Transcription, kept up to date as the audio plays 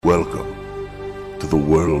the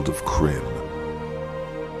world of Krynn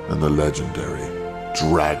and the legendary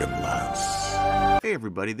Dragonlance. Hey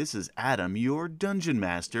everybody, this is Adam, your Dungeon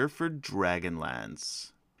Master for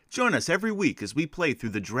Dragonlance. Join us every week as we play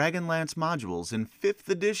through the Dragonlance modules in 5th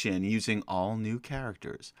edition using all new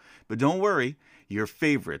characters. But don't worry, your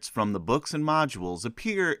favorites from the books and modules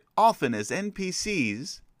appear often as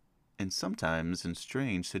NPCs and sometimes in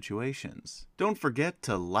strange situations. Don't forget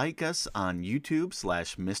to like us on YouTube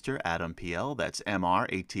 /Mr. Adam PL, that's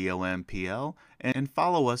MrATOMPL, and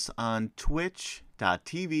follow us on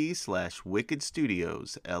twitch.tv/Wicked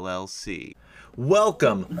Studios LLC.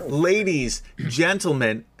 Welcome, ladies,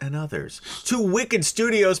 gentlemen, and others, to Wicked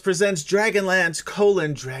Studios presents Dragonlance: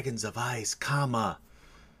 Dragons of Ice, Part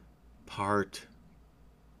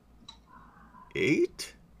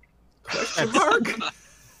 8? Question mark?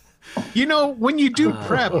 You know, when you do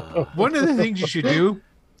prep, one of the things you should do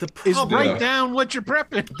is write down what you're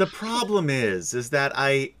prepping. The problem is that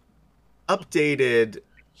I updated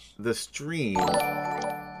the stream.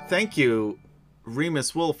 Thank you,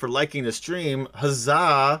 Remus Wolf, for liking the stream.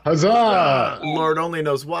 Huzzah! Huzzah! Lord only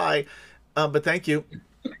knows why, but thank you.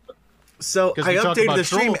 So I updated the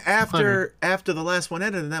stream after the last one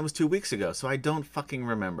ended, and that was 2 weeks ago. So I don't fucking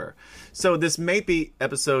remember. So this may be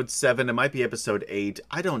episode 7. It might be episode 8.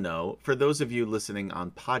 I don't know. For those of you listening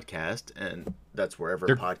on podcast, and that's wherever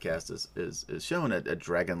podcast is shown at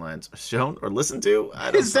Dragonlance, shown or listened to.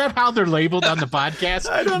 Is that how they're labeled on the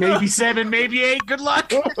podcast? Maybe 7, maybe 8. Good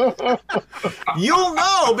luck. You'll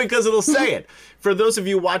know because it'll say it. For those of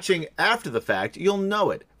you watching after the fact, you'll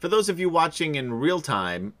know it. For those of you watching in real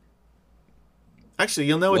time. Actually,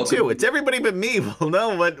 you'll know it too. It's everybody but me will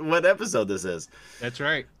know what episode this is. That's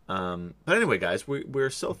right. But anyway, guys,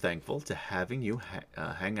 we're so thankful to having you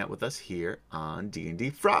hang out with us here on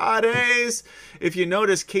D&D Fridays. If you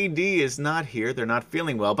notice, KD is not here. They're not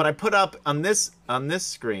feeling well. But I put up on this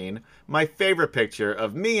screen my favorite picture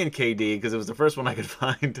of me and KD because it was the first one I could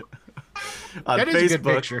find on that is Facebook. A good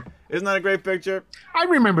picture. Isn't that a great picture? I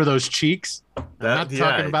remember those cheeks. I'm not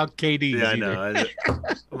talking about KD. Yeah, I know.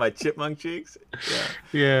 My chipmunk cheeks.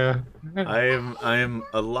 Yeah. I am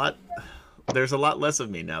a lot. There's a lot less of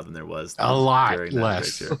me now than there was. A lot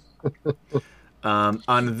less.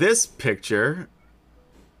 On this picture,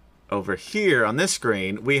 over here on this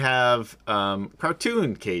screen, we have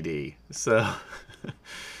cartoon KD. So,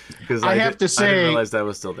 because I have to say, I didn't realize that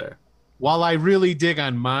was still there. While I really dig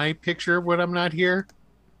on my picture when I'm not here,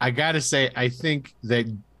 I gotta say I think that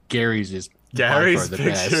Gary's picture is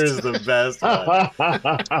the best one.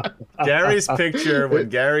 Gary's picture when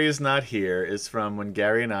Gary is not here is from when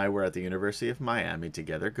Gary and I were at the University of Miami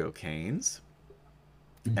together. Go Canes!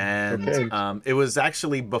 And it was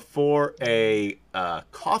actually before a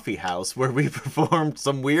coffee house where we performed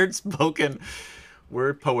some weird spoken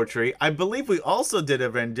word poetry. I believe we also did a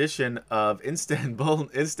rendition of what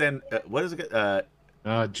is it?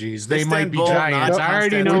 Oh, geez. They might be giants. I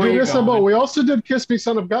already know. We did we also did Kiss Me,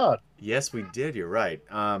 Son of God. Yes, we did. You're right.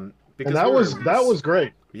 Because and that was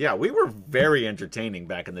great. Yeah, we were very entertaining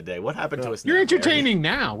back in the day. What happened to us now? You're entertaining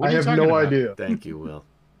now. I have no idea. Thank you, Will.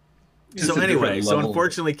 So anyway,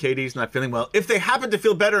 unfortunately, Katie's not feeling well. If they happen to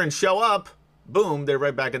feel better and show up, boom, they're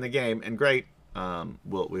right back in the game. And great.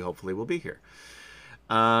 We hopefully will be here.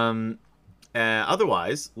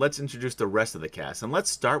 Otherwise, let's introduce the rest of the cast. And let's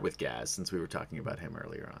start with Gaz, since we were talking about him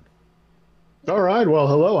earlier on. All right. Well,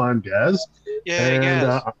 hello, I'm Gaz. Yeah,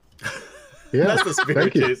 Gaz. Yeah, that's the spirit,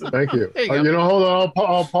 thank you. Jason. Thank you. You know, hold on.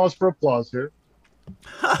 I'll pause for applause here.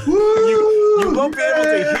 you won't be able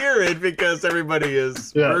to hear it because everybody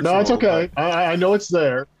is virtual, no, it's okay. I know it's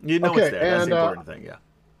there. You know it's there. That's the important thing, yeah.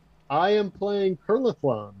 I am playing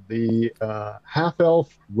Curlithlon, the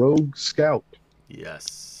half-elf rogue scout.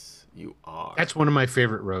 Yes, you are. That's one of my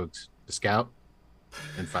favorite rogues, the scout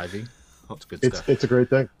and 5e. It's good stuff. It's a great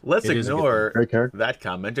thing. Let's ignore that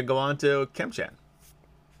comment and go on to Kemchan.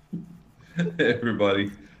 Hey everybody,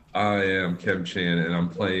 I am Kemchan and I'm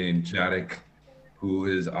playing Jadek, who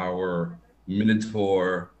is our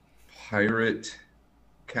Minotaur pirate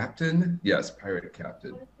captain. Yes, pirate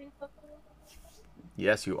captain.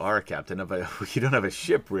 Yes, you are a captain of a. You don't have a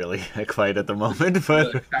ship really quite at the moment,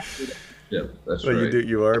 but yeah, that's right.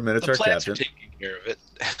 You are a Minotaur captain. Are taking care of it.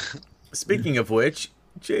 Speaking of which,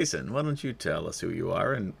 Jason, why don't you tell us who you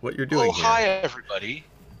are and what you're doing here? Hi everybody.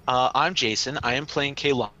 I'm Jason. I am playing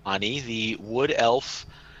Kaylani, the wood elf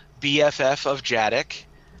BFF of Jadek,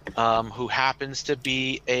 who happens to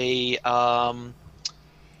be a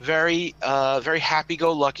very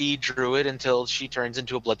happy-go-lucky druid until she turns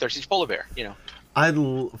into a bloodthirsty polar bear. You know,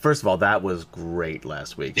 First of all, that was great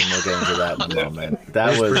last week, and we'll get into that in a moment.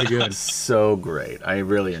 That was pretty good. So great. I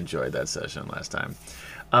really enjoyed that session last time.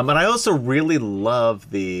 And I also really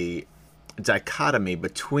love the dichotomy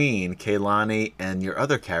between Kaylani and your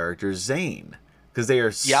other character, Zane, because they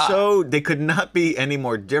are they could not be any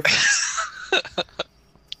more different.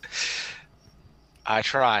 I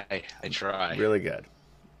try. Really good.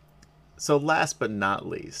 So last but not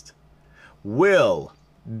least, Will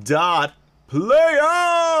Dot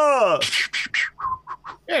Player.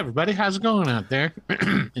 Hey everybody, how's it going out there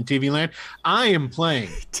in TV Land? I am playing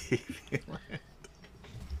TV Land.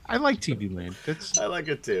 I like TV Land. I like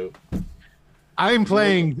it too. I am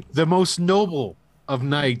playing the most noble of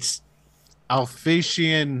knights,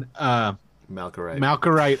 Alphasian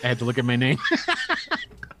Malkarite. I had to look at my name.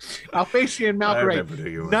 Alphasian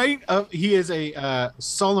Malkarite. Knight of he is a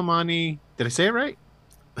Soleimani. Did I say it right?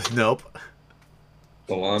 Nope.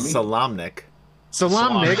 Salami?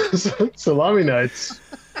 Salamnik. Salami Knights.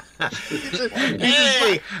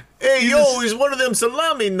 Hey, yo, he's one of them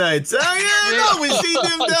salami knights. Oh, yeah, no, we see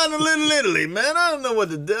them down in Little Italy, man. I don't know what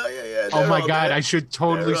to do. Yeah, oh, my God. I should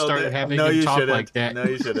totally start having him talk like that. No,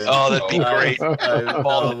 you shouldn't. Oh, that'd be great.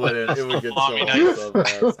 It would get so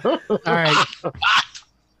fast. All right.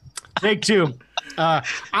 Take two.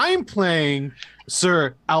 I'm playing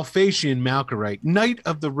Sir Alphasian Malkarite, Knight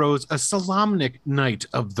of the Rose, a Salamnik Knight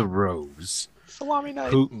of the Rose. Salami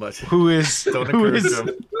Knight. Who is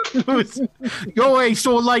yo, hey,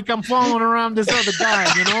 so like I'm following around this other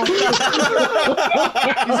guy, you know? He's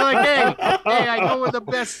like, hey, I know where the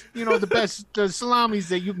best salamis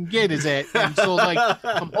that you can get is at. And so like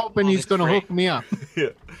I'm hoping he's gonna hook me up. Yeah.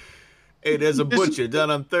 Hey, there's a butcher down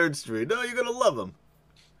on 3rd Street. No, you're gonna love him.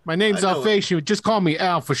 My name's Alphasian. Just call me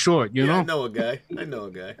Al for short, you know? I know a guy. It's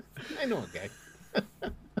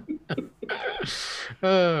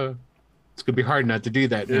going to be hard not to do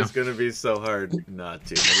that now. It's going to be so hard not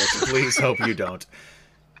to. Let's please hope you don't.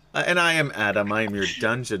 And I am Adam. I am your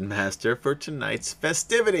Dungeon Master for tonight's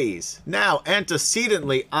festivities. Now,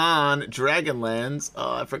 antecedently on Dragonlands.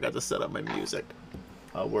 Oh, I forgot to set up my music.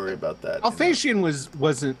 I'll worry about that. Alphasian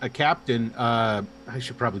wasn't a captain. I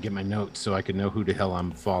should probably get my notes so I can know who the hell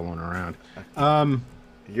I'm following around.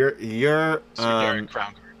 You're Derek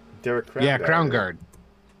Crownguard. Derek Crownguard. Yeah, Crownguard.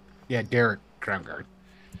 Yeah, Derek Crownguard.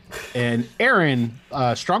 And Aaron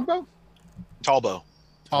Strongbow? Tallbow.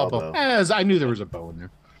 As I knew there was a bow in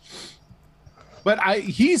there. But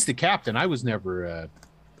he's the captain. I was never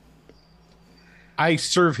I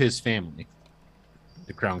serve his family.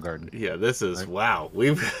 The Crown Garden. Yeah, this is wow.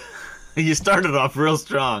 You started off real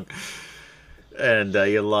strong, and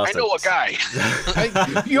you lost. I know a guy.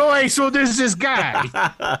 So there's this guy.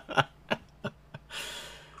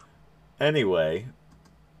 Anyway,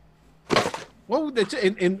 well,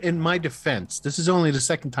 in my defense, this is only the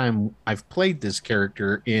second time I've played this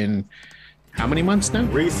character in how many months now?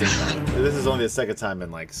 Recently. This is only the second time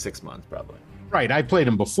in like 6 months, probably. Right, I played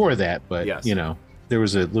him before that, but yes. There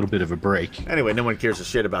was a little bit of a break. Anyway, no one cares a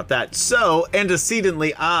shit about that. So,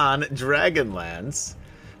 antecedently on Dragonlands,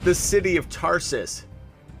 the city of Tarsus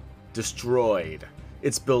destroyed.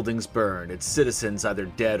 Its buildings burned, its citizens either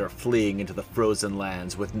dead or fleeing into the frozen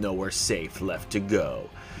lands with nowhere safe left to go.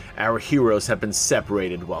 Our heroes have been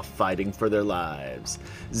separated while fighting for their lives.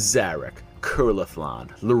 Zarek,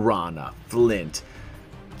 Curlithlon, Lorana, Flint,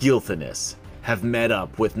 Gilthanis have met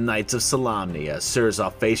up with Knights of Solamnia, Sirs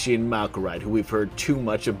Alphasian Malkarite, who we've heard too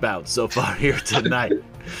much about so far here tonight,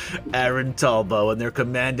 Aaron Tallbow and their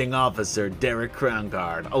commanding officer, Derek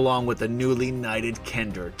Crownguard, along with the newly knighted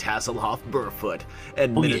Kender, Tasselhoff Burfoot,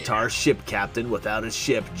 and Minotaur ship captain without a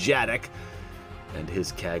ship, Jadek, and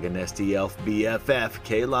his Kaganesti elf BFF,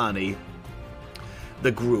 Kaylani.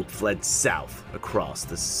 The group fled south across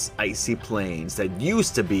the icy plains that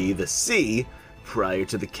used to be the sea prior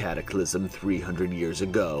to the Cataclysm 300 years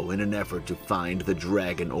ago in an effort to find the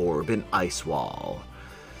Dragon Orb in Icewall.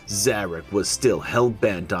 Zarek was still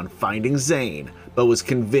hell-bent on finding Zane, but was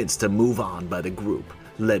convinced to move on by the group,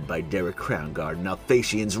 led by Derek Crownguard and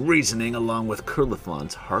Alphasian's reasoning along with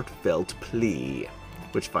Curlithlon's heartfelt plea,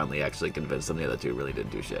 which finally actually convinced them the other two really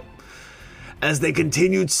didn't do shit. As they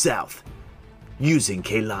continued south, using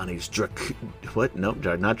Kaylani's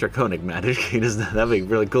not draconic magic. That'd be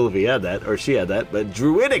really cool if he had that, or she had that, but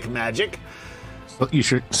druidic magic. You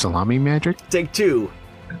sure salami magic? Take two.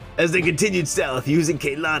 As they continued south, using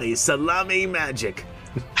Kaylani's salami magic,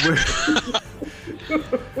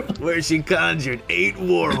 where she conjured 8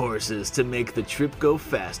 war horses to make the trip go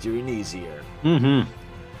faster and easier. Mm-hmm.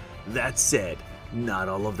 That said, not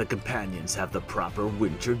all of the companions have the proper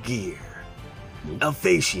winter gear.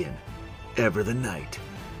 Alphasian, ever the knight,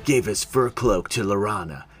 gave his fur cloak to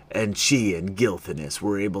Laurana, and she and Gilthanis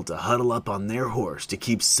were able to huddle up on their horse to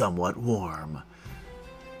keep somewhat warm.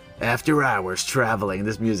 After hours traveling,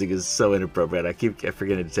 this music is so inappropriate, I keep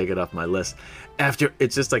forgetting to take it off my list. After,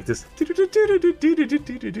 it's just like this.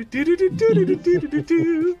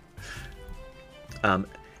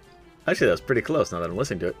 Actually, that was pretty close now that I'm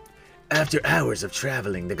listening to it. After hours of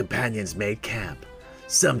traveling, the companions made camp.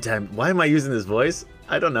 Sometime, why am I using this voice?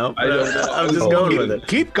 I don't know. I'm just going with it.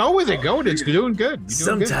 Keep going with it. It's doing good. You're doing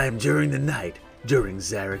Sometime during the night, during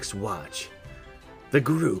Zarek's watch, the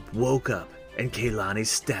group woke up and Kaylani's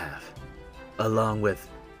staff, along with,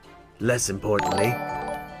 less importantly,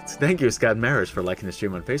 thank you, Scott Marish, for liking the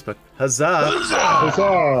stream on Facebook. Huzzah!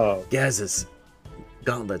 Huzzah! Gaz's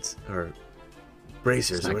gauntlets, or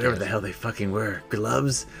bracers, or whatever the hell they fucking were,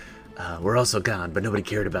 gloves, were also gone, but nobody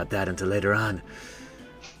cared about that until later on.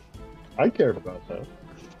 I cared about that.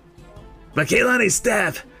 But Kaylani's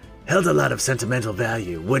staff held a lot of sentimental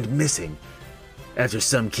value, went missing. After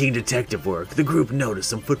some keen detective work, the group noticed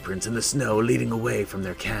some footprints in the snow leading away from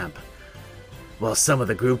their camp. While some of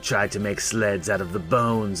the group tried to make sleds out of the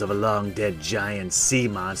bones of a long-dead giant sea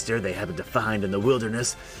monster they happened to find in the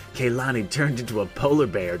wilderness, Kaylani turned into a polar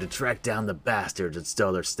bear to track down the bastards that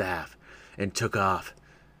stole her staff, and took off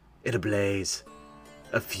in a blaze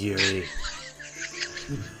of fury.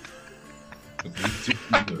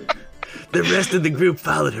 The rest of the group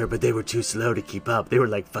followed her, but they were too slow to keep up. They were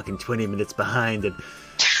like fucking 20 minutes behind, and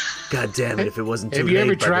god damn it, if it wasn't too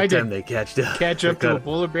late by the time they catch up to a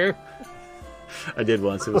polar bear? I did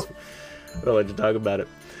once. It was. I don't like to talk about it.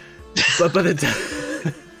 But by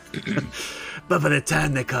the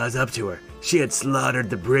time they caught up to her, she had slaughtered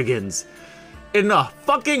the brigands. In a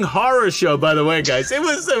fucking horror show, by the way, guys. It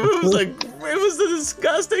was a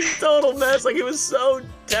disgusting total mess. Like, it was so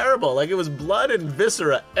terrible. Like, it was blood and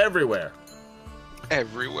viscera everywhere.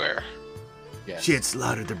 Everywhere. Yes. She had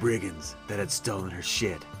slaughtered the brigands that had stolen her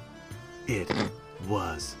shit. It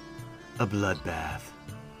was a bloodbath.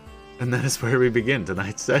 And that is where we begin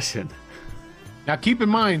tonight's session. Now, keep in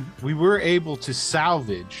mind, we were able to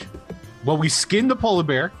salvage. Well, we skinned the polar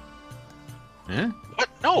bear. Eh? What?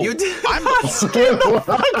 No, you did not skin the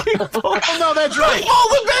fucking polar bear. Oh, no, that's right. The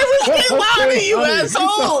polar bear was Kaylani, you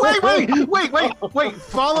asshole! Wait.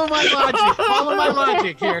 Follow my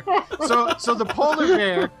logic here. So the polar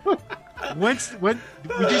bear we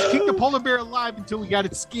just keep the polar bear alive until we got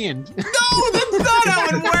it skinned. No, that's not how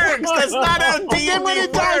it works. That's not how D&D then when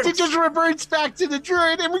it dies, works. it just reverts back to the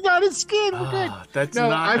druid, and we got it skinned. We're good. That's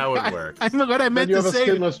not how it works. I know what I meant You to have a say.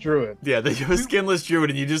 skinless druid. Yeah, you have a skinless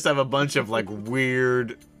druid, and you just have a bunch of like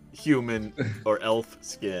weird human or elf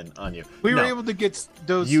skin on you. We were able to get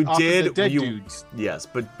those You off did, of the dead you- dudes. Yes,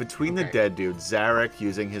 but between the Okay. dead dudes, Zarek,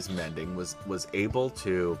 using his mending, was able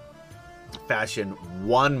to fashion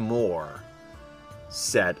one more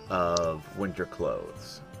set of winter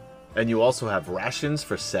clothes. And you also have rations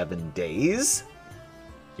for 7 days.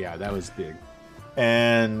 Yeah, that was big.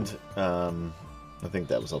 And I think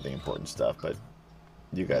that was all the important stuff, but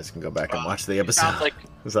you guys can go back and watch the episode. Sounds like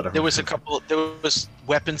there was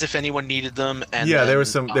weapons if anyone needed them, and yeah,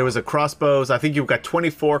 then, there was a crossbows. I think you've got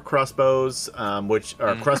 24 crossbows, which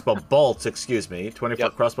are crossbow bolts. Excuse me, 24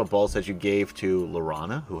 crossbow bolts that you gave to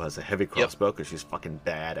Laurana, who has a heavy crossbow because she's fucking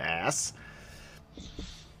badass.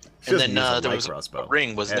 She and doesn't then use a there light was crossbow. a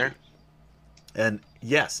ring, wasn't there? And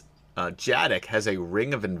yes, Jadek has a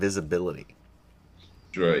ring of invisibility.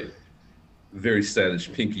 Right. Very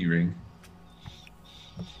stylish pinky ring.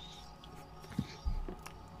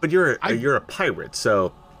 But you're a pirate,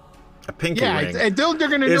 so a pinky ring. Yeah, they're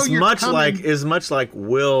gonna know is you're much coming. much like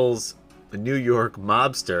Will's New York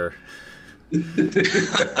mobster,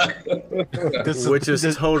 which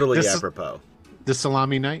is totally apropos. The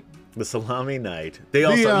salami night. The salami night. They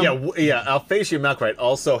also Alphasia Malkite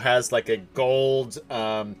also has like a gold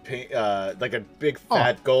like a big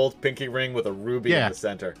fat gold pinky ring with a ruby in the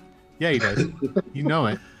center. Yeah, he does. You know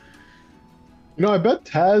it. You know, I bet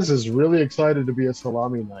Taz is really excited to be a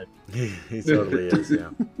salami knight. He totally is, yeah.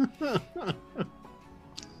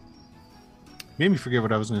 Made me forget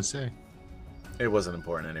what I was going to say. It wasn't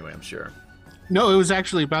important anyway, I'm sure. No, it was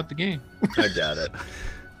actually about the game. I doubt it.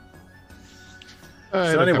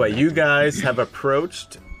 So anyway, you guys have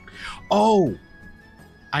approached... Oh!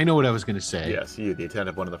 I know what I was going to say. Yes, you, the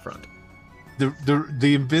attendant one in the front.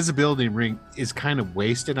 The invisibility ring is kind of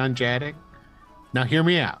wasted on Jadek. Now hear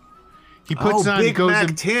me out. He puts on Big goes Mac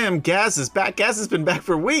in, Tim, Gaz is back. Gaz has been back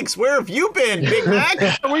for weeks. Where have you been, Big Mac?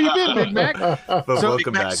 Where you been, Big Mac? But welcome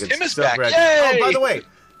Big back. Mac Tim is so back. great. Yay! Oh, by the way,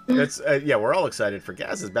 that's we're all excited for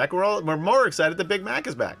Gaz is back. We're more excited that Big Mac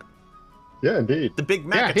is back. Yeah, indeed. The Big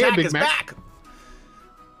Mac Yeah, attack Big is Mac. back.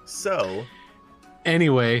 So,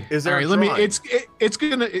 Anyway, Is there all a right, drawing? it's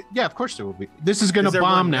gonna yeah, of course there will be. This is gonna Is there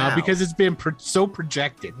bomb one now now? because it's been so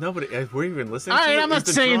projected. nobody, we're even listening All to right, it? I'm Is not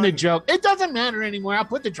saying the drawing- joke. It doesn't matter anymore. I'll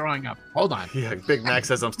put the drawing up. Hold on. Yeah, Big Mac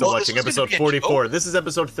says I'm still Well, this watching was gonna episode be a 44. joke. This is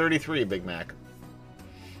episode 33, Big Mac.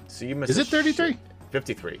 So you missed Is it 33?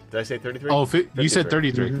 53. Did I say 33? Oh, you said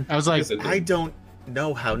 33. Mhm. I was like, Yes, I don't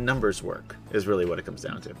know how numbers work, is really what it comes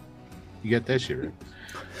down to. you get that shit right.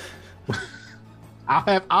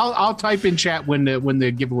 I'll type in chat when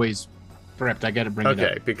the giveaway's prepped. I got to bring it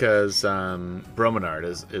Okay, up. because Bromenard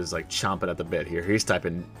is like chomping at the bit here. He's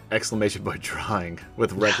typing exclamation point drawing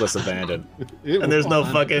with reckless abandon. And there's no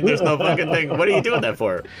fucking thing. What are you doing that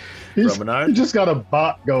for? He Bromenard? just got a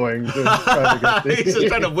bot going. Just trying to get the- He's just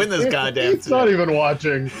trying to win this goddamn He's not even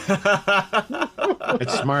watching.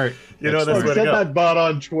 It's smart. You know, that's Or way to get go. that bot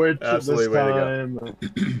on Twitch Absolutely way to at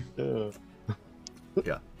this time.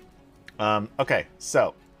 Yeah. Okay,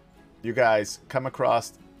 so you guys come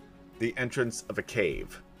across the entrance of a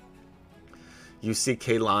cave. You see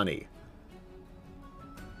Kaylani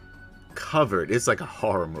covered. It's like a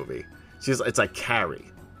horror movie. It's like Carrie,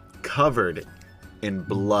 covered in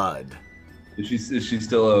blood. Is she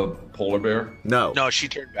still a polar bear? No, No, she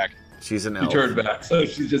turned back. she's an She elf. turned back, so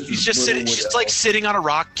she's just. She's this just little sitting. wood She's elf. like sitting on a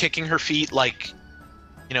rock, kicking her feet, like,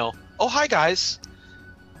 oh hi guys.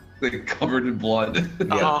 Like, covered in blood.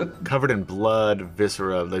 Yeah, Uh-huh. covered in blood,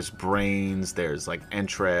 viscera. There's brains. There's like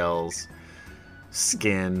entrails,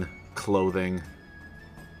 skin, clothing.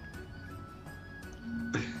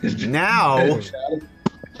 Now,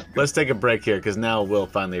 let's take a break here because now we'll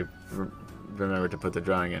finally remember to put the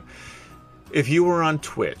drawing in. If you were on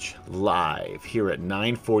Twitch live here at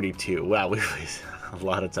 9:42, wow, we wasted a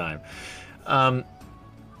lot of time. On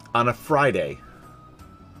a Friday,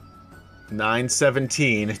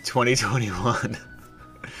 9/17/2021.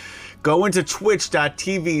 Go into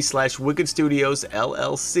twitch.tv/Wicked Studios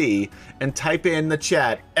LLC and type in the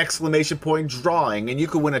chat !drawing and you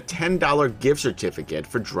can win a $10 gift certificate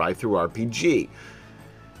for DriveThruRPG.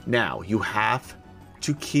 Now, you have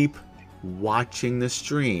to keep watching the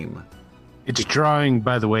stream. It's drawing,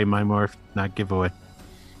 by the way, my morph, not giveaway.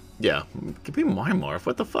 Yeah, give me my morph.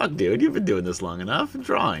 What the fuck, dude? You've been doing this long enough.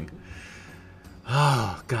 Drawing.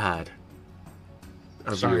 Oh, God.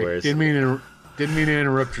 Our Sorry, viewers. didn't mean to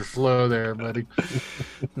interrupt your flow there, buddy.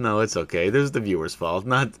 No, it's okay. This is the viewer's fault.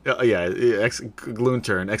 Not, Gloon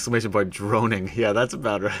turn, exclamation point, droning. Yeah, that's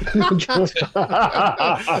about right.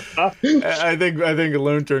 I think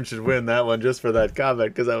Gloon turn should win that one just for that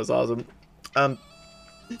comment because that was awesome.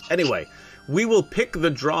 Anyway, we will pick the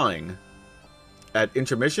drawing at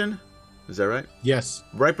intermission. Is that right? Yes.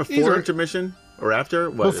 Right before Either- intermission or after?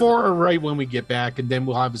 What is it? Before or right when we get back, and then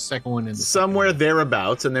we'll have a second one in the Somewhere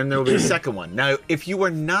thereabouts, and then there will be a second one. Now, if you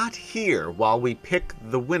are not here while we pick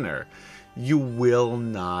the winner, you will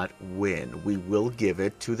not win. We will give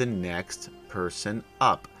it to the next person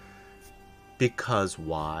up. Because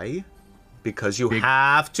why? Because you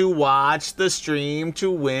have to watch the stream to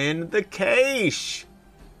win the cash.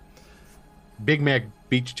 Big Mac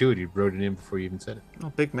beat you to it. He wrote it in before you even said it.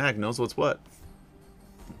 Oh, Big Mac knows what's what.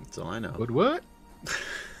 That's all I know. What?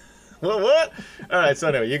 What? All right, so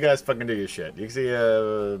anyway, you guys fucking do your shit. You can see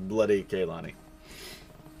a bloody Kaylani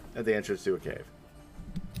at the entrance to a cave.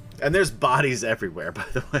 And there's bodies everywhere, by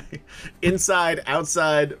the way. Inside,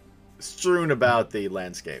 outside, strewn about the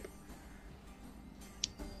landscape.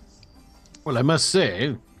 Well, I must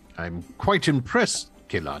say, I'm quite impressed,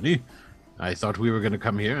 Kehlani. I thought we were going to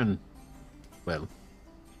come here and, well,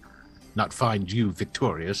 not find you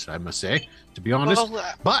victorious, I must say, to be honest. Well,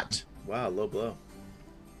 But, Wow, low blow.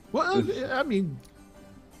 well, I mean,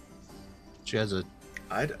 she has a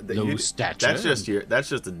low stature. That's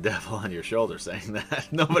just the devil on your shoulder saying that.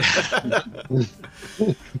 Nobody.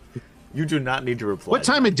 You do not need to reply. What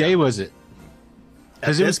time of day was it? At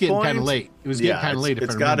Because it was this getting kind of point, late. It was getting kind of late.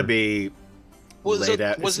 It's got to be Was late. it-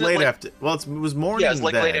 It's wasn't it late like- after. Well, it was morning. yeah, it's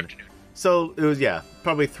like then. late afternoon. So it was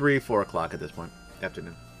probably 3-4 o'clock at this point,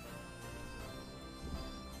 afternoon.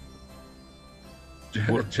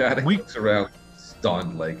 Chaddick we- looks around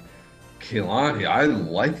stunned, like, Kehlani, I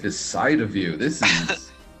like this side of you. This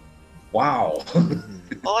is wow.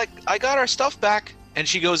 Well, I got our stuff back, and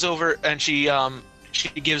she goes over and she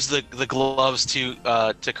gives the gloves to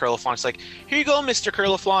Curliflon. She's like, "Here you go, Mr.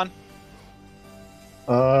 Curliflon."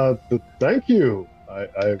 Thank you. I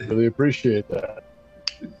really appreciate that.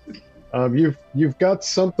 You've got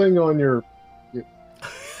something on your.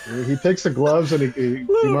 He takes the gloves and he you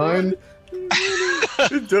mind? Did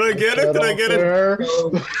I get it? Did I get it?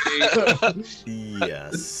 it?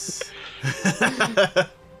 Yes.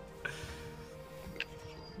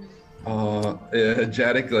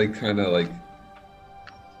 Jadek like kind of like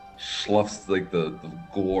sloughs like the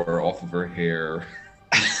gore off of her hair.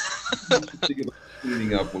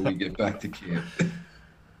 Cleaning up when we get back to camp.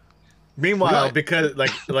 Meanwhile, because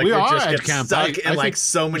like we you are just at get camp. stuck I in like think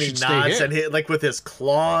so we many should stay knots, here. and he, like with his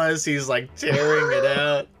claws, he's like tearing it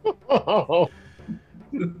out. Oh,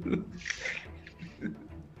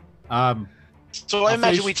 So I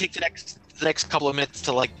imagine we take the next couple of minutes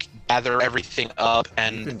to like gather everything up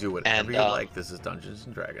and You can do whatever you like. This is Dungeons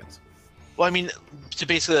and Dragons. Well, I mean, to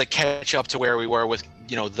basically like catch up to where we were with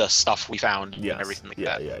the stuff we found and Yes. everything like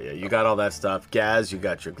yeah, that. Yeah. You got all that stuff. Gaz, you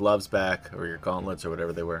got your gloves back, or your gauntlets, or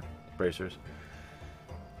whatever they were, bracers.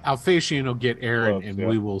 Alphasian will get Aaron, Gloves, and yeah.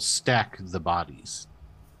 we will stack the bodies.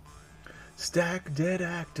 Stack dead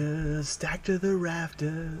actors, stack to the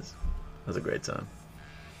rafters. That's a great song.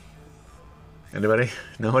 Anybody?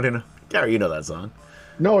 Nobody know? Gary, you know that song.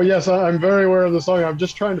 no, yes, I'm very aware of the song. I'm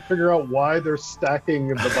just trying to figure out why they're stacking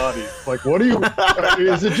the bodies. Like, what do you?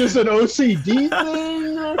 Is it just an OCD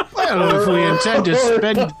thing? Well, if we intend to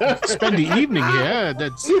spend the evening here,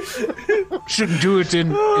 that's shouldn't do it in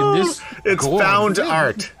this. It's gore. found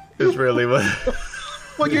art. Is really what.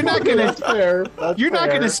 Well, you're not gonna. That's fair. That's You're not fair.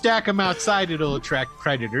 going to stack them outside. It'll attract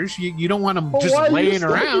predators. You don't want them Well, just why are you laying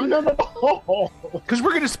stacking around them at all? because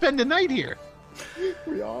we're going to spend the night here.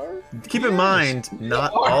 We are. Keep in mind,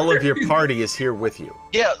 not all of your party is here with you.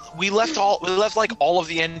 Yeah, we left like all of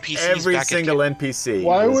the NPCs. Every back single at NPC.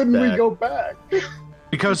 Why is wouldn't we back. go back?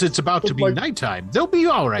 Because it's about to be Like- nighttime. They'll be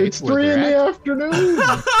all right. It's where 3 in they're the at. afternoon.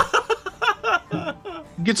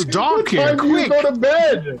 It gets dark What here time do you quick. go to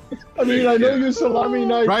bed? I mean, I know you salami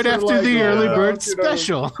nights. Right are after like, the early bird you know,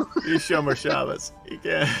 special. You Shomer Shabbos. You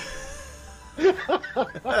can't.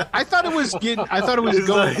 I thought it was getting. I thought it was It's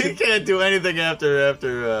going. like, you can't do anything after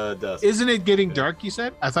dusk. Isn't it getting dark? You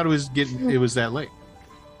said. I thought it was getting. It was that late.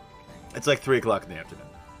 It's like 3:00 in the afternoon.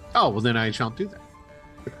 Oh well, then I shan't do that.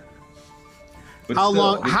 But How still,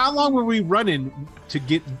 long? How long were we running to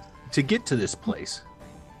get to this place?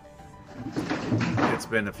 It's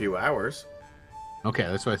been a few hours. Okay,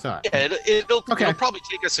 that's what I thought. Yeah, it'll Okay. probably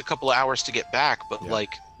take us a couple of hours to get back, but Yeah. like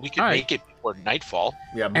we could All right. make it before nightfall.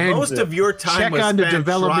 Yeah, And most of your time check was on the spent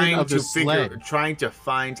development trying of the to sled. trying to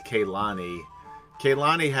find Kaylani.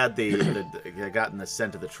 Kaylani had had gotten the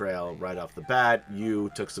scent of the trail right off the bat.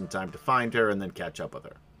 You took some time to find her and then catch up with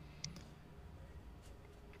her.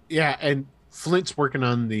 Yeah, and Flint's working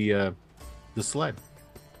on the sled.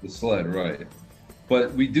 the sled, right?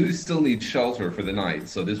 But we do still need shelter for the night,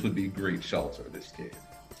 so this would be great shelter. This cave.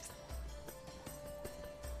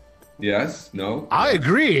 Yes? No? I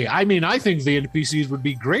agree. I mean, I think the NPCs would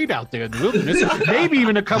be great out there in the wilderness. Maybe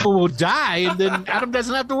even a couple will die, and then Adam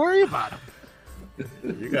doesn't have to worry about them.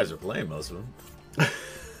 You guys are playing most of them.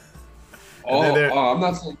 Oh, they're- I'm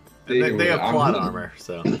not saying They have I'm plot really- armor,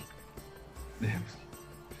 so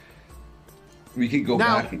We could go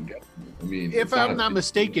Now, back and get them. I mean, If it's I'm a not big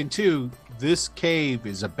mistaken, too, this cave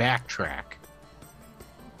is a backtrack.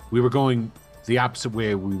 We were going the opposite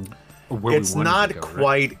way where it's we wanted not to go, right?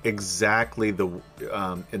 quite exactly the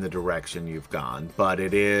in the direction you've gone, but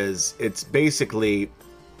it's basically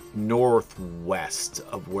northwest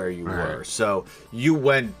of where you All were. right. So you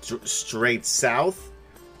went straight south.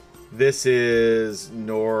 This is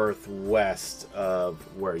northwest of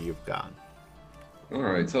where you've gone. All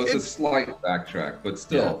right, so it's a slight backtrack, but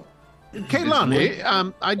still.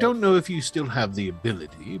 Kaylani, I don't know if you still have the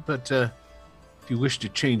ability, but if you wish to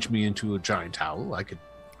change me into a giant owl, I could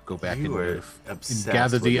go back You were and obsessed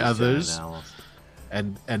gather with the these giant others owls.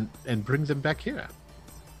 and bring them back here.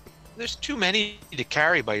 There's too many to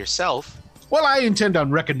carry by yourself. Well, I intend on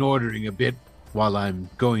reconnoitering a bit while I'm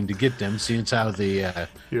going to get them, since how the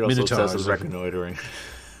You're also obsessed Minotaurs with are- reconnoitering.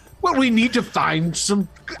 Well, we need to find some.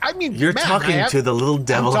 I mean, You're man, talking I have- to the little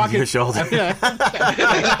devil on talking- your shoulder.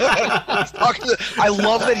 I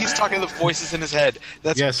love that he's talking to the voices in his head.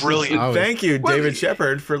 That's Yes, brilliant. Oh, Thank you, well, David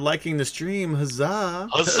Shepard, for liking the stream. Huzzah!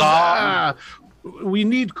 Huzzah! Ah, we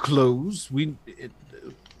need clothes. We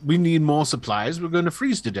need more supplies. We're going to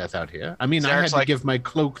freeze to death out here. I mean, I had Zarek's to like- give my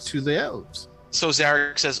cloak to the elves. So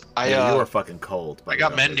Zarek says, Yeah, you are fucking cold. by I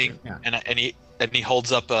got the way. mending, Yeah. and he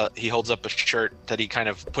holds up a shirt that he kind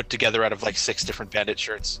of put together out of like 6 different bandit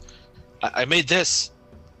shirts. I made this.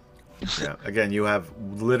 Yeah. Again, you have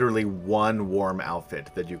literally one warm outfit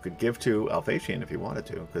that you could give to Alphasian if you wanted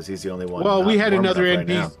to, because he's the only one. Well, we not had warm another enough right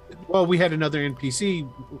NPC. now. Well, we had another NPC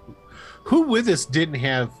who with us didn't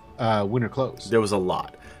have winter clothes. There was a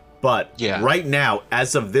lot, but Yeah. right now,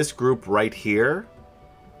 as of this group right here,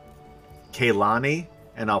 Kaylani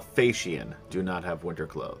and Alphasian do not have winter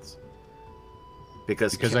clothes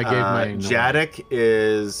because I gave my Jadek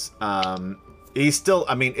is he's still.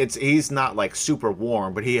 I mean, he's not like super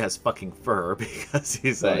warm, but he has fucking fur because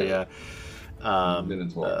he's a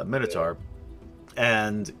Minotaur.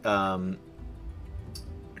 And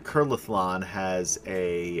Kurlithlon has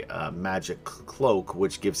a magic cloak,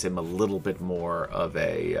 which gives him a little bit more of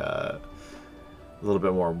a little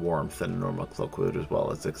bit more warmth than a normal cloak would, as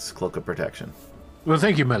well as its cloak of protection. Well,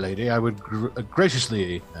 thank you, my lady. I would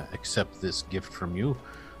graciously accept this gift from you,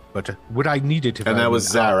 but would I need it? And that was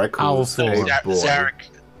Zarek, who was a boy. Zarek.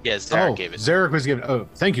 Yeah, Zarek gave it. Zarek was given. Oh,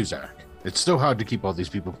 thank you, Zarek. It's so hard to keep all these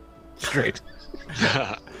people straight.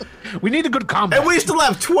 We need a good combat. And we still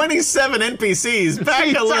have 27 NPCs back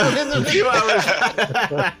in a few hours.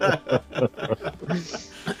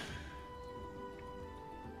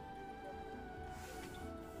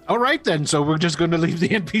 All right, then. So we're just going to leave the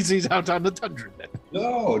NPCs out on the tundra, then.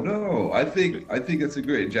 No. I think it's a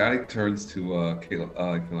great. Janik turns to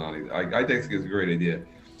Kalani. I think it's a great idea.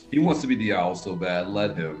 He wants to be the owl so bad.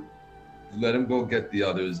 Let him go get the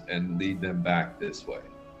others and lead them back this way.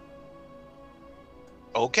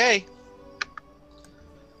 Okay.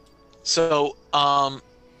 So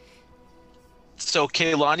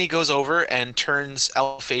Kaylani goes over and turns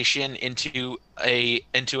Alphasian into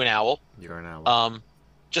an owl. You're an owl.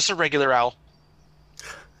 Just a regular owl.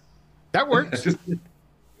 That works.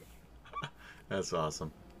 That's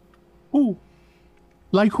awesome. Who?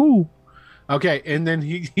 Like who? Okay, and then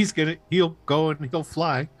he'll go and he'll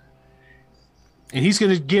fly, and he's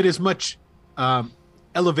gonna get as much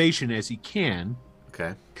elevation as he can.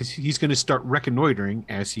 Okay. Because he's gonna start reconnoitering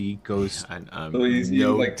as he goes. So he's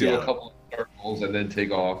do a couple of circles and then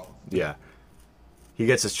take off. Yeah. He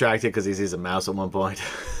gets distracted because he sees a mouse at one point.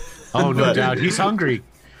 Oh, no doubt. He's hungry.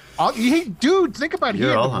 Hey, dude, think about it. He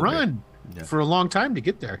had to run for a long time to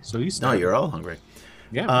get there. So he's No, you're all hungry.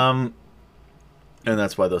 Yeah. And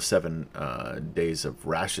that's why those 7 days of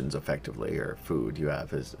rations, effectively, or food you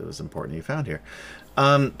have, is important. You found here.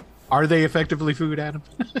 Are they effectively food, Adam?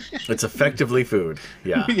 It's effectively food.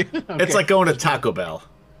 Yeah. Okay. It's like going to Taco Bell.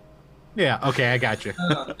 Yeah. Okay, I got you.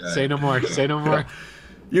 Okay. Say no more. Say no more.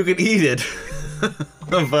 You can eat it,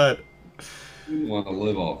 but you want to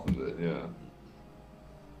live off of it. Yeah.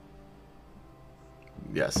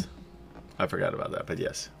 Yes, I forgot about that, but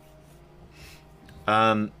yes.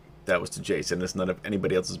 That was to Jason. It's none of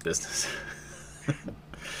anybody else's business.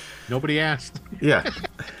 Nobody asked. Yeah.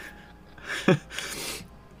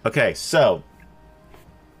 Okay, so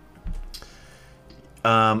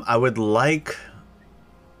I would like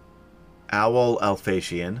Owl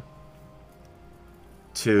Alphasian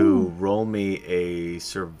to roll me a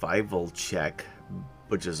survival check,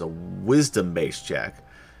 which is a wisdom-based check,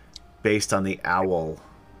 based on the owl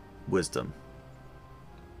wisdom.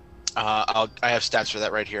 I have stats for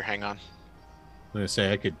that right here. Hang on. I'm gonna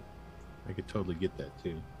say I could totally get that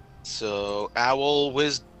too. So owl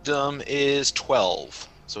wisdom is 12,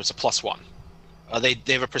 so it's a +1.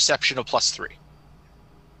 They have a perception of +3.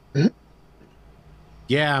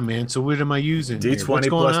 Yeah, man. So what am I using? D20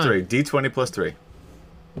 plus 3. D20 plus 3.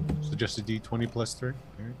 So just a D20 plus 3.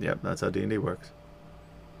 Right. Yep, that's how D&D works.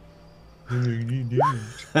 18.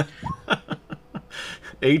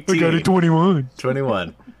 I got a 21.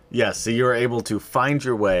 21. Yes, so you're able to find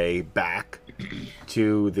your way back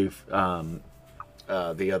to the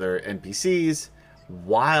other NPCs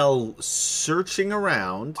while searching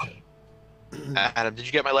around. Adam, did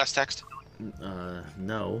you get my last text?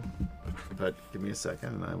 No, but give me a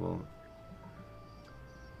second and I will.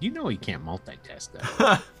 You know he can't multitask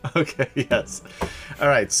that. Okay, yes. All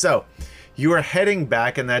right, so you are heading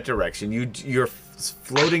back in that direction. You're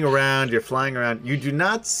floating around, you're flying around. You do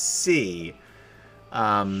not see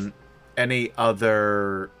any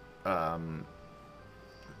other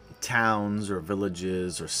towns or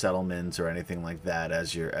villages or settlements or anything like that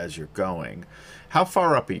as you're going. How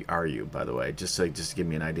far up are you, by the way? Just to give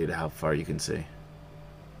me an idea of how far you can see.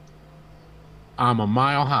 I'm a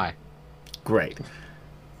mile high. Great.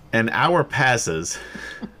 An hour passes,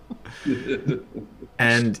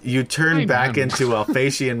 and you turn back into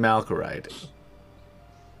Alphasian Malkorite.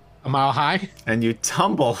 A mile high? And you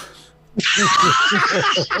tumble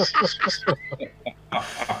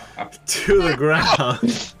to the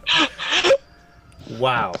ground.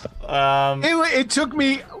 Wow. It took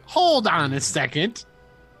me... Hold on a second.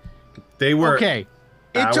 They were... Okay.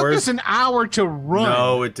 It took us an hour to run.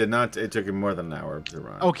 No, it did not. It took more than an hour to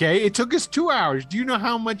run. Okay, it took us 2 hours. Do you know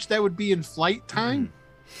how much that would be in flight time?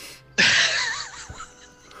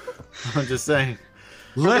 I'm just saying.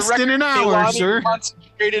 Less than an hour, sir.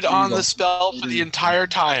 Concentrated on the spell for the entire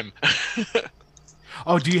time.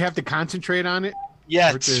 Oh, do you have to concentrate on it?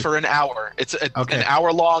 Yes, for an hour. It's an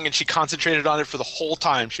hour long, and she concentrated on it for the whole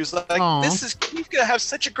time. She was like, Aw. he's gonna have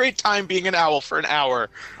such a great time being an owl for an hour.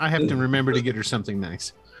 I have to remember to get her something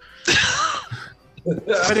nice.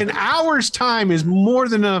 But an hour's time is more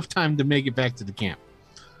than enough time to make it back to the camp.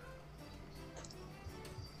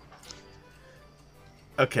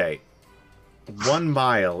 Okay. 1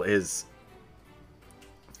 mile is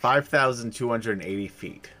 5,280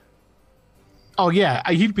 feet. Oh, yeah,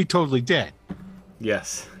 he'd be totally dead.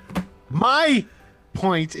 Yes. My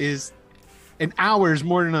point is an hour is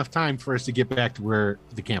more than enough time for us to get back to where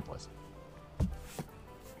the camp was.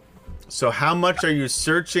 So how much are you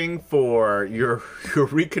searching for your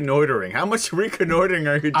reconnoitering? How much reconnoitering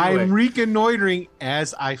are you doing? I'm reconnoitering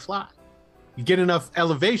as I fly. You get enough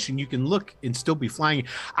elevation, you can look and still be flying.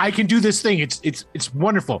 I can do this thing. It's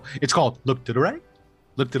wonderful. It's called look to the right,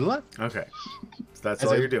 look to the left. Okay. So that's As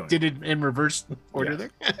all I you're doing. Did it in reverse order there?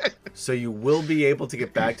 So you will be able to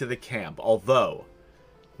get back to the camp, although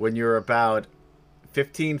when you're about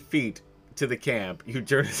 15 feet to the camp, you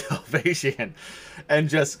turn to elevation and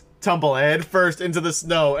just tumble head first into the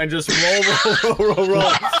snow and just roll.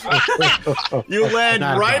 You land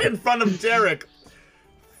Not right bad. in front of Derek,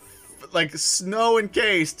 like snow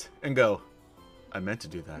encased, and go, I meant to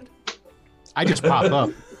do that. I just pop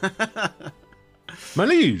up. My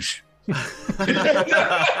liege.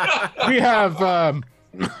 We have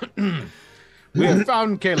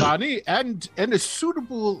found Kaylani and a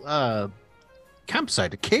suitable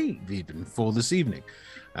campsite, a cave even for this evening,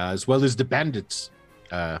 as well as the bandits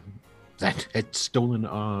that had stolen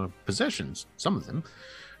our possessions, some of them.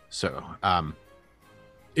 So,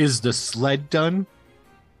 is the sled done?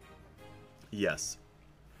 Yes.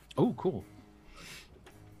 Oh, cool.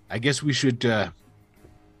 I guess we should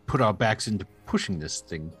put our backs into pushing this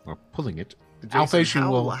thing or pulling it. Jason, Alphation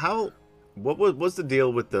what was the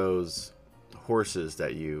deal with those horses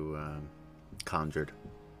that you conjured?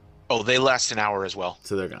 Oh, they last an hour as well.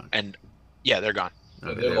 So they're gone. And yeah, they're gone.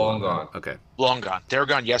 Okay, They're long gone. Okay, Long gone. They were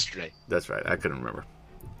gone yesterday. that's right. I couldn't remember.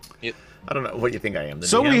 Yep. I don't know what you think I am. the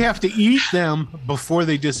So DM? we have to eat them before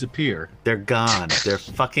they disappear. They're gone. They're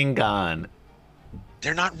fucking gone.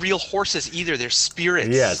 They're not real horses either. They're spirits.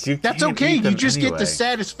 Yes, you. That's can't okay. eat You them just get anyway. the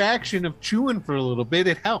satisfaction of chewing for a little bit.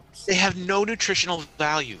 It helps. They have no nutritional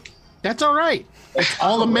value. That's all right. It's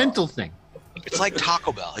all a mental thing. It's like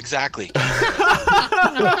Taco Bell. Exactly.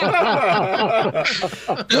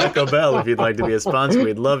 Taco Bell, if you'd like to be a sponsor,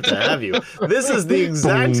 we'd love to have you. This is the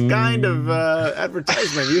exact kind of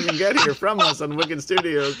advertisement you can get here from us on Wicked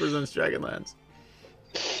Studios presents Dragonlance.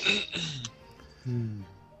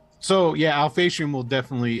 So yeah, Alphation will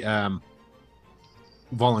definitely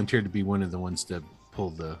volunteer to be one of the ones to pull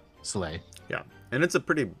the sleigh. Yeah, and it's a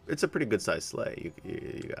pretty good sized sleigh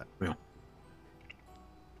you got.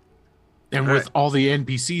 And All with right. all the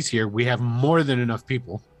NPCs here, we have more than enough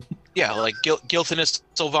people. Yeah, like Gilthan is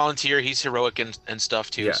still volunteer. He's heroic and stuff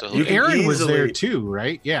too. Yeah, So you can Aaron was there easily- too,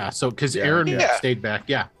 right? Yeah. So because Yeah, Aaron yeah. stayed back,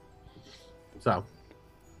 yeah. So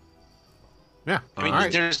yeah. I mean, all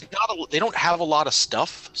right. there's not they don't have a lot of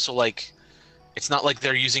stuff, so like, it's not like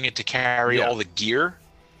they're using it to carry Yeah. all the gear.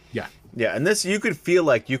 Yeah, and this you could feel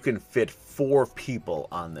like you can fit 4 people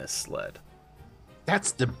on this sled.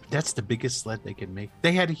 That's the biggest sled they can make.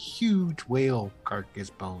 They had a huge whale carcass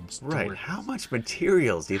bones. to Right. work How with. much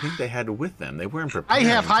materials do you think they had with them? They weren't prepared. I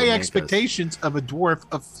have to high make us- expectations of a dwarf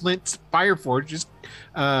of Flint's Fireforge's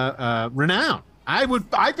renown.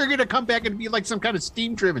 I figured to come back and be like some kind of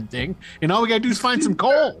steam driven thing, and all we gotta do is find some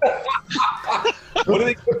coal. What do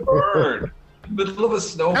they burn? Middle of a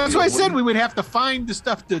snowfield. That's why I said we would have to find the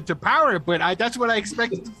stuff to power it, but that's what I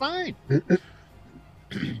expected to find.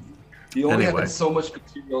 You only Anyway. have so much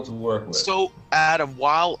material to work with. So Adam,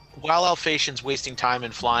 while Alphation's wasting time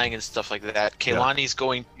and flying and stuff like that, Kaylani's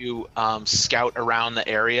going to scout around the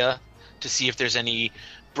area to see if there's any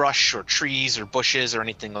brush or trees or bushes or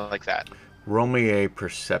anything like that. Roll me a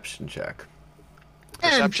perception check.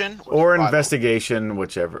 Perception Or survival? investigation,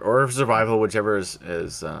 whichever, or survival, whichever is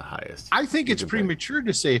highest. I think You it's can pick. premature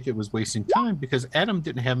to say if it was wasting time because Adam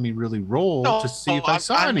didn't have me really roll No, to see if I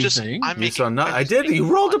saw I'm just- anything. I'm You making- saw not. I'm I just did. making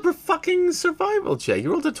You rolled fun. a fucking survival check.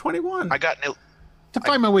 You rolled a 21. I got an to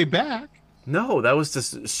find my way back. No, that was to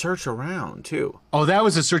search around too. Oh, that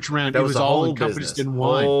was a search around. That It was was the all whole encompassed business. in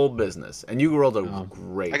one. Whole business, and you rolled a Oh.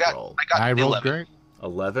 great I got roll. I rolled 11. great.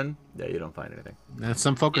 11. Yeah, you don't find anything.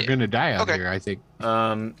 Some folk are Yeah. gonna die out Okay. here. I think.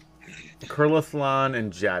 Kurlathlan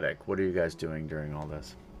and Jadek, what are you guys doing during all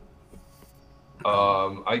this?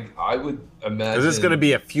 I would imagine. Because it's going to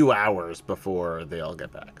be a few hours before they all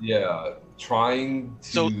get back. Yeah, trying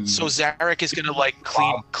to. So Zarek is gonna like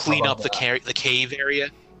clean up the cave area.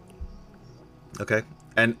 Okay.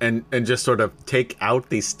 And just sort of take out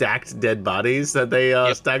the stacked dead bodies that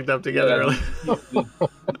they stacked up together.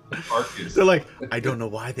 Carcass. They're like, I don't know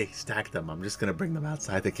why they stacked them. I'm just gonna bring them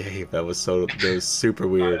outside the cave. That was super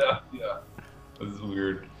weird. Yeah, this is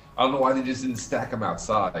weird. I don't know why they just didn't stack them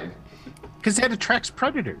outside. Because that attracts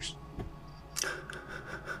predators.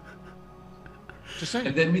 Just saying.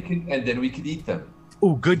 And then we can eat them.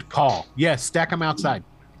 Oh, good call. Yes, stack them outside.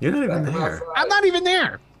 You're not even Stack 'em there. outside. I'm not even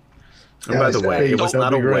there. And by the Yeah, way, it was that'd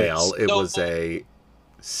not a be great. whale. It So- was a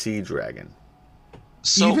sea dragon.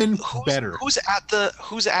 So Even who's, better. Who's at the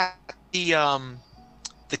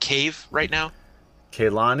cave right now?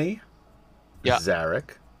 Kaylani, Yeah.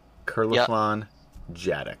 Zarek, Kurlaflon,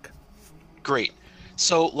 Jadok. Great.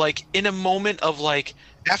 So like in a moment of like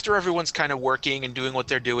after everyone's kind of working and doing what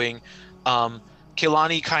they're doing,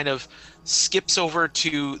 Kaylani kind of skips over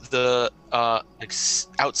to the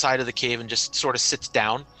outside of the cave and just sort of sits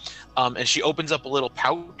down, and she opens up a little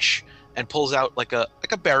pouch and pulls out like a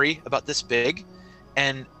berry about this big,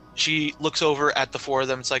 and she looks over at the four of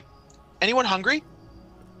them. It's like, anyone hungry?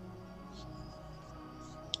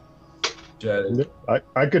 Jed.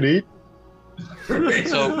 I could eat.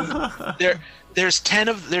 So there's 10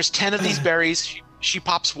 of these berries. She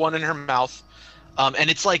pops one in her mouth, and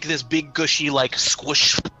it's like this big gushy like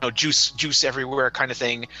squish, juice everywhere kind of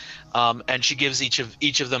thing. And she gives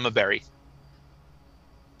each of them a berry.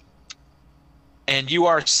 And you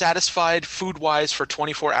are satisfied food-wise for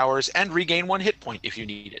 24 hours and regain 1 hit point if you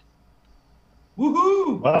need it.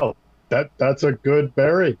 Woohoo! Wow, that's a good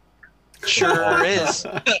berry. Sure is.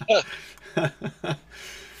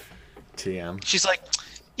 TM. She's like,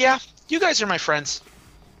 yeah, you guys are my friends.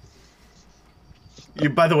 You,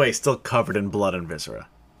 by the way, still covered in blood and viscera.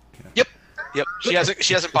 Yep. She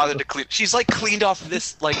hasn't bothered to clean. She's like cleaned off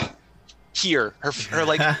this like here, her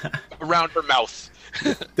like around her mouth.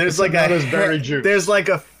 There's like not a as berry juice. There's like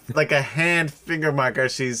a hand finger marker.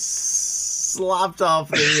 She's slopped off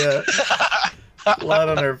the blood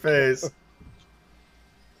on her face.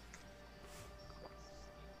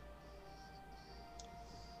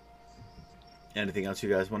 Anything else you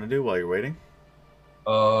guys want to do while you're waiting?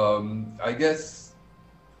 I guess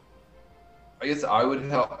I would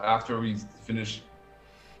help after we finish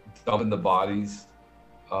dumping the bodies.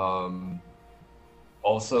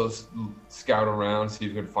 Also scout around, see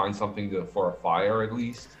if we can find something for a fire at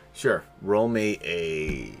least. Sure. Roll me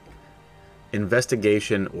a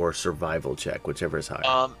investigation or survival check, whichever is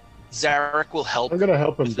higher. Zarek will help. I'm gonna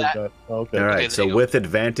help him with do that. Okay. All right. there So you go. with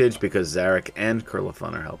advantage because Zarek and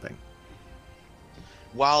Kurlafon are helping.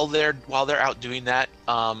 While they're out doing that,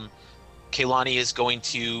 Kaylani is going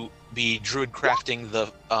to be druid crafting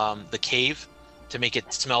the cave to make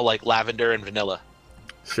it smell like lavender and vanilla.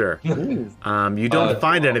 Sure. Ooh. You don't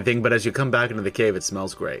find well. anything, but as you come back into the cave, it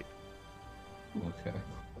smells great. Okay.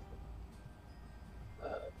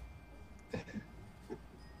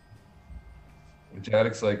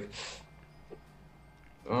 Jadok's like,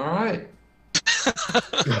 all right,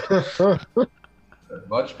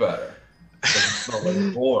 much better. Doesn't smell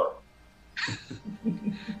like gore.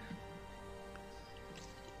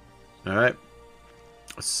 All right.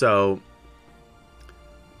 So,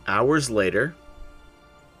 hours later,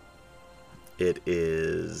 it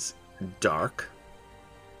is dark.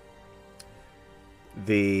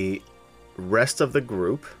 The rest of the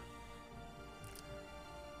group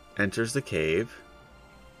enters the cave.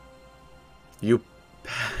 You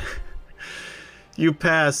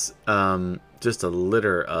pass just a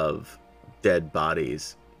litter of dead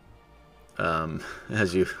bodies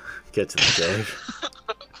as you get to the cave.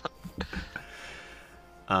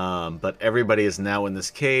 But everybody is now in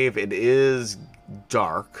this cave. It is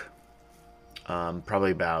dark.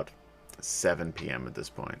 Probably about 7 p.m. at this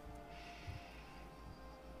point.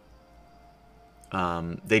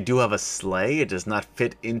 They do have a sleigh. It does not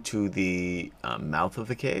fit into the mouth of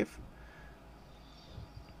the cave.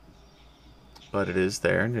 But it is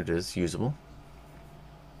there, and it is usable.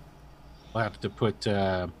 We'll have to put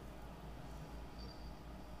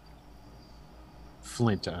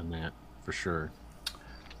Flint on that for sure.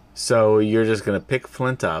 So you're just going to pick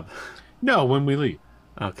Flint up. No, when we leave.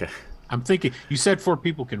 Okay. I'm thinking you said 4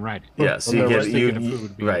 people can ride it. Yeah, so I'm you never get thinking if it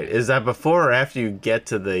would be right. Is that before or after you get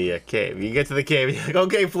to the cave? You get to the cave, you're like,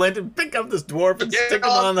 okay, Flint, pick up this dwarf and stick him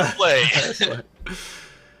on the play.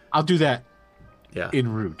 I'll do that Yeah.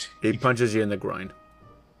 en route. He punches you in the groin.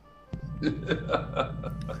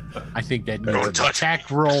 I think that Don't needs an touch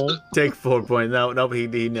attack roll. Take 4 points. No, he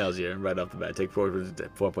nails you right off the bat. Take 4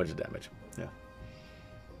 points of damage. Yeah.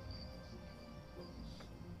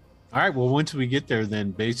 All right. Well, once we get there,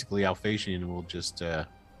 then basically Alphasian will just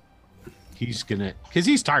he's gonna because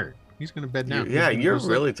he's tired. He's gonna bed now. Yeah, He's gonna you're go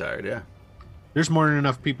sleep. really tired. Yeah, There's more than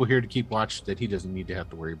enough people here to keep watch that he doesn't need to have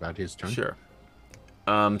to worry about his turn. sure.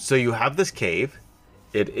 So you have this cave.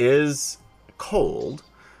 It is cold.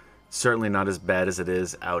 Certainly not as bad as it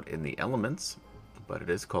is out in the elements, but it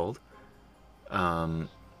is cold.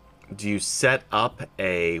 Do you set up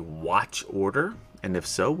a watch order? And if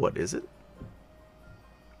so, what is it?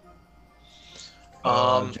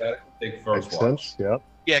 Jack, take first Makes watch. sense. Yeah.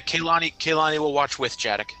 Yeah, Kaylani will watch with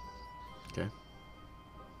Jadek. Okay.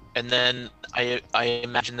 And then I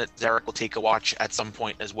imagine that Zarek will take a watch at some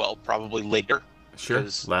point as well, probably later. Sure.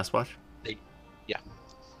 'Cause Last watch? yeah.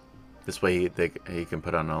 This way he can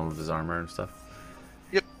put on all of his armor and stuff.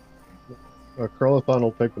 Curlathon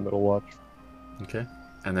will take the middle watch. Okay.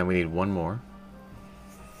 And then we need one more.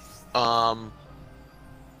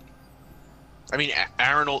 I mean,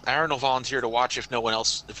 Aaron will volunteer to watch if no one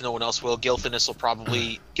else will. Gilthanis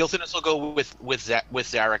will go with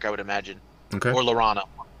Zarek, I would imagine, Okay. or Lorana.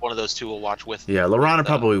 One of those two will watch with. Yeah, Lorana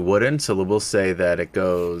probably wouldn't, so we'll say that it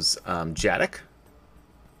goes Jadek.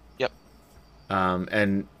 Yep.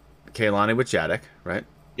 And Kaylani with Jadek, right?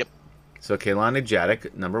 Yep. So Kaylani,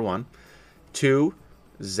 Jadek, number 1. 2,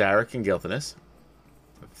 Zarek and Gilthanis.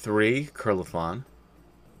 3, Curlathlon.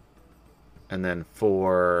 And then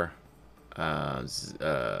 4,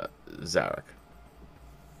 Zarek.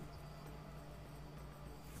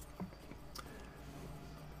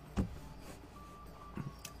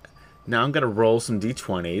 Now I'm going to roll some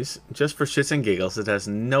d20s just for shits and giggles. It has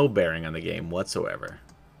no bearing on the game whatsoever.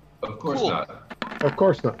 Of course Cool. not. Of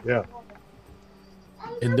course not. Yeah.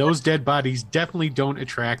 And those dead bodies definitely don't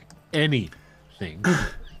attract anything.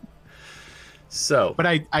 So, But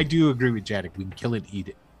I do agree with Jadek. We can kill it, eat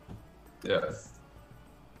it. Yes.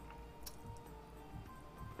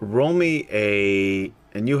 roll me a...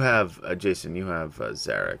 And you have, Jason, you have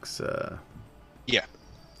Zarek's... Yeah.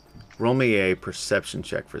 Roll me a perception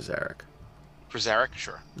check for Zarek. For Zarek,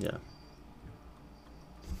 sure. Yeah.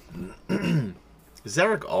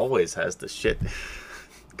 Zarek always has the shit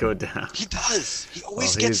go down. He does. He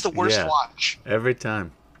always Oh, gets he's- the worst yeah. watch. Every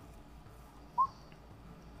time.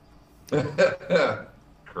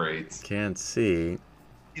 Great. Can't see.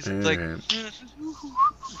 He's like, Alright.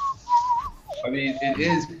 I mean, it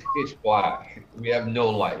is pitch black. We have no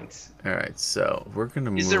light. Alright, so we're going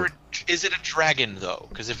to move... is it a dragon though?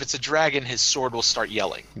 Because if it's a dragon, his sword will start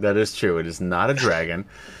yelling. That is true. It is not a dragon.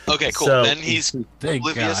 Okay, cool. So- Then he's Thank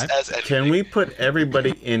oblivious God. as anything. Can we put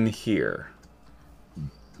everybody in here?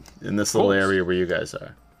 In this little course. area where you guys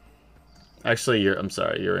are. Actually, I'm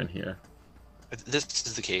sorry, you're in here. This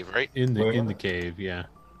is the cave, right? In the cave, yeah.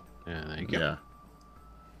 Yeah, thank you. Yeah.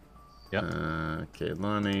 Yep. Okay,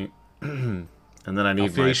 Lonnie. And then I need my...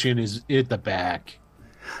 Alphation is at the back.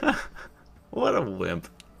 What a wimp.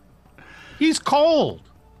 He's cold.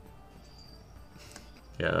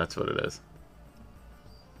 Yeah, that's what it is.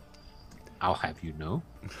 I'll have you know.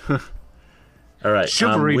 All right.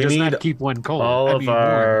 Chivalry we does need not keep one cold. all I of mean,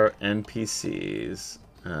 our NPCs.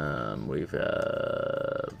 We've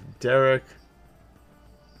Derek.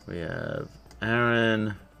 We have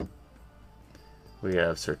Aaron. We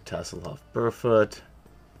have Sir Tasselhoff Burfoot.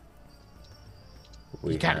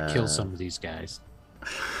 you gotta kill some of these guys.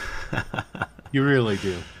 You really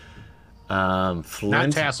do. Flint. Not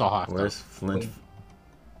Tasselhoff, though. Where's Flint?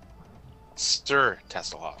 Sir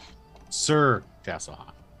Tasselhoff. Sir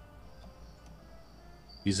Tasselhoff.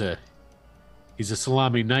 He's a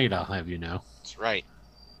salami knight, I'll have you know. That's right.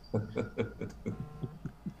 All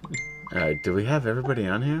right. Do we have everybody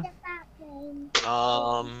on here?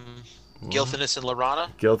 Gilthanis and Lorana.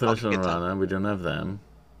 Gilthanis I'll and get them. Rana. We don't have them.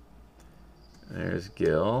 There's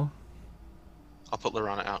Gil. I'll put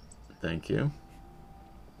Lorana out. Thank you.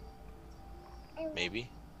 Maybe.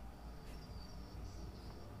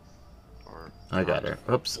 Or I got her.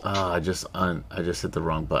 Oops. I just hit the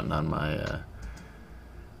wrong button on my.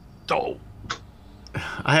 Oh,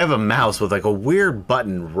 I have a mouse with like a weird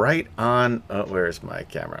button right on. Oh, where's my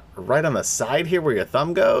camera? Right on the side here where your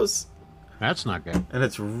thumb goes, that's not good. and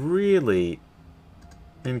it's really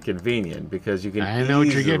inconvenient because you can. I know what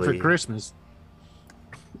you get for easily- Christmas.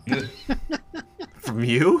 From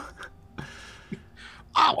you.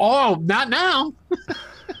 Oh, not now.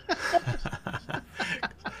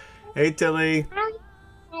 Hey Tilly.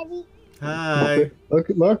 Hi.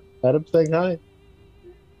 Look, Adam's saying hi.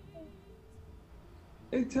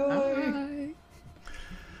 Hey, Ty.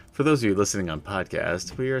 For those of you listening on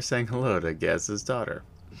podcast, we are saying hello to Gaz's daughter.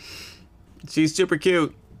 She's super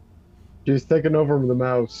cute. She's taking over the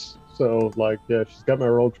mouse, so like, yeah, she's got my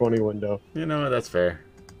roll 20 window. You know what? That's fair.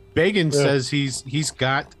 Bagan Yeah. says he's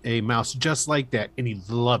got a mouse just like that, and he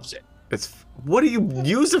loves it. What do you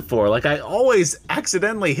use it for? Like I always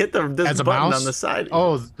accidentally hit this As a button mouse? on the side.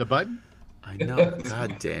 Oh, the button? I know.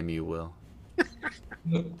 God damn you, Will.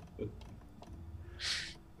 Do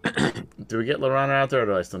we get Lorana out there, or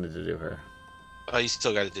do I still need to do her? You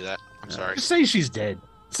still got to do that. I'm sorry. Just say she's dead.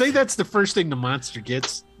 Say that's the first thing the monster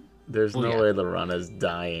gets. There's no Yeah. way Lorana's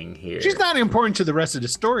dying here. She's not important to the rest of the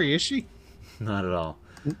story, is she? Not at all.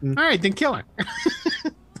 All right, then kill her.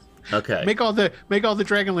 Okay. Make all the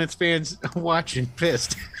Dragonlance fans watching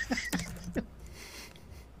pissed.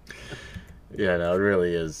 Yeah, no, it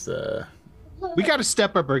really is. We got to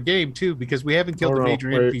step up our game too because we haven't killed Oh, a no, major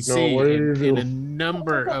wait, NPC no, what did you in do? a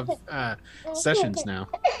number of sessions now.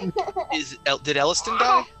 Did Elliston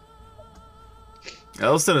die?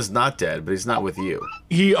 Elliston is not dead, but he's not with you.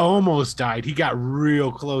 He almost died. He got real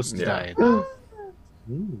close to Yeah.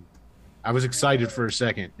 dying. I was excited for a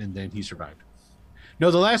second, and then he survived. No,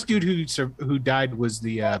 the last dude who died was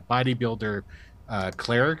the bodybuilder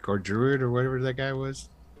cleric or druid or whatever that guy was.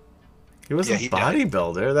 He was Yeah, a he died.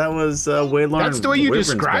 bodybuilder. That was Waylon. That's the way you Wyvernsbane.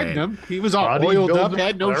 described him. He was all oiled up, Bodybuilder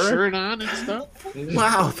had no cleric? shirt on and stuff.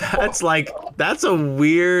 Wow, that's a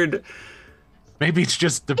weird. Maybe it's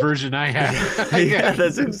just the version I have. Yeah,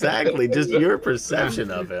 that's exactly just your perception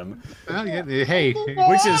of him, Well, yeah, hey,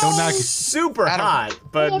 which is don't knock it. super hot,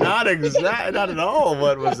 but not at all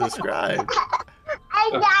what was described. I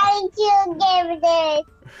died to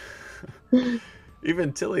give this.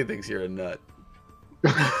 Even Tilly thinks you're a nut.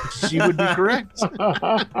 She would be correct. All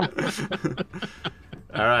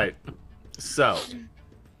right, so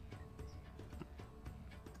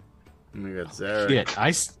we got Zarek.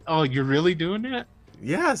 Shit, oh, you're really doing that?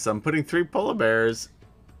 Yes, I'm putting 3 polar bears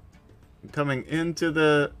coming into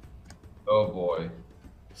the. Oh boy.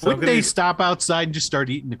 So I'm Wouldn't gonna they use- stop outside and just start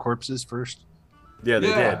eating the corpses first? Yeah, they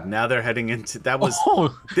Yeah. did. Now they're heading into. That was.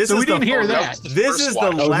 Oh, This so is we didn't the- hear that that. was the This first is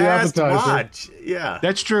watch. the That was the last appetizer. watch. Yeah.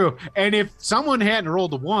 That's true. And if someone hadn't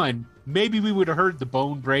rolled a 1, maybe we would have heard the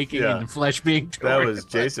bone breaking Yeah. and the flesh being torn. That was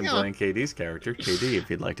Jason But, you know, playing KD's character. KD, if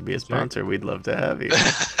you'd like to be a That's right. sponsor, we'd love to have you.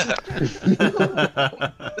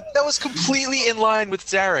 That was completely in line with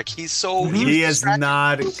Zarek. He's so he is distracted.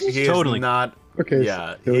 not. He Totally. is not. Okay.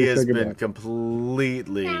 Yeah, so he we has say been goodbye.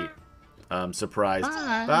 completely surprised.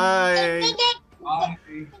 Bye. Bye.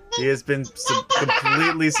 He has been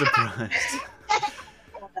completely surprised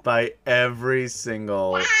by every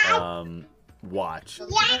single watch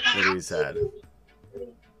that he's had.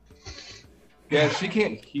 Yeah, she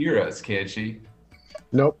can't hear us, can she?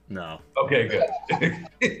 Nope. No. Okay, good.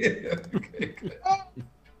 Okay, good.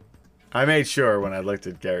 I made sure when I looked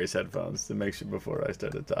at Gary's headphones to make sure before I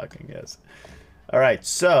started talking, yes. All right,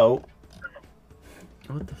 so...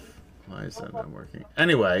 What the... Why is that not working?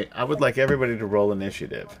 Anyway, I would like everybody to roll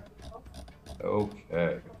initiative.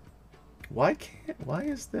 Okay. Why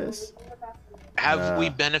is this? Have we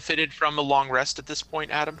benefited from a long rest at this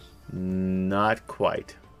point, Adam? Not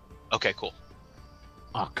quite. Okay, cool.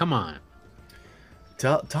 Oh, come on.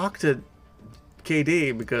 Talk to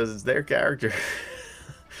KD because it's their character.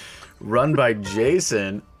 Run by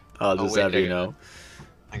Jason. I'll just wait, have there you you go. know.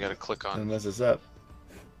 I gotta click Don't on. mess this up.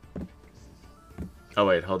 Oh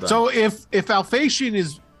wait, hold on. So if Alphatian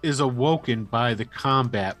is awoken by the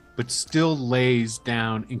combat but still lays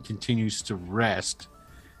down and continues to rest,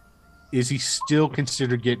 is he still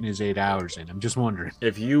considered getting his 8 hours in? I'm just wondering.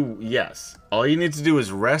 yes, all you need to do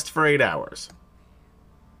is rest for 8 hours.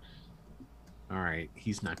 All right,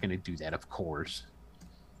 he's not going to do that, of course.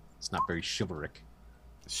 It's not very chivalric.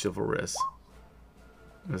 Chivalrous.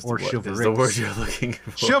 That's Or the word- that's the chivalrous. word you're looking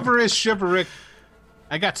for. Chivalric.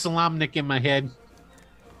 I got Salamnik in my head.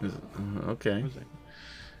 Okay.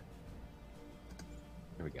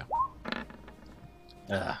 There we go.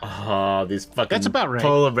 Oh, these fucking That's about right.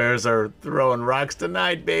 polar bears are throwing rocks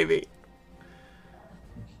tonight, baby.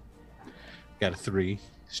 Got a 3.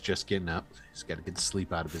 He's just getting up. He's got to get the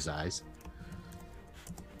sleep out of his eyes.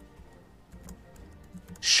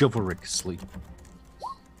 Chivalric sleep.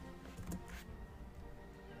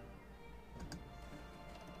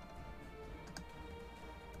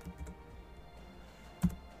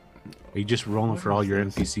 Are you just rolling for all your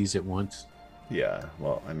NPCs at once? Yeah,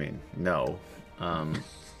 well, I mean, no. I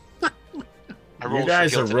You rolled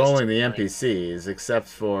guys for are guilt rolling the and NPCs except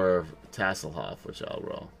for Tasselhoff, which I'll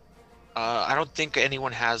roll. I don't think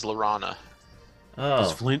anyone has Lorana. Oh,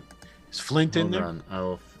 Is Flint in hold there? on.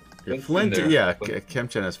 Yeah, Flint's Flint. in there. Yeah, Flint.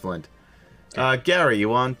 Kemchen has Flint. Gary, you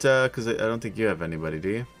want? Because I don't think you have anybody, do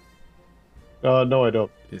you? No, I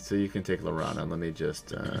don't. So you can take Lorana. Let me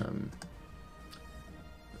just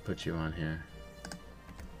put you on here.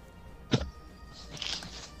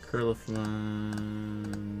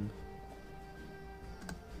 Curliflon.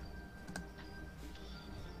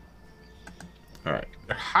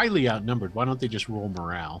 highly outnumbered. Why don't they just roll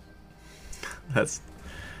morale?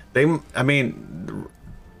 I mean,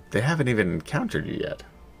 they haven't even encountered you yet.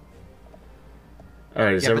 All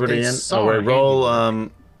right, is Yeah, but everybody they in? saw Oh, wait, her roll.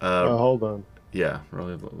 hold on. Yeah,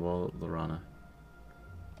 roll Lorana.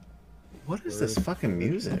 What is this fucking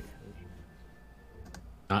music?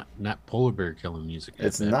 Not polar bear killing music.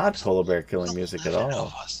 It's not polar bear killing music at 11 all.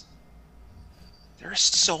 of us. There are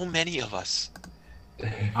so many of us.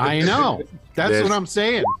 I know. That's There's- what I'm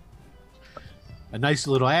saying. A nice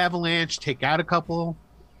little avalanche. Take out a couple.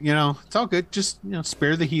 You know, it's all good. Just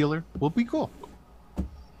spare the healer. We'll be cool.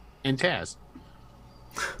 And Taz.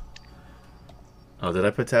 Oh, did I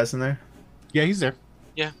put Taz in there? Yeah, he's there.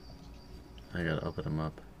 I gotta open him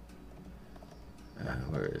up.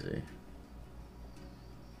 Where is he?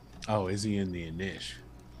 Oh, is he in the Inish?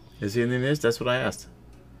 Is he in the news? That's what I asked.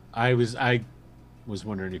 I was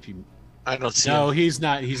wondering if you. I don't see No, him. he's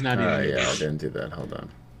not. He's not in the Yeah, I Inish. didn't do that. Hold on.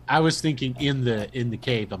 I was thinking in the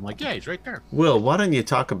cave. I'm like, yeah, he's right there. Will, why don't you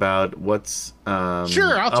talk about what's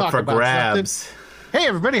Sure, I'll up talk for about grabs? Hey,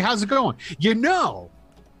 everybody, how's it going?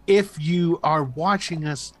 If you are watching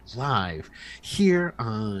us live here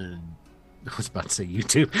on, I was about to say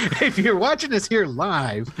YouTube. If you're watching us here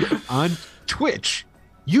live on Twitch,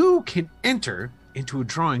 you can enter into a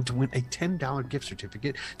drawing to win a $10 gift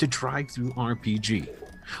certificate to Drive Through RPG.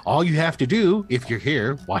 All you have to do, if you're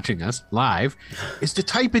here watching us live, is to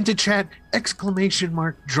type into chat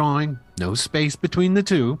 !drawing, no space between the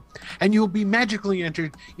two, and you'll be magically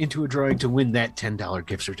entered into a drawing to win that $10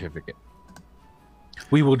 gift certificate.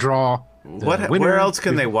 We will draw the winner. Where else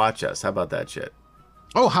can they watch us? How about that shit?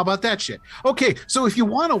 Oh, how about that shit? Okay, so if you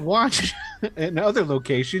want to watch in other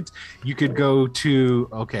locations, you could go to.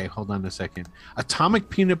 Okay, hold on a second. Atomic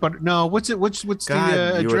Peanut Butter. No, what's it? What's God, the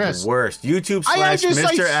you are address? the worst. YouTube I / just,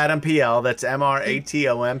 like- Mr. Adam PL. That's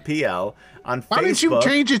MrAtompL on Why don't you Facebook.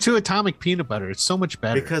 change it to Atomic Peanut Butter? It's so much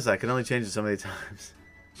better. Because I can only change it so many times.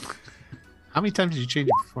 How many times did you change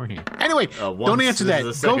it beforehand? Anyway, Once. don't answer This that.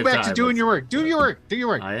 is the Go second back to time. doing your work. Do your work. Do your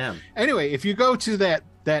work. I am. Anyway, if you go to that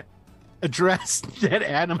address that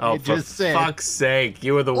Adam Oh, had for just said, fuck's sake.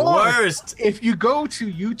 You were the Or- worst. if you go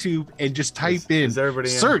to YouTube and just type in is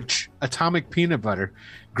everybody in? search Atomic Peanut Butter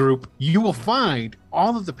Group, you will find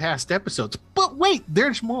all of the past episodes. But wait,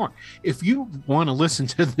 there's more. If you want to listen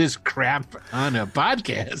to this crap on a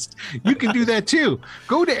podcast, you can do that too.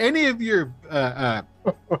 Go to any of your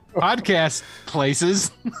podcast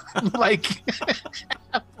places like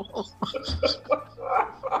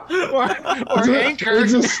or Anchor.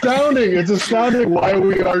 It's astounding. It's astounding why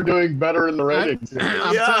we are doing better in the ratings.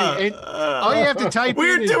 I'm telling you, all you have to type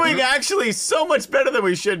We're in is doing actually so much better than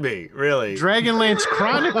we should be, really. Dragonlance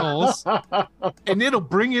Chronicles, and it'll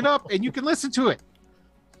bring it up, and you can listen to it.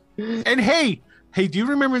 And hey, do you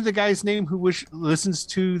remember the guy's name who listens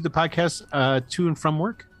to the podcast to and from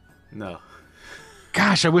work? No.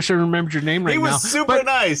 Gosh, I wish I remembered your name right He now. was super But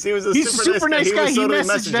nice. He was a he's a super nice guy. was He totally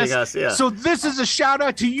messaged messaging us. Yeah. So this is a shout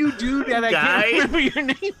out to you, dude, and I Guy. can't remember your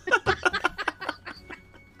name.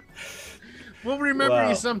 We'll remember Wow.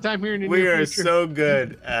 you sometime here in the we near are future. so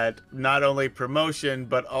good at not only promotion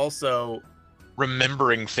but also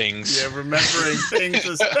Remembering things. remembering things,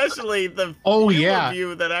 especially the Oh, few yeah. of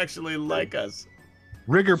you that actually like us.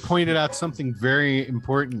 Rigger pointed out something very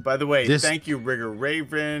important. By the way, This- thank you, Rigger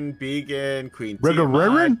Raven, Began, Queen Rigger Tiamat,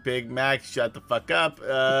 Raven? Big Mac. Shut the fuck up.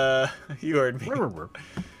 You heard me. Who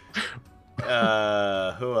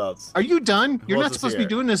else? Are you done? You're else not is supposed to be here?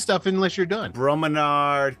 doing this stuff unless you're done.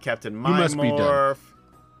 Bromenard, Captain must be done. Mimorph,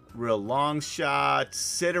 Real Long Shot,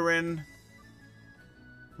 Ciderin,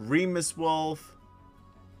 Remus Wolf.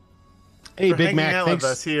 Hey, for Big hanging Mac, out thanks.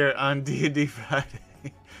 with us here on D&D Friday.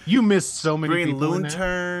 You missed so many Green people. in Loon that.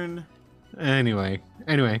 Turn. Anyway,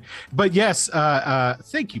 but yes,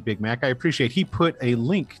 thank you, Big Mac. I appreciate. He put a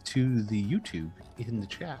link to the YouTube in the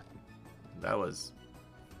chat. That was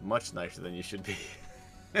much nicer than you should be.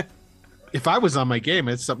 If I was on my game,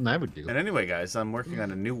 it's something I would do. And anyway, guys, I'm working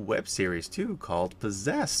on a new web series too called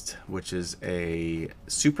Possessed, which is a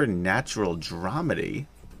supernatural dramedy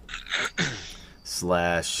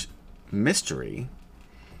 / mystery,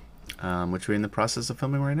 which we're in the process of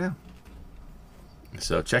filming right now.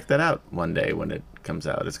 So check that out one day when it comes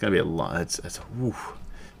out. It's gonna be a lot. It's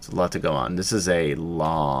a lot to go on. This is a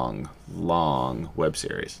long web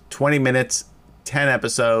series. 20 minutes, 10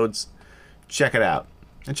 episodes. Check it out.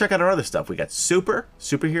 And check out our other stuff. We got superheroes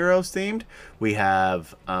themed. We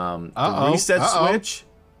have the reset switch.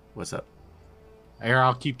 What's up? Here,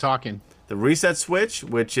 I'll keep talking. The reset switch,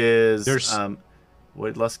 which is There's-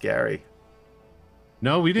 we lost Gary.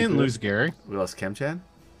 No, we didn't lose Gary. We lost Kemchan.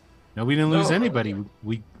 No, we didn't lose No. anybody.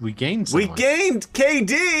 We gained We someone. gained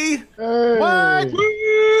KD. Hey. What?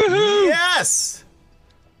 Yes.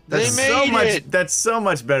 They That's so made much. it. That's so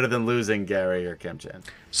much better than losing Gary or Kim-Chan.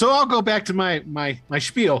 So I'll go back to my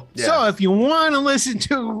spiel. Yeah. So if you want to listen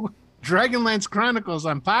to Dragonlance Chronicles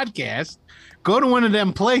on podcast, go to one of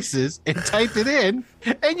them places and type it in,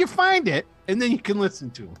 and you find it, and then you can listen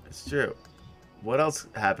to it. It's true. What else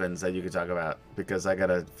happens that you could talk about? Because I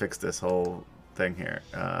gotta fix this whole thing here.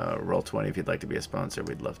 Roll20, if you'd like to be a sponsor,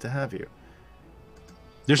 we'd love to have you.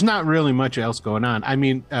 There's not really much else going on. I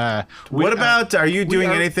mean, What about? Are you doing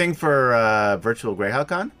are- anything for Virtual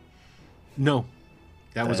GreyhawkCon? No,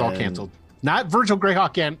 that was all And- canceled. Not Virtual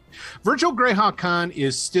GreyhawkCon. Virtual GreyhawkCon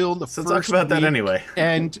is still the So first talk about that week- anyway.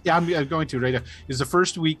 And I'm going to right now. Is the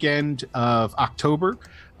first weekend of October.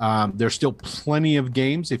 There's still plenty of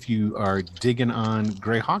games if you are digging on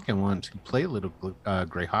Greyhawk and want to play a little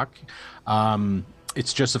Greyhawk.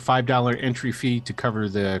 It's just a $5 entry fee to cover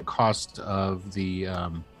the cost of the. I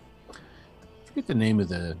forget the name of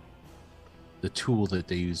the tool that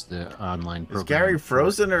they use, the online program. Is Gary for.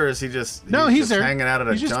 frozen, or is he just? No, he's just there. hanging out at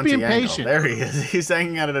a He's just jaunty being angle. patient. There he is. He's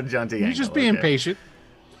hanging out at a jaunty angle. He's just being Okay. patient.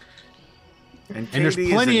 And there's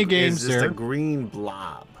KD plenty is of games is just there. a green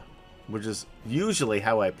blob, which is usually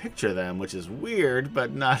how I picture them, which is weird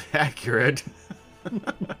but not accurate.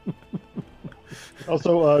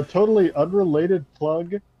 Also, totally unrelated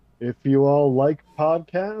plug. If you all like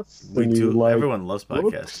podcasts, We and you do. like Everyone loves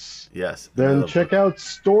podcasts. books, Yes. I then love check books. out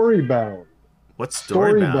Storybound. What's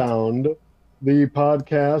Storybound? Storybound, the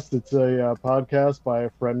podcast. It's a podcast by a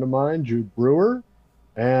friend of mine, Jude Brewer,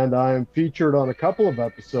 and I'm featured on a couple of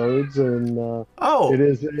episodes. And Oh, it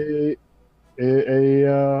is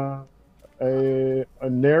a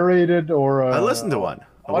narrated or I listened to one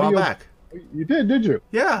a while audio- back. You did you?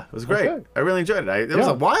 Yeah, it was great. Okay. I really enjoyed it. It was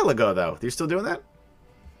Yeah. a while ago, though. Are you still doing that?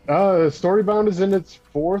 Storybound is in its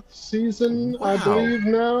 4th season, I Wow. believe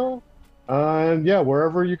now. And yeah,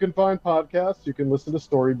 wherever you can find podcasts, you can listen to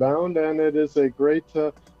Storybound, and it is a great.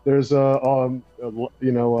 There's new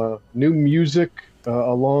music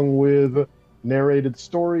along with narrated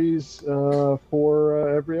stories for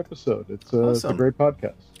every episode. It's a Awesome. great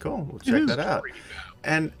podcast. Cool. We'll check that out.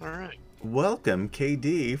 And All right. welcome,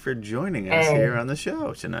 KD, for joining us Hey. here on the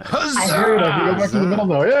show tonight. I heard We go back to the middle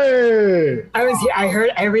now. Yay! I was here. I heard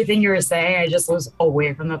everything you were saying. I just was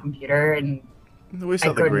away from the computer, and We saw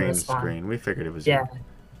the couldn't green respond. screen. We figured it was yeah. you.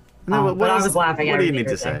 No, But I was laughing at What do you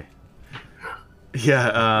everything need to you were say?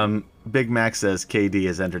 Yeah, Big Mac says KD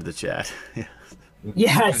has entered the chat.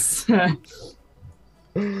 Yes.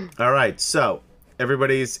 All right, so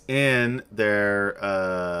everybody's in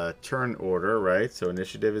their turn order, right? So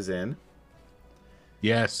initiative is in.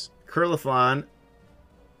 Yes. Curlithlon,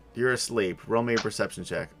 you're asleep. Roll me a perception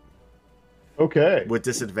check Okay. with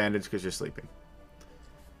disadvantage because you're sleeping.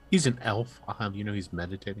 He's an elf. I'll have you know he's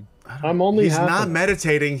meditating. I'm only He's half not of-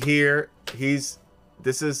 meditating here. I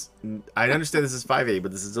understand this is 5e,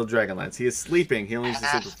 but this is still Dragonlance. He is sleeping. He only needs to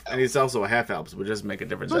sleep, and he's also a half elf, which doesn't make a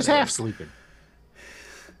difference. So he's anyway. half sleeping.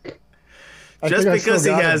 I Just think I still because he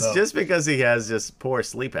got it, has, though. just because he has just poor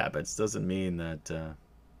sleep habits, doesn't mean that.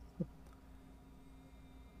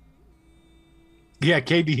 Yeah,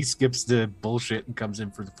 KD skips the bullshit and comes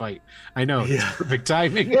in for the fight. I know. It's Yeah. perfect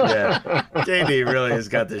timing. Yeah, KD really has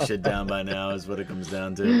got this shit down by now, is what it comes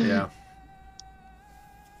down to. Yeah.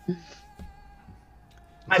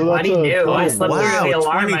 My So that's body a knew. I fun- slept through the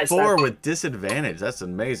alarm. I 24 slept. with disadvantage. That's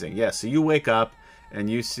amazing. Yeah, so you wake up and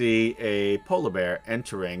you see a polar bear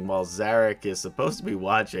entering while Zarek is supposed to be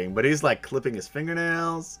watching, but he's like clipping his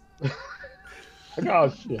fingernails. Oh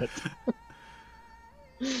shit.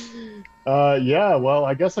 Yeah, well,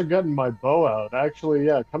 I guess I've gotten my bow out. Actually,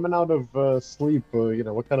 yeah, coming out of sleep,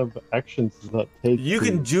 what kind of actions does that take? You to-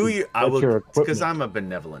 can do to your. I get will, your because equipment? I'm a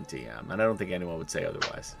benevolent DM, and I don't think anyone would say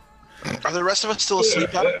otherwise. Are the rest of us still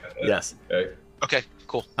asleep, Adam? Yes. Okay. Okay,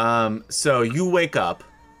 cool. So you wake up.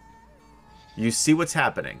 You see what's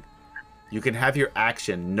happening. You can have your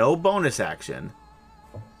action, no bonus action,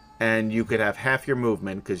 and you could have half your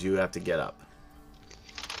movement because you have to get up.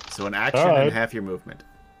 So an action All right. and half your movement.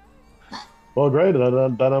 Well, great.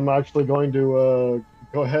 Then I'm actually going to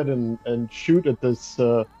go ahead and shoot at this.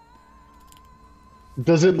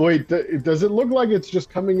 Does it look like it's just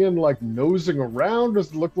coming in like nosing around? Does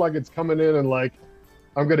it look like it's coming in and like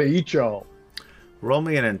I'm gonna eat y'all? Roll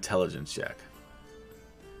me an intelligence check.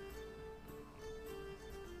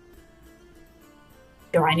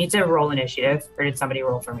 Do I need to roll initiative, or did somebody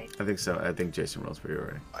roll for me? I think so. I think Jason rolls for you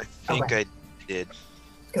already. I think Okay. I did.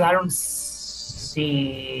 Because I don't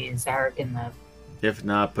see Zarek in the If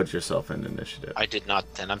not, put yourself in initiative. I did not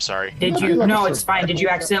then. I'm sorry. Did you? No, it's fine. Did you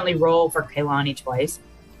accidentally roll for Kaylani twice?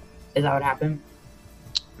 Is that what happened?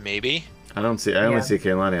 Maybe. I only see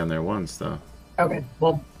Kaylani on there once though. Okay.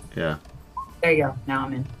 Well, Yeah. there you go. Now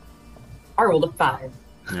I'm in. I rolled a 5.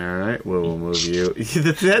 All right, we'll move you.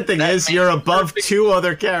 The sad thing is, you're above 2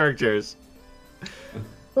 other characters.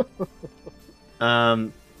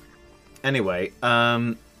 Anyway,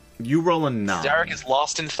 you roll a 9. Derek is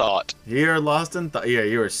lost in thought. You're lost in thought. Yeah,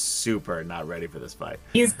 you are super not ready for this fight.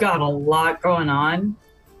 He's got a lot going on.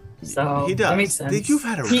 So He does. that makes sense. You've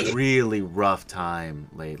had a really rough time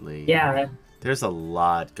lately. Yeah. There's a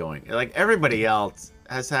lot going. Like everybody else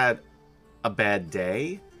has had a bad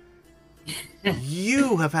day.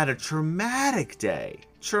 You have had a traumatic day.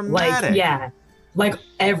 Traumatic. Like, yeah. Like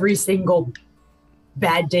every single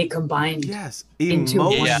bad day combined. Yes. Into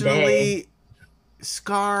one Emotionally day.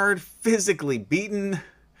 scarred, physically beaten.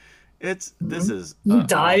 This is He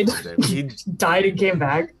died. awful day. He, Died and came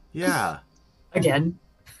back yeah. again.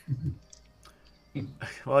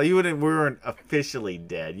 Well, we weren't officially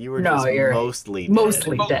dead. You were No, just you're mostly dead.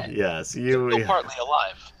 mostly dead. Yes, Still you. partly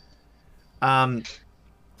alive.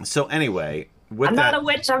 So anyway, with I'm that, not a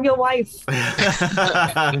witch. I'm your wife.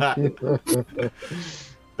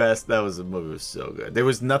 Best. That was a movie. Was so good. There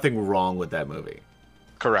was nothing wrong with that movie.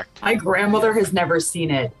 Correct. My grandmother has never seen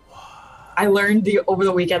it. I learned over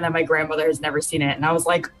the weekend that my grandmother has never seen it, and I was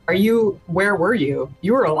like, where were you?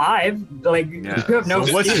 You were alive. Like, Yeah. you have no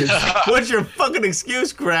So excuse. what's your fucking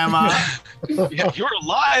excuse, Grandma? Yeah, you're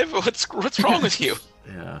alive. What's wrong with you?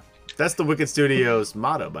 Yeah. That's the Wicked Studios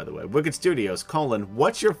motto, by the way. Wicked Studios, :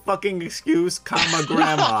 what's your fucking excuse, comma,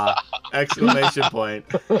 Grandma, !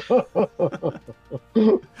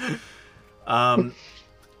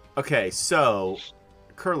 Okay, so,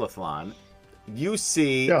 Curlathlon, you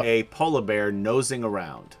see a polar bear nosing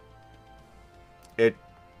around.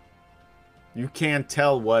 You can't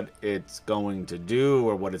tell what it's going to do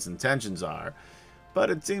or what its intentions are, but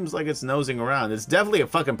it seems like it's nosing around. It's definitely a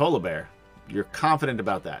fucking polar bear. You're confident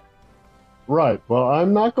about that. Right. Well,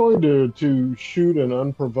 I'm not going to shoot an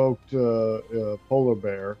unprovoked polar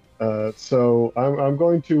bear. So I'm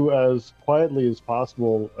going to, as quietly as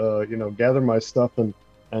possible, gather my stuff and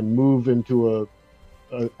move into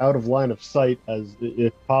a out of line of sight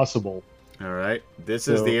if possible. All right. This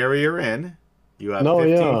is the area you're in. You have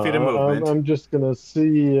 15 feet of movement. I'm just gonna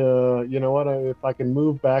see. If I can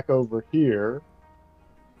move back over here,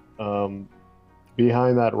 behind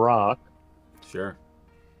that rock. Sure.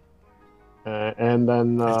 And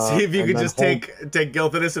then see if you can just take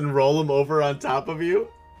Gilthinus and roll him over on top of you.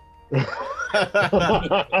 I'm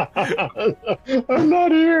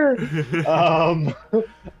not here.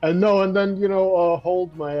 And then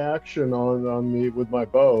hold my action on me with my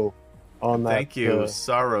bow. On that. Thank you,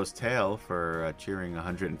 Sorrow's Tale, for cheering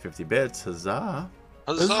 150 bits. Huzzah!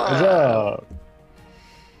 Huzzah! Huzzah!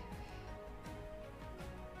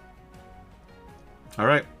 All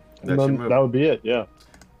right, that's your move. That would be it. Yeah.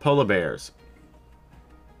 Polar bears.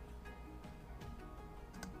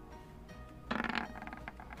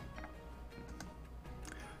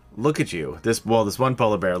 Look at you. This one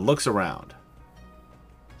polar bear looks around.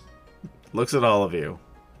 Looks at all of you.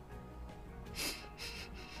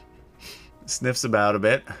 Sniffs about a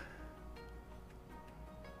bit.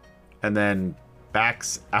 And then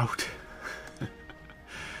backs out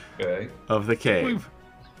of the cave.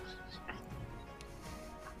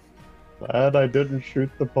 Glad I didn't shoot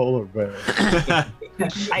the polar bear.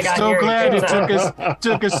 I got So here. glad it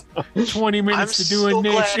took us 20 minutes I'm to do so a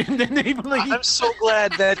niche, glad- and then they leave. I'm so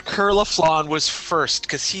glad that Curlaflon was first,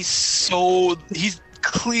 because he's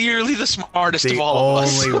clearly the smartest The of all of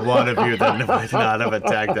us. only one of you that would not have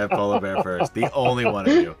attacked that polar bear first. The only one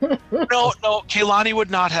of you. No, Kaylani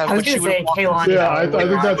would not have. I was but she gonna say would Kaylani. Yeah, I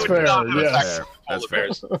think that's would fair. not have Yes. attacked That's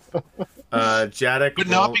polar fair. bears. Jadek, But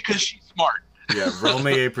not because she's smart. yeah, roll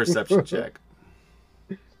me a perception check.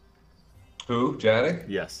 Who? Janik?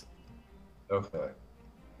 Yes. Okay.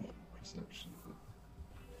 Perception.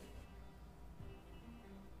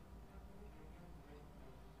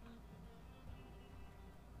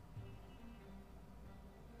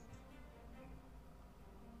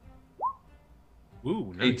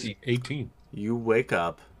 Ooh, nice. 18. You wake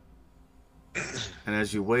up, and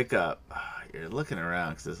as you wake up, you're looking around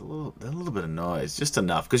because there's a little bit of noise, just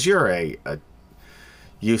enough, because you're a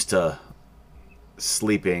used to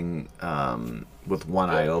sleeping with one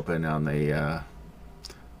eye open on the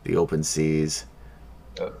open seas.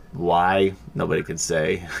 Why? Nobody can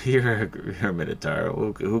say. You're a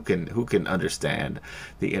Minotaur. Who can understand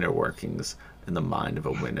the inner workings in the mind of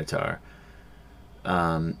a Minotaur?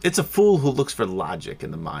 It's a fool who looks for logic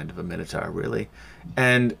in the mind of a minotaur, really.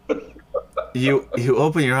 And you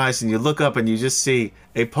open your eyes and you look up and you just see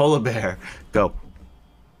a polar bear go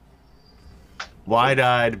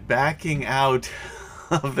wide-eyed, backing out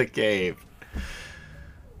of the cave.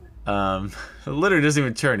 Literally doesn't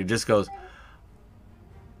even turn. He just goes.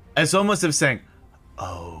 It's almost as if saying,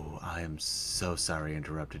 "Oh, I am so sorry I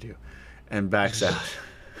interrupted you," and backs out.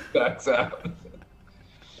 Backs out.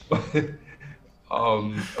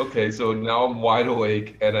 Okay, so now I'm wide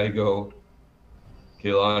awake and I go,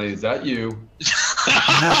 Kehlani, is that you?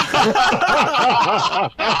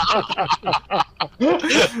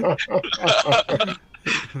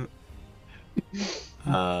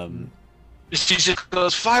 She just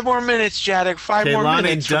goes, 5 more minutes, Jadek. 5 more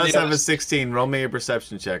minutes. Kehlani does have a 16. Roll me a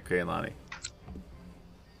perception check, Kehlani.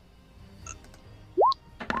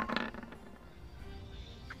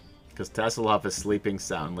 Because Tasselhoff is sleeping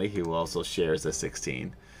soundly, he will also shares a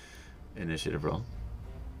 16 initiative roll.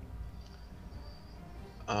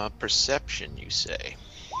 Perception, you say?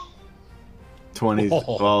 20.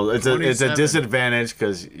 Well, it's a disadvantage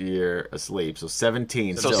because you're asleep. So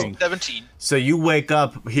 17. So 17. So you wake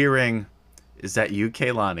up hearing, "Is that you,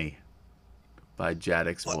 Kehlani?" by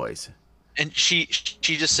Jadek's voice. And she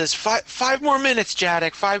just says, five more minutes,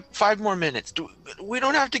 Jadek. Five more minutes. We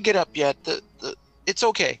don't have to get up yet. It's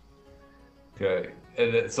okay. Okay,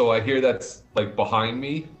 and so I hear that's like behind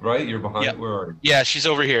me, right? You're behind. Yep. Where are you? Yeah, she's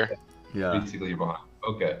over here. Yeah. Basically, you're behind.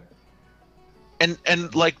 Okay.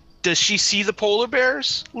 And like, does she see the polar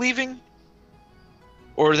bears leaving?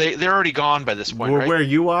 Or they're already gone by this point, right? Where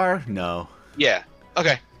you are? No. Yeah.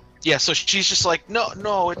 Okay. Yeah. So she's just like, no.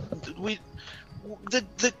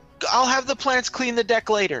 I'll have the plants clean the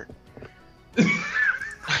deck later.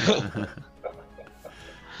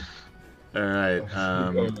 All right.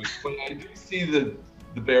 But I do see the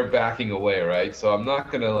bear backing away, right? So I'm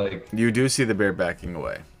not gonna like. You do see the bear backing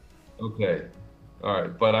away. Okay. All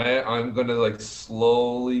right, but I'm gonna like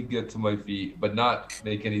slowly get to my feet, but not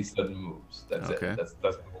make any sudden moves. That's Okay. it.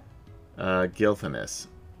 That's cool. Gilthanas.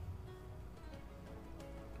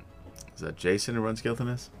 Is that Jason who runs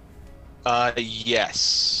Gilthanas? Yes.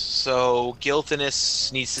 So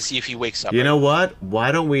Gilthanas needs to see if he wakes up. You know what?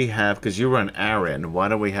 Why don't we have, because you run Aaron, why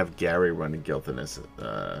don't we have Gary run Gilthanas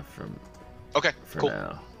Okay, for cool.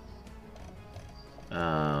 now?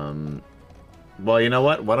 Well, you know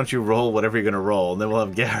what? Why don't you roll whatever you're going to roll, and then we'll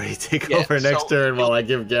have Gary take Yeah, over next so turn while I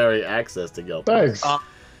give Gary access to Gilthanas. Thanks.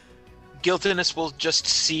 Gilthanas will just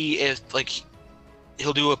see if, like,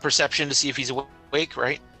 he'll do a perception to see if he's awake,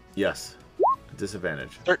 right? Yes.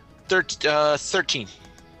 Disadvantage. 13.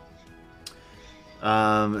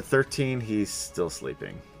 13, he's still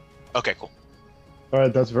sleeping. Okay, cool. All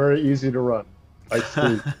right, that's very easy to run. I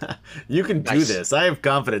sleep. You can do Nice. this. I have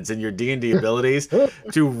confidence in your D&D abilities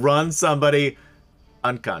to run somebody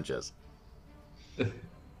unconscious.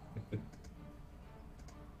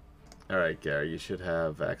 All right, Gary, you should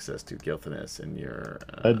have access to Gilthanas in your...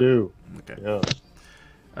 I do. Okay. Yeah.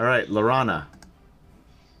 All right, Lorana.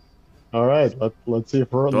 All right, let's see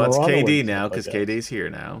if we're. Well, that's Lorana KD wakes now, up, I because guess. KD's here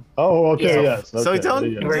now. Oh, okay, Yeah. yes. So okay,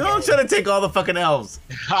 don't yeah. try to take all the fucking elves.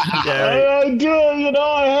 Gary. I do. You know,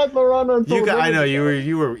 I had Lorana until. I know minute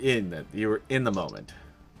you were in the moment.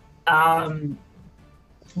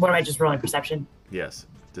 What am I just rolling perception? Yes,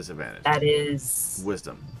 disadvantage. That is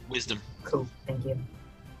Wisdom. Wisdom. cool. Thank you.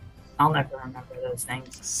 I'll never remember those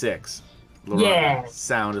things. 6. Yeah.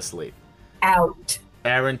 Sound asleep. Out.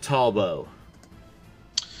 Aaron Talbo.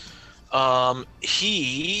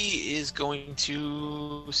 He is going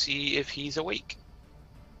to see if he's awake.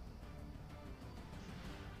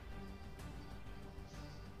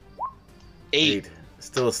 8.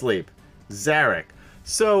 Still asleep. Zarek.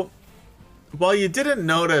 So, while you didn't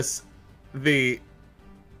notice the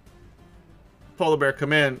polar bear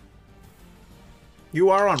come in, you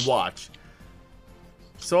are on watch.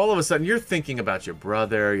 So all of a sudden, you're thinking about your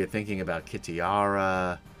brother. You're thinking about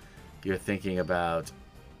Kitiara. You're thinking about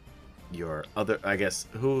your other. I guess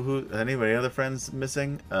who? Anybody other friends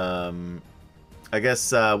missing? I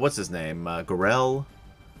guess what's his name? Gorel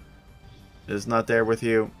is not there with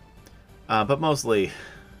you. But mostly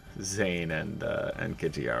Zane and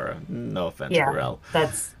Kitiara. No offense, Yeah, Gorel.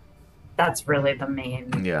 that's really the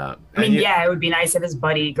main. Yeah. I mean, And yeah, it would be nice if his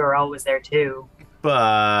buddy Gorel was there too,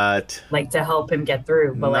 But like to help him get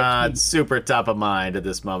through. But not like, super top of mind at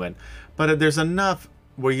this moment. But there's enough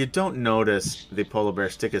where you don't notice the polar bear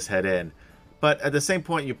stick his head in. But at the same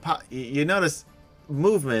point, you notice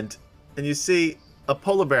movement, and you see a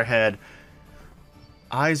polar bear head,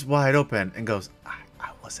 eyes wide open, and goes,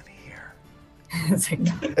 I wasn't here. it's like,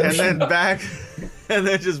 no. And then and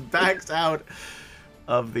then just backs out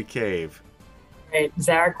of the cave. Right,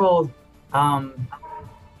 Zarek will,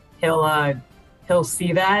 he'll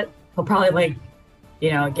see that. He'll probably like,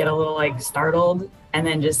 get a little like startled, and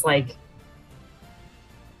then just like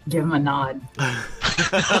give him a nod.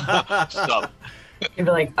 Stop. He'll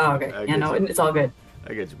be like, "Oh, okay, it's all good.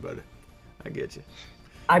 I get you, buddy. I get you."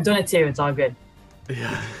 I've done it too. It's all good.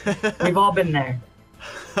 Yeah. We've all been there.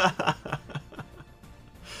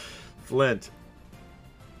 Flint.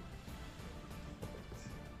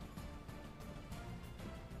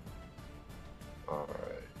 All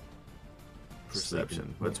right.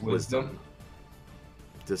 Perception. What's Wisdom? wisdom?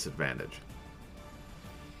 Disadvantage.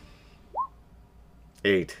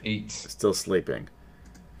 8. 8. Still sleeping.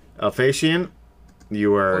 Alphasian,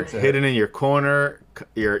 you are What's that? hidden in your corner.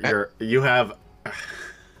 You have you have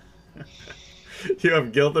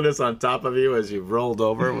Gilthinus on top of you as you've rolled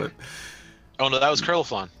over with. Oh no, that was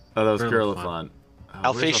Curliflon. Oh, that was Curlifon.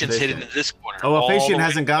 Alphasian's hidden in this corner. Oh, all the Alphasian way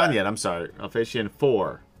hasn't gone back. yet. I'm sorry. Alphasian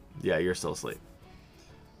 4. Yeah, you're still asleep.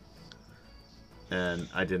 And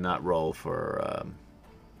I did not roll for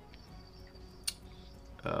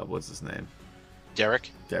what's his name?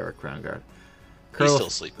 Derek. Derek Crownguard. He's still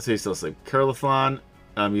asleep. So he's still asleep. Curlifon,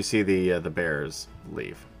 you see the bears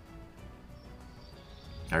leave.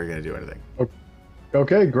 Are you gonna do anything?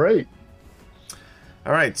 Okay, great.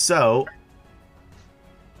 All right, so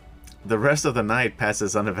the rest of the night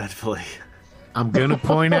passes uneventfully. I'm gonna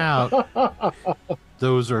point out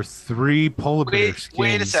those are 3 polar bear skins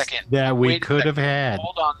Wait a second. that we Wait a could second. have had.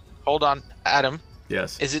 Hold on, Adam.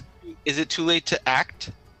 Yes. Is it too late to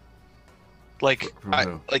act? Like From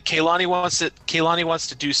who? Kaylani wants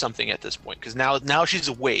to do something at this point because now she's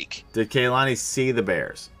awake. Did Kaylani see the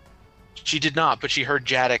bears? She did not, but she heard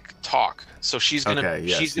Jadek talk, so she's gonna. Okay,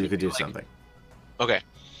 yes, she's gonna you could be do like- something. Okay,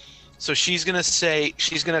 so she's gonna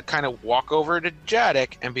kind of walk over to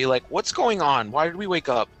Jadek and be like, "What's going on? Why did we wake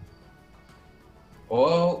up?"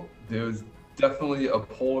 Well, there's definitely a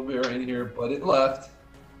polar bear in here, but it left.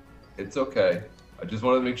 It's okay. I just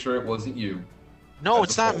wanted to make sure it wasn't you. No,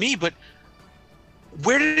 That's it's a not polar. me, but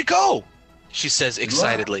where did it go? She says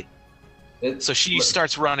excitedly. So she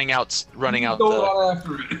starts running out. Go on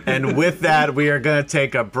after it. And with that, we are going to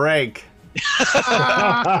take a break.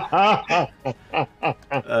 That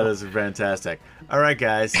is fantastic. All right,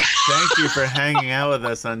 guys. Thank you for hanging out with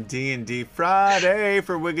us on D&D Friday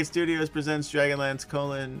for Wicked Studios presents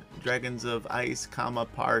Dragonlance: Dragons of Ice,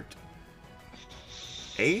 Part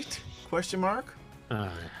 8? Question mark? I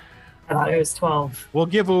thought it was 12. We'll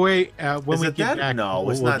give away when Is we it get that? back. No,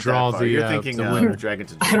 it's we'll not draw that far. the. You're thinking the of winner.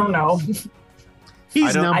 Dragons of I don't know. He's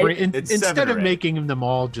I don't- numbering It's 7 instead or of 8. making them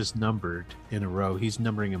all just numbered in a row. He's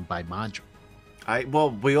numbering them by module.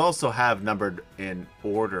 Well, we also have numbered in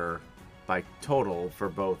order by total for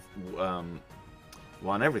both on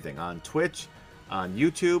everything on Twitch, on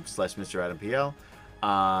YouTube /Mr. Adam PL,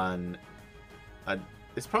 on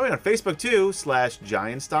it's probably on Facebook too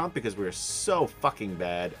 /Giant Stomp because we're so fucking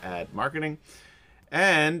bad at marketing,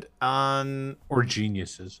 and on Or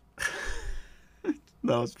geniuses.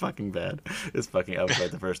 no, it's fucking bad. It's fucking I was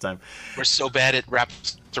right the first time. We're so bad it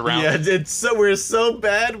wraps around. Yeah, we're so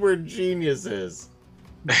bad. We're geniuses.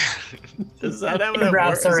 Is that how It it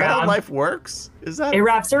wraps works? Is that how around. life works? Is that? It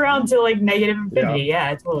wraps around to like negative infinity.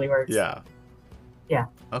 Yeah, it totally works. Yeah. Yeah.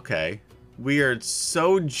 Okay. We are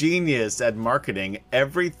so genius at marketing.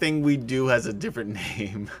 Everything we do has a different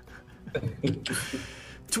name.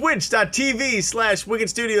 Twitch.tv/Wicked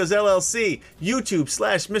Studios LLC. YouTube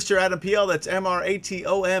 /Mr. Adam PL. That's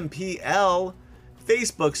MRATOMPL.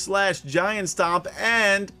 Facebook /Giant Stomp.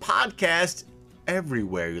 And podcast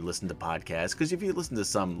everywhere you listen to podcasts. Because if you listen to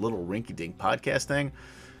some little rinky-dink podcast thing,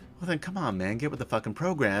 well then come on, man. Get with the fucking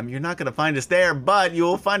program. You're not going to find us there, but you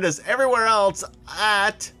will find us everywhere else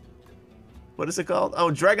at... What is it called?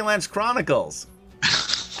 Oh, Dragonlance Chronicles.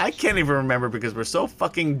 I can't even remember because we're so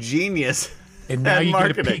fucking genius. And now at you get a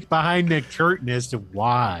marketing. peek behind the curtain as to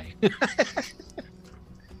why.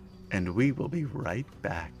 And we will be right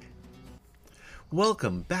back.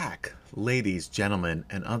 Welcome back, ladies, gentlemen,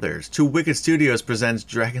 and others, to Wicked Studios presents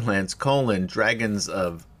Dragonlance: Dragons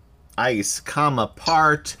of Ice,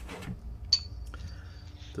 Part.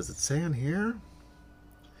 Does it say on here?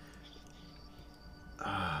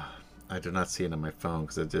 I do not see it on my phone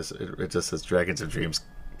because it just says Dragons of Dreams. ...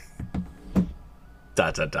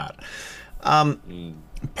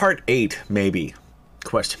 Part 8, maybe?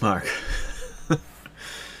 Question mark.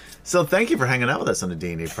 So thank you for hanging out with us on a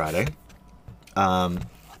D&D Friday. As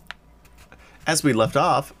we left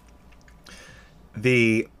off,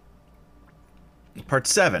 the Part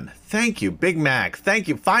 7. Thank you, Big Mac. Thank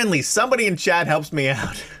you. Finally, somebody in chat helps me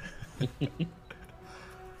out.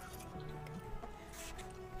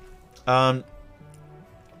 Who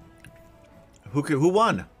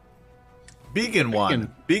won? Beacon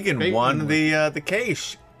won. Beacon won the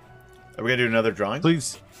cache. Are we gonna do another drawing?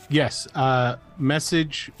 Please, yes.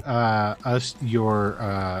 Message us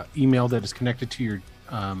your email that is connected to your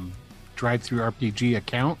Drive-Thru RPG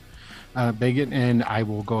account, Beacon, and I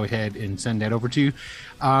will go ahead and send that over to you.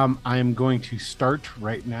 I am going to start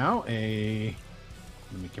right now. Let me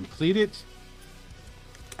complete it.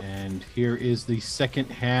 And here is the second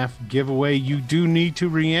half giveaway. You do need to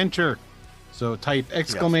re-enter. So type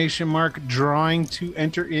exclamation mark drawing to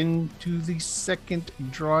enter into the second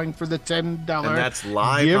drawing for the $10 And that's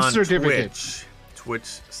live gift on certificate.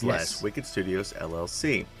 Twitch/Wicked Studios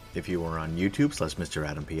LLC. If you are on YouTube/Mr.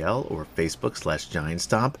 Adam PL or Facebook/Giant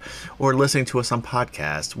Stomp, or listening to us on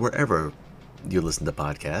podcast, wherever you listen to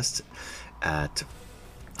podcasts at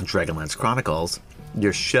Dragonlance Chronicles,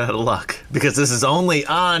 you're shit out of luck because this is only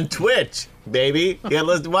on Twitch, baby. Yeah,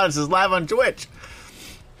 let's watch this live on Twitch.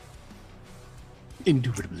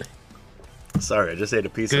 Indubitably. Sorry, I just ate a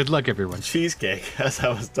piece Good of luck, everyone. cheesecake as I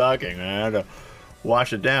was talking. I had to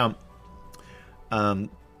wash it down.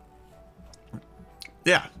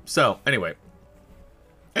 Yeah, so anyway,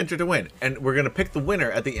 enter to win. And we're going to pick the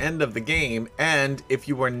winner at the end of the game. And if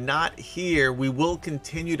you are not here, we will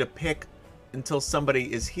continue to pick until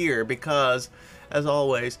somebody is here because, as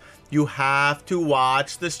always, you have to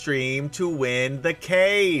watch the stream to win the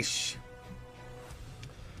cache.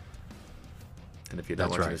 And if you're not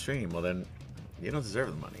watching the stream, well then, you don't deserve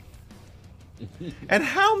the money. And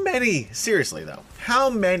how many, seriously though, how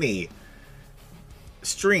many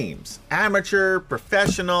streams, amateur,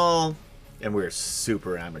 professional, and we're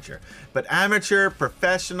super amateur, but amateur,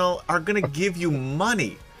 professional, are going to give you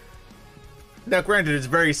money? Now, granted, it's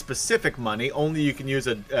very specific money. Only you can use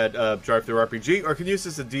at Drive-Thru RPG, or can use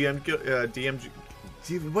this at DMG.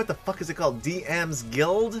 What the fuck is it called? DM's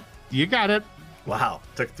Guild? You got it. Wow,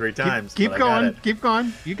 took 3 times. Keep going. Keep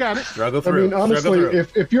going. You got it. Struggle through. I mean, honestly,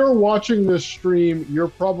 if you're watching this stream, you're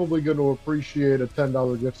probably going to appreciate a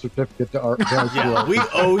 $10 gift certificate to our. Yeah, we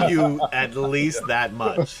owe you at least that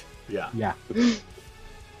much. Yeah. Yeah.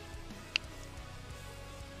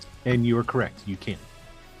 And you are correct. You can.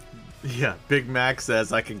 Yeah, Big Mac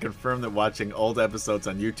says, I can confirm that watching old episodes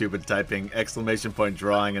on YouTube and typing exclamation point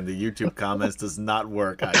drawing in the YouTube comments does not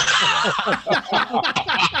work.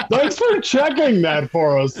 Thanks for checking that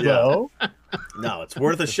for us, though. No, it's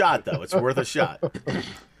worth a shot, though. It's worth a shot. You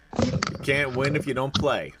can't win if you don't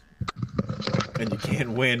play. And you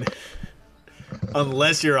can't win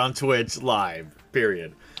unless you're on Twitch live,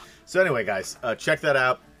 period. So anyway, guys, check that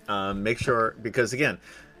out. Make sure, because again,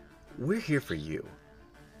 we're here for you.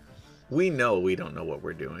 We know we don't know what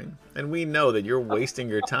we're doing, and we know that you're wasting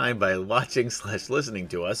your time by watching/listening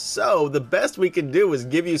to us, so the best we can do is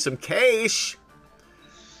give you some cash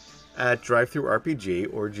at Drive-Thru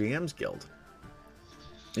RPG or GM's Guild.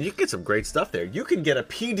 And you can get some great stuff there. You can get a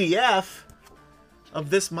PDF of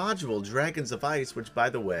this module, Dragons of Ice, which, by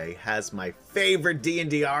the way, has my favorite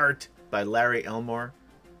D&D art by Larry Elmore.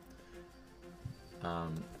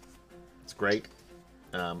 It's great.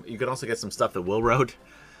 You can also get some stuff that Will wrote.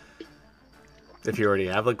 If you already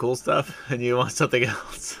have the cool stuff and you want something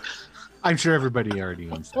else. I'm sure everybody already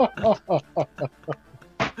owns that.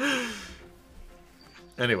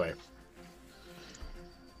 Anyway.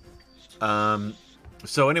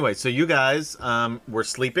 So you guys were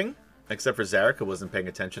sleeping, except for Zarek, who wasn't paying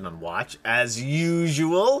attention on watch, as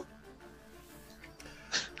usual.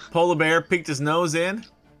 Polar Bear peeked his nose in.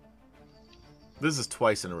 This is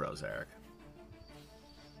twice in a row, Zarek.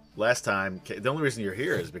 Last time, the only reason you're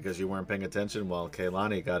here is because you weren't paying attention while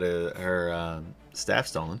Kaylani got her staff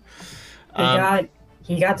stolen.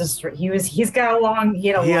 He got destroyed. He had a long day.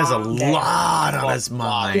 Has a lot on his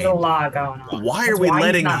mind. He's a lot going on. Why are we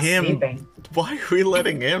letting him? Why are we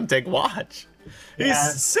letting him take watch? He's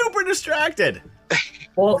super distracted.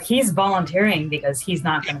 Well, he's volunteering because he's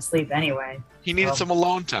not going to sleep anyway. He needed some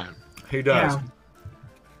alone time. He does. Yeah.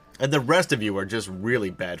 And the rest of you are just really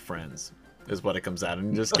bad friends, is what it comes out,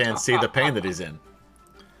 and you just can't see the pain that he's in.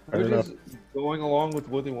 I'm just going along with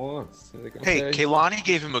what he wants. Like, hey, Kaylani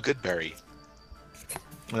gave him a good berry.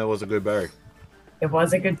 That was a good berry. It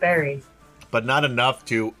was a good berry. But not enough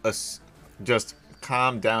to just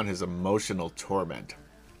calm down his emotional torment.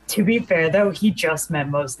 To be fair, though, he just met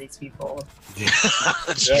most of these people.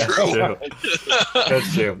 That's true.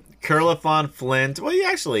 That's true. Curlathon Flint. Well,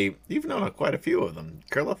 you've known quite a few of them.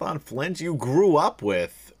 Curlathon Flint, you grew up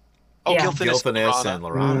with. Oh, Yeah. Gilthanis and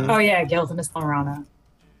Lorana. Oh, yeah, Gilthanis Lorana.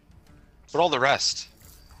 But all the rest.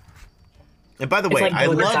 And by the It's way, like I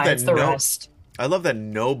love besides that the rest. I love that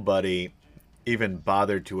nobody even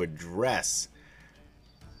bothered to address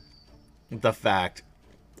the fact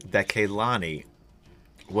that Kaylani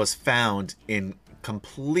was found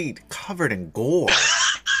covered in gore.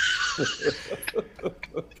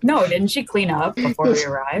 No, didn't she clean up before we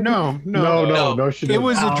arrived? No, she didn't. It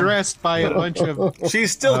was addressed by a bunch of.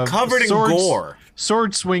 She's still covered in gore.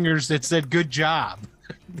 Sword swingers that said "good job."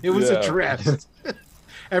 It was addressed.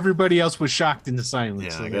 Everybody else was shocked into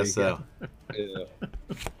silence. Yeah, I guess so. Yeah.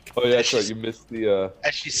 Oh yeah, that's right. You missed the.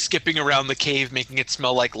 As she's skipping around the cave, making it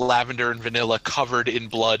smell like lavender and vanilla, covered in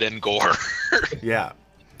blood and gore. Yeah.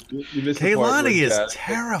 You missed the part Kaylani where is Jack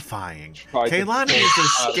terrifying. tried to Kaylani pull is the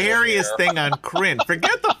out of scariest there. thing on Kryn.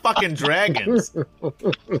 Forget the fucking dragons.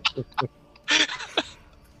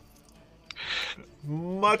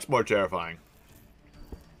 Much more terrifying.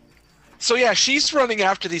 So yeah, she's running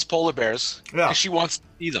after these polar bears. Yeah. 'Cause she wants to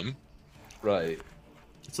see them. Right.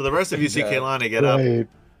 So the rest of you see Yeah. Kaylani get up, Right.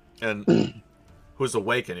 and who's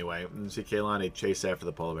awake anyway, and you see Kaylani chase after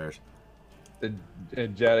the polar bears. And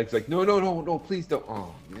Jadek's like, no, please don't.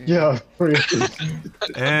 Oh, man. Yeah.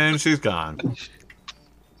 And she's gone.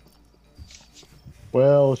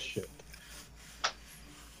 Well, shit.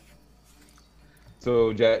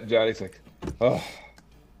 So Jadek's like, oh.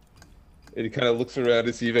 And he kind of looks around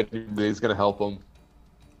to see if anybody's gonna help him.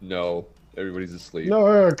 No, everybody's asleep.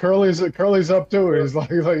 No, Curly's up too. He's like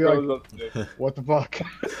Curly's up too. what the fuck?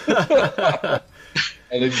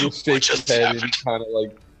 And then he just shakes his head and he kind of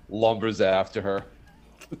like lumbers after her.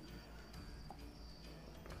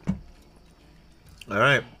 All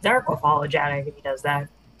right. Zarek will follow Jadek if he does that.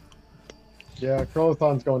 Yeah,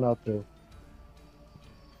 Curlathon's going out too.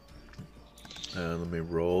 Let me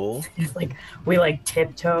roll. It's like we like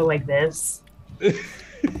tiptoe like this, like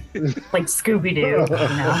Scooby Doo. You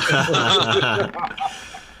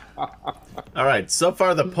know? All right. So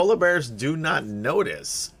far, the polar bears do not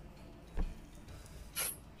notice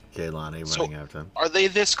Kaylani running after them. Are they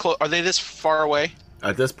this close? Are they this far away?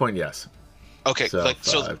 At this point, yes. Okay, So like 5,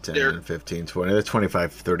 so they're 10, 15, 20. They're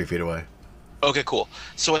 25, 30 feet away. okay. Cool.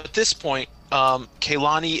 So at this point,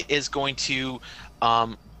 Kaylani is going to,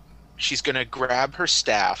 she's going to grab her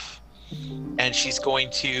staff, and she's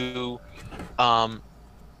going to,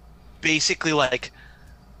 basically like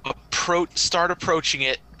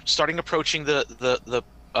starting approaching the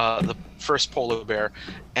first polar bear,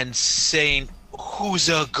 and saying, "Who's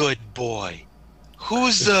a good boy?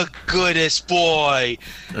 Who's the goodest boy?"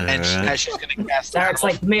 And as she's going to cast Zarek's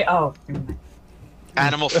like me. Oh,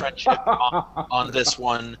 animal friendship on this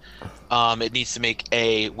one. It needs to make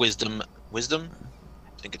a wisdom.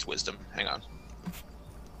 I think it's wisdom. Hang on.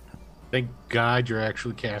 Thank God you're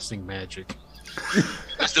actually casting magic.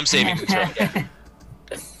 Wisdom saving throw. Yeah.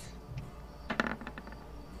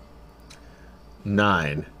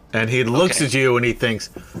 9. And he looks Okay. at you and he thinks,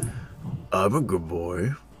 I'm a good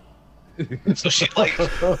boy. So she's like,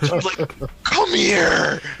 "Come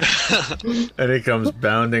here!" And he comes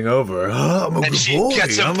bounding over. Oh, I'm a And good she boy.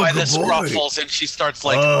 gets him I'm by a the good boy. scruffles, and she starts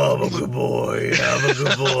like, Oh, I'm a good boy. I'm a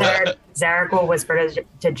good boy. Zarek will whisper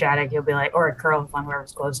to Jadek. He'll be like, or Curlathon,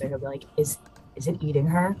 whoever's closer. He'll be like, "Is it eating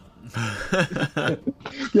her?"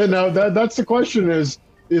 Yeah, now that's the question: is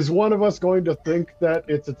one of us going to think that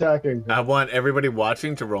it's attacking? I want everybody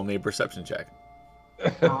watching to roll me a perception check.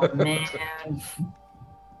 Oh man.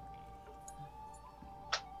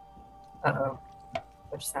 Uh-oh.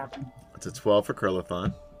 What just happened? It's a 12 for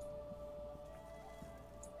Curlathon.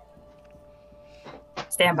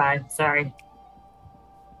 Stand by. Sorry.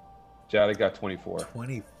 Jadek got 24.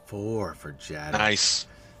 24 for Jadek. "Nice."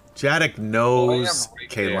 Jadek Well, I am knows right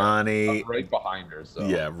there. Kaylani. I'm right behind her. So.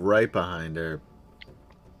 Yeah, right behind her.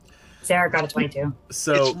 Zarek got a 22.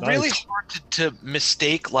 So It's really hard to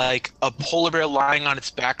mistake like a polar bear lying on its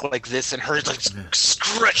back like this, and her like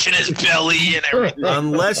stretching his belly and everything.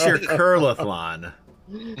 unless you're Curlathon,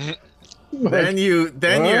 then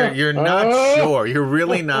you're not sure. You're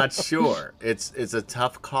really not sure. It's a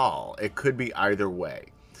tough call. It could be either way.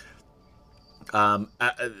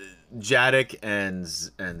 Jadek and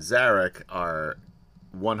Zarek are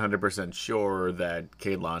 100% sure that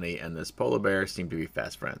Kaylani and this polar bear seem to be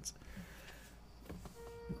fast friends.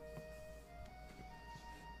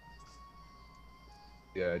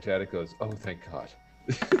 Yeah, Jadek goes, oh, thank God.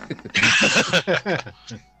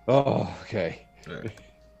 Oh, okay.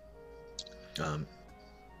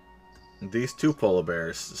 These two polar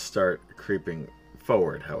bears start creeping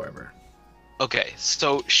forward, however. Okay,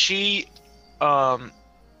 so she, can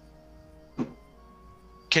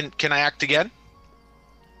I act again?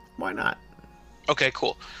 Why not? Okay,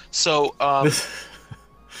 cool. So, We're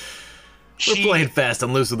she, playing fast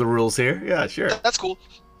and loose with the rules here. Yeah, sure. that's cool.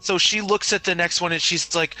 So she looks at the next one and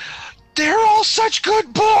she's like, They're all such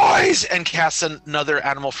good boys, and casts another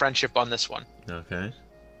animal friendship on this one. Okay.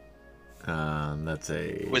 That's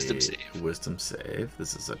a Wisdom save. Wisdom save.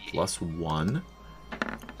 This is a +1.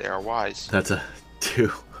 They are wise. That's a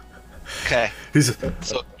 2. Okay.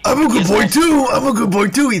 So I'm a good boy too. I'm a good boy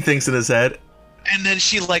too. He thinks in his head. And then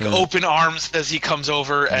she like open arms as he comes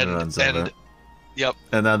over and yep.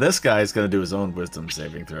 And now this guy's gonna do his own wisdom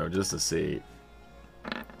saving throw just to see.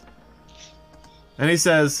 And he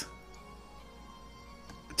says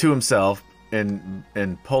to himself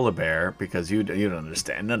in polar bear, because you don't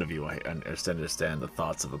understand, none of you understand the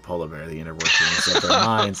thoughts of a polar bear, the inner workings of their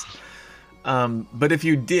minds. But if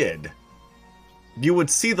you did, you would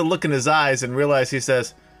see the look in his eyes and realize he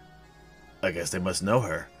says, "I guess they must know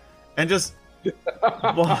her," and just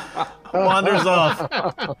wanders off.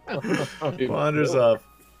 Wanders off.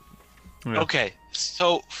 Yeah. Okay,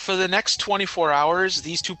 so for the next 24 hours,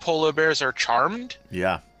 these two polar bears are charmed.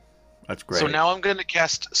 Yeah, that's great. So now I'm going to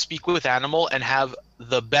cast Speak with Animal and have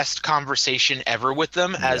the best conversation ever with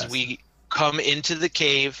them as we come into the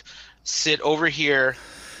cave, sit over here,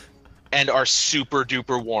 and are super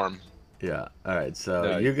duper warm. Yeah. All right.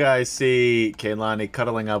 So you guys see Kaylani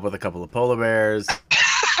cuddling up with a couple of polar bears.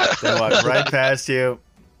 They walk right past you.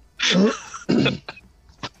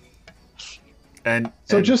 And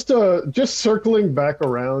just circling back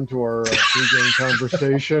around to our pre-game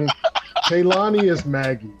conversation, Kaylani is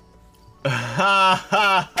Maggie.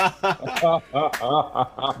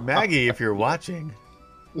 Maggie, if you're watching.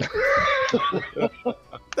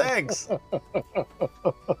 Thanks.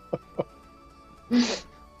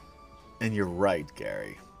 And you're right,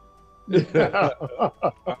 Gary.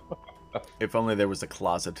 If only there was a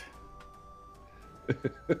closet.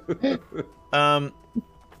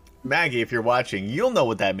 Maggie, if you're watching, you'll know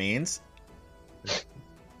what that means.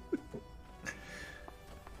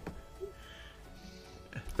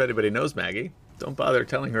 If anybody knows Maggie, don't bother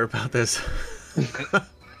telling her about this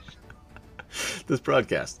this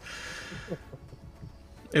broadcast.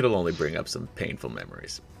 It'll only bring up some painful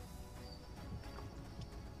memories.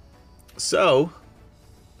 So,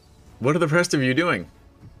 what are the rest of you doing?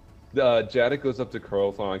 Jadek goes up to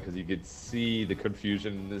Curlthon because you could see the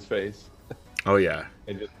confusion in his face. Oh yeah.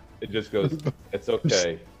 It just goes, it's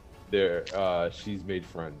okay. She's made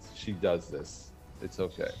friends. She does this. It's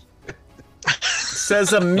okay.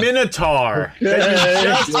 Says a minotaur that you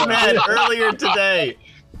just met earlier today.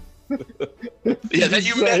 Yeah, that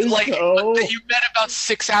you met that you met about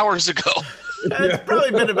 6 hours ago. It's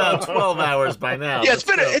probably been about 12 hours by now. Yeah,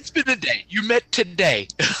 it's been a day. You met today.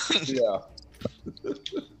 Yeah.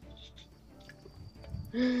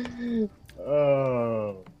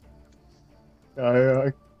 Oh.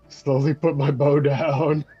 I slowly put my bow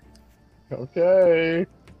down. Okay.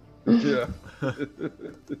 Yeah.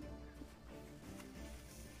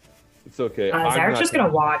 It's okay. Zarek's just gonna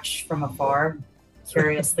watch from afar.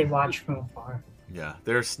 Curiously watch from afar. Yeah,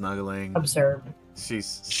 they're snuggling. Observe. She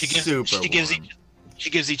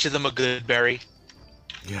gives each of them a good berry.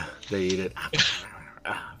 Yeah, they eat it.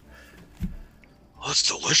 Oh, it's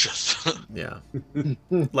delicious. Yeah.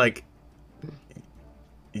 Like,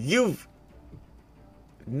 you've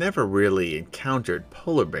never really encountered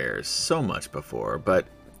polar bears so much before, but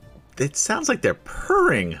it sounds like they're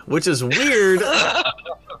purring, which is weird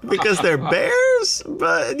because they're bears,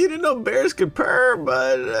 but you didn't know bears could purr,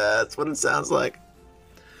 but that's what it sounds like.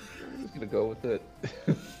 I'm just gonna go with it.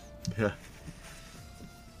 Yeah.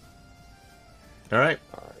 All right.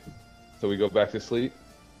 So we go back to sleep?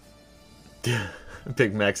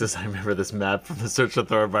 Big Mac says, I remember this map from the Search of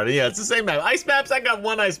Thor party. Yeah, it's the same map. Ice maps, I got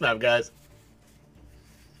one ice map, guys.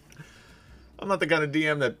 I'm not the kind of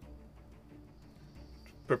DM that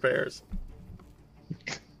prepares.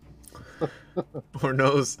 Or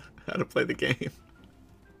knows how to play the game.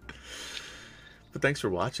 But thanks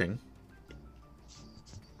for watching.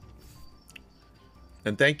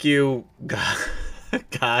 And thank you,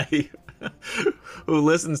 Guy, who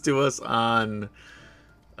listens to us on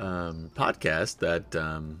podcast that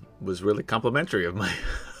was really complimentary of my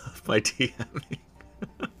DMing.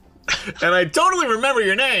 And I totally remember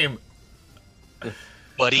your name,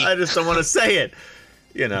 buddy. I just don't want to say it,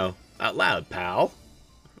 out loud, pal.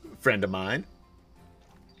 Friend of mine.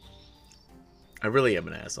 I really am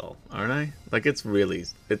an asshole, aren't I? Like, it's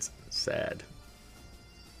sad.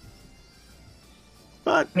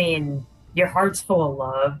 But I mean, your heart's full of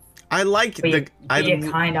love. I like you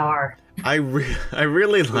kind of are. I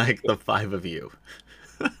really like the 5 of you.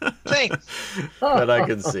 Thanks. That I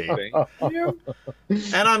can see.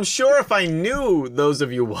 And I'm sure if I knew those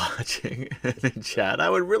of you watching in chat, I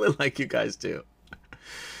would really like you guys too.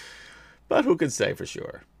 But who can say for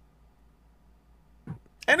sure?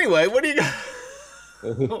 Anyway, what are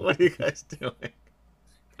you guys doing?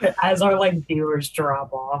 As our viewers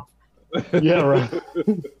drop off. Yeah, right.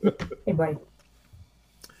 Hey, bye.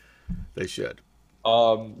 They should.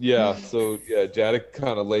 Yeah. So yeah, Jadek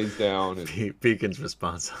kind of lays down and Beacon's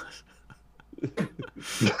response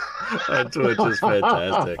on Twitch is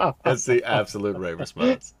fantastic. That's the absolute right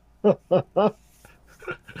response. Come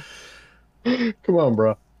on,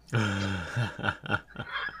 bro.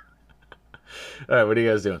 All right, what are you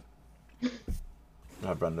guys doing?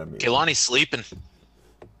 I've run them. Kaylani's sleeping.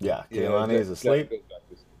 Yeah, Kaylani is asleep.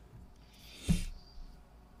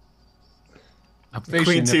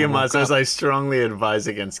 Queen Tiamat says, I strongly advise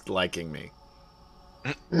against liking me.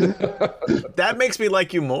 That makes me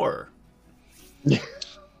like you more.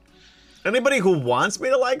 Anybody who wants me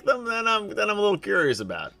to like them, then I'm a little curious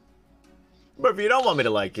about. But if you don't want me to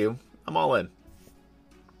like you, I'm all in.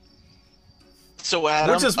 So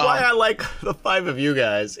Adam, which is why I like the 5 of you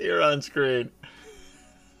guys here on screen.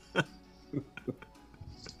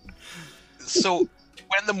 So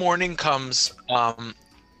when the morning comes, and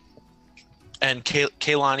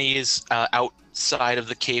Kaylani is outside of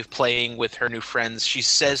the cave playing with her new friends, she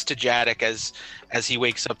says to Jadek as he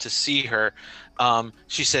wakes up to see her,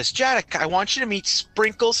 she says, Jadek, I want you to meet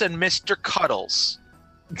Sprinkles and Mr. Cuddles.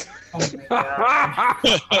 Oh my God.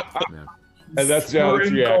 And that's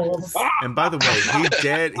Jadek's reaction. And by the way,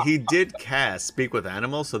 he did cast Speak with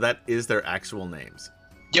Animals, so that is their actual names.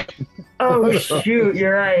 Yep. Oh shoot,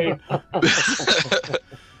 you're right.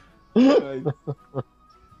 The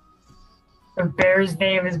bear's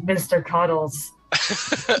name is Mr. Cuddles.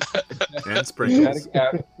 And Sprinkles.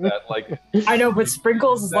 I know, but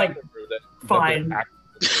Sprinkles is fine.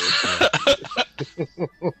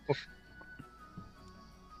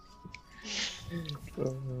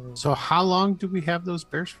 So how long do we have those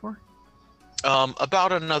bears for?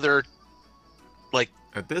 About another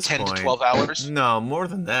at this 10 point, to 12 hours. No, more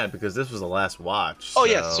than that, because this was the last watch. Oh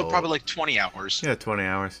yeah, so probably 20 hours. Yeah, 20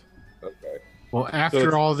 hours. Okay. Well,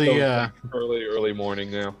 after all the early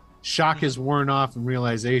morning now. Shock is worn off and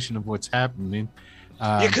realization of what's happening.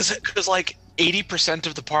 Yeah, because 80%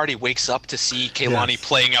 of the party wakes up to see Kaylani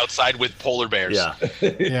playing outside with polar bears. Yeah.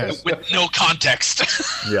 Yes. With no context.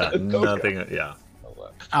 Yeah, nothing. Yeah.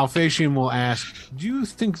 Alphasian will ask, do you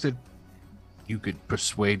think that you could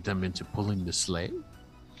persuade them into pulling the sleigh?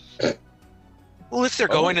 Well, if they're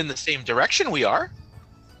going in the same direction we are.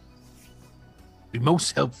 Be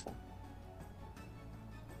most helpful.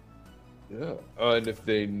 Yeah. And if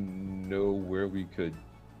they know where we could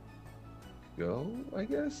go, I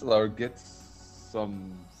guess, or get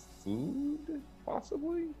some food,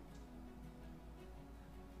 possibly.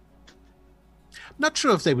 I'm not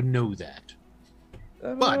sure if they would know that. I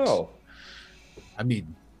don't But know. I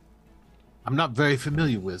mean, I'm not very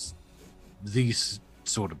familiar with these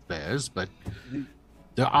sort of bears, but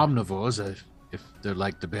they're omnivores. If they're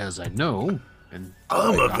like the bears I know, and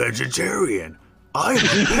I'm a vegetarian. I'm a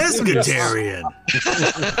pescatarian.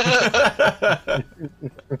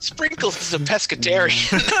 Sprinkles is a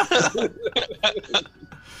pescatarian.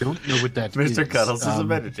 Don't know what that is. Mr. Cuddles is a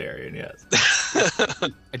vegetarian, yes.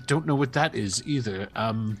 I don't know what that is either.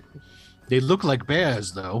 They look like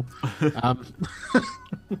bears, though.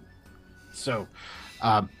 So,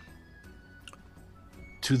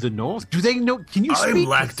 to the north, do they know? Can you speak? I'm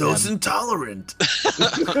lactose intolerant.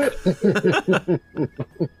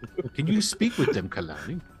 Can you speak with them,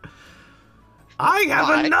 Kalani? I have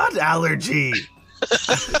a nut allergy.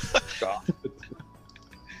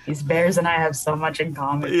 These bears and I have so much in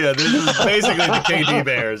common. Yeah, this is basically the KD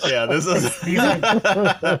Bears. Yeah, this is.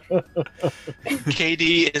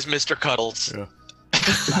 KD is Mr. Cuddles. Yeah.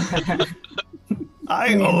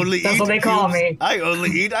 I only That's eat what they call cubes. me. I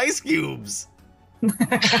only eat ice cubes.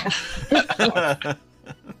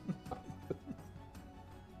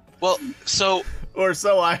 Well, so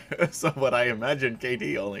what I imagine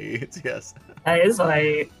KD only eats. Yes. That is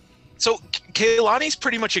what So Kaylani's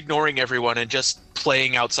pretty much ignoring everyone and just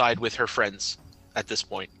playing outside with her friends at this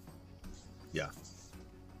point. Yeah.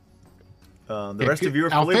 The rest of you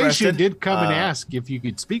are fully Alphasia rested. did come and ask if you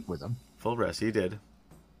could speak with them. Full rest, he did.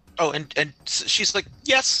 Oh, and she's like,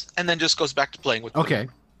 yes, and then just goes back to playing with them. Okay.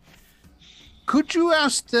 Could you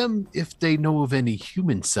ask them if they know of any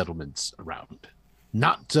human settlements around?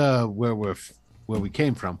 Not where we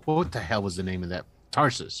came from. What the hell was the name of that?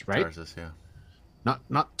 Tarsus, right? Tarsus, yeah.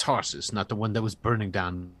 Not Tarsus, not the one that was burning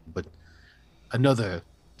down, but another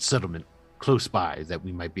settlement close by that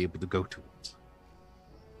we might be able to go to.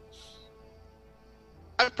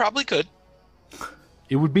 I probably could.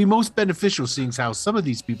 It would be most beneficial, seeing how some of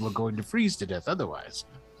these people are going to freeze to death otherwise.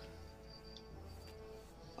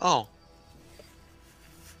 Oh.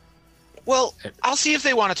 Well, I'll see if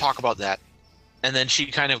they want to talk about that. And then she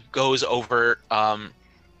kind of goes over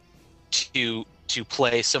to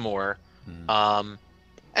play some more. And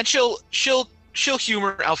she'll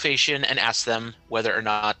humor Alphatian and ask them whether or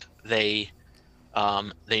not they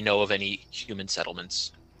know of any human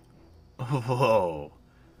settlements. Whoa.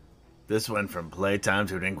 This went from playtime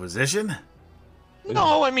to an inquisition?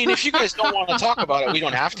 No, I mean, if you guys don't want to talk about it, we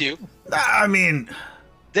don't have to. I mean...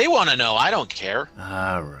 They want to know. I don't care.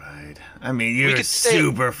 All right. I mean, you're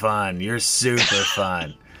super fun. You're super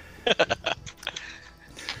fun.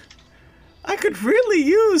 I could really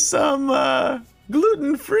use some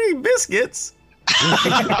gluten-free biscuits.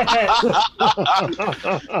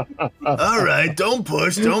 All right, don't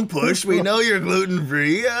push. We know you're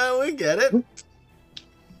gluten-free. We get it.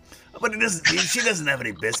 But she doesn't have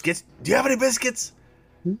any biscuits. Do you have any biscuits?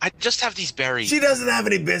 I just have these berries. She doesn't have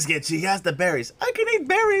any biscuits. She has the berries. I can eat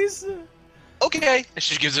berries. Okay. And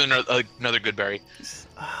she gives him another good berry.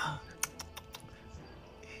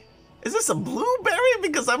 Is this a blueberry?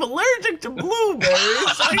 Because I'm allergic to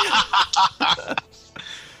blueberries.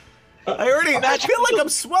 I feel like I'm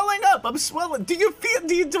swelling up. I'm swelling. Do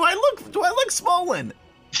I look swollen?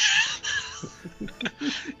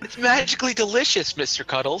 It's magically delicious, Mr.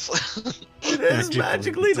 Cuddles. It is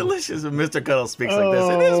magically delicious when Mr. Cuddles speaks like this.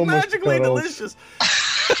 It is magically delicious.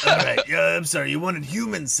 All right. Yeah, I'm sorry. You wanted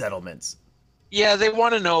human settlements. Yeah, they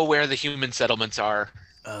want to know where the human settlements are.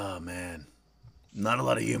 Oh, man. Not a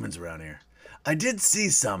lot of humans around here. I did see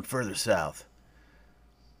some further south.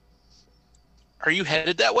 Are you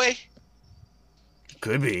headed that way?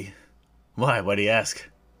 Could be. Why? Why do you ask?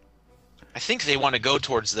 I think they want to go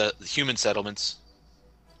towards the human settlements.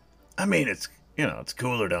 I mean, it's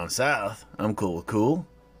cooler down south. I'm cool with cool.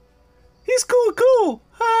 He's cool with cool.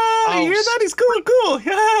 You hear that? He's cool with cool.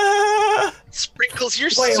 Sprinkles, you're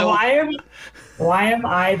Wait, so... why am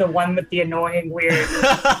I the one with the annoying weird?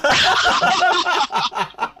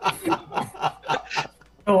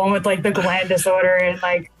 The one with like the gland disorder and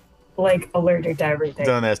like allergic to everything.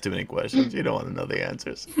 Don't ask too many questions. You don't want to know the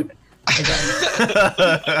answers.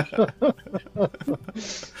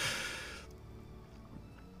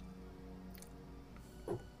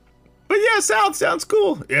 But yeah, south sounds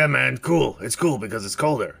cool. Yeah, man, cool. It's cool because it's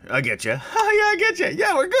colder. I get you. Yeah, I get you.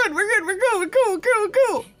 Yeah, we're good. We're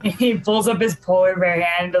cool. He pulls up his polar bear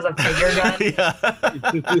hand and does a finger gun. Yeah.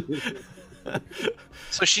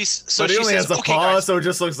 So she only has the okay, paw, guys. so it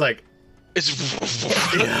just looks like...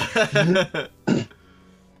 Yeah.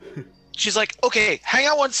 She's like, okay, hang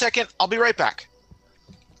on 1 second. I'll be right back.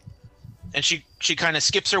 And she kind of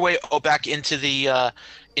skips her way back into the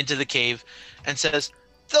cave and says,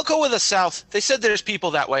 they'll go with us south. They said there's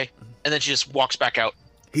people that way. And then she just walks back out.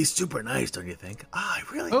 He's super nice, don't you think?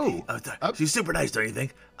 She's super nice, don't you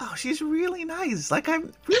think? Oh, she's really nice. Like I've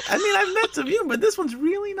met some of you, but this one's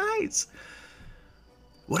really nice.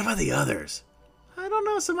 What about the others? I don't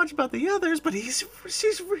know so much about the others, but she's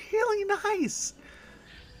really nice.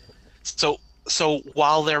 So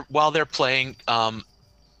while they're playing,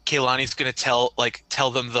 Kaylani's gonna tell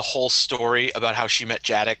them the whole story about how she met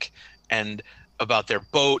Jadek and about their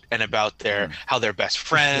boat and about how they're best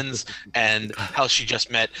friends and how she just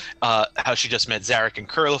met Zarek and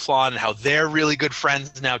Curliflon and how they're really good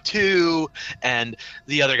friends now too, and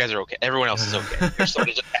the other guys are okay. Everyone else is okay.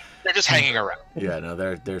 They're just hanging around. Yeah, no,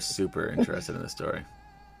 they're super interested in the story.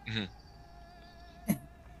 Mm-hmm.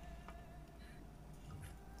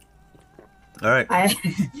 All right. I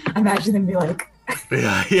imagine them be like,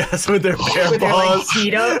 yes, with their bare paws. Their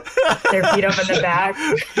feet up in the back.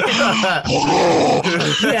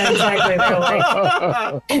 Yeah, exactly. They're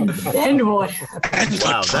like, and then what happened?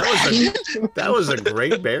 Wow, that was a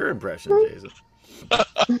great bear impression, Jason.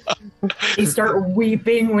 They start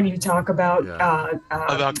weeping when you talk about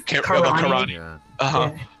Karani. Yeah.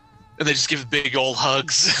 Yeah. And they just give big old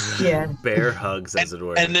hugs. Yeah. Bear hugs, as it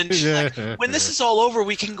were. And then she's like, when this is all over,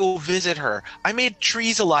 we can go visit her. I made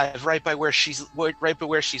trees alive right by where she's laying.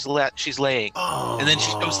 Oh, and then she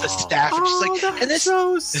shows the staff, and she's like, that's and this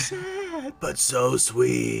so sad, but so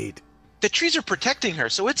sweet. The trees are protecting her,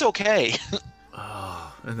 so it's okay.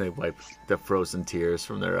 Oh, and they wipe the frozen tears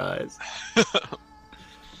from their eyes.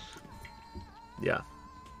 Yeah.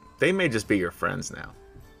 They may just be your friends now.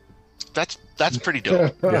 That's pretty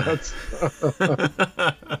dope. Yeah.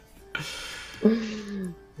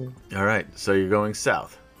 All right, so you're going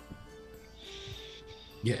south.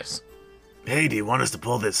 Yes. Hey, do you want us to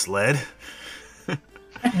pull this sled?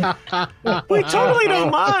 We totally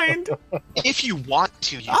don't mind. If you want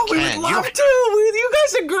to, you we can. would love to. You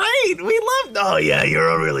guys are great. We love. Oh yeah,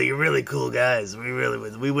 you're really cool guys. We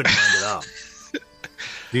wouldn't mind at all.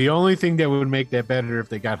 The only thing that would make that better if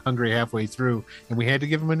they got hungry halfway through and we had to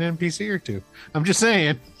give them an NPC or two. I'm just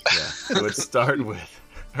saying. Yeah, it would start with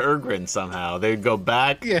Ergrin somehow. They'd go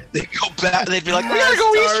back. Yeah. They'd go back. They'd be like, we gotta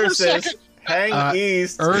go east for a second. Hang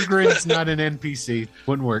east. Ergrin's not an NPC.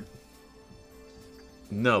 Wouldn't work.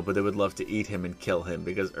 No, but they would love to eat him and kill him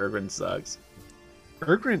because Ergrin sucks.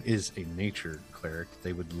 Ergrin is a nature cleric.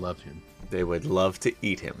 They would love him. They would love to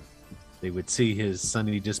eat him. They would see his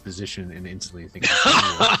sunny disposition and instantly think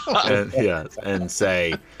and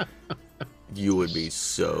say, you would be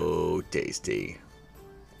so tasty.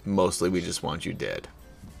 Mostly we just want you dead.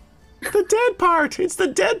 The dead part! It's the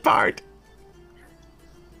dead part!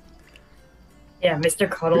 Yeah, Mr.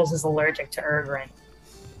 Cuddles is allergic to Ergrin.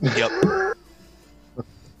 Yep.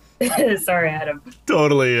 Sorry, Adam.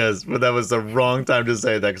 Totally is, but that was the wrong time to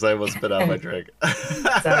say that because I almost spit out my drink.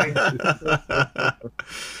 Sorry.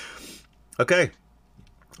 Okay,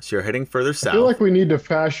 so you're heading further south. I feel like we need to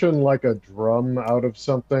fashion like a drum out of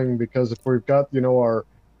something because if we've got,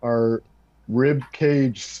 our rib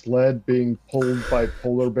cage sled being pulled by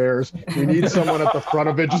polar bears, we need someone at the front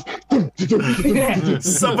of it just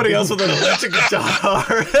somebody else with an electric guitar.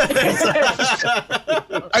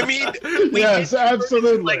 I mean, yes,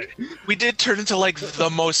 absolutely. We did turn into like the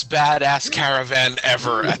most badass caravan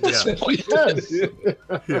ever at this point.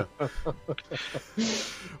 Yeah.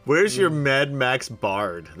 Where's your Mad Max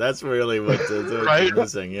Bard? That's really what you're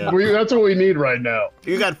missing. Yeah, that's what we need right now.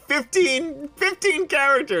 You got 15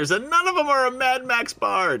 characters, and none of them are a Mad Max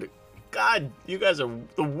Bard. God, you guys are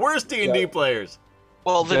the worst D&D players.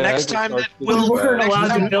 Well, the next time that we weren't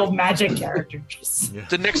allowed to build magic characters.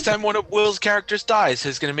 The next time one of Will's characters dies,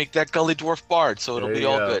 he's going to make that Gully Dwarf Bard, so it'll be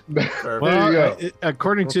all good. Well,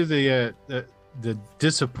 according to the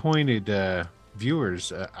disappointed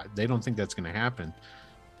viewers, they don't think that's going to happen.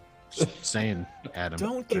 Just saying, Adam.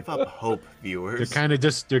 Don't give up hope, viewers. They're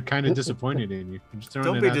kind of disappointed in you.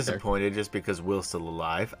 Don't be disappointed just because Will's still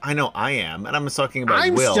alive. I know I am, and I'm talking about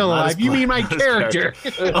I'm Will. I'm still alive. You mean my character?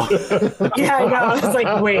 Yeah, I know. I was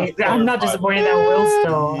like, wait, I'm not disappointed that Will's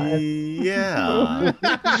still alive. Yeah,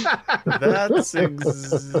 that's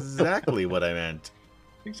exactly what I meant.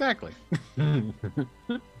 Exactly.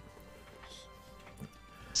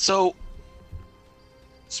 So,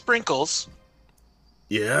 Sprinkles.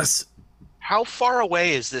 Yes. How far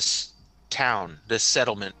away is this town, this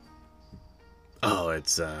settlement? Oh,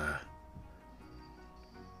 it's a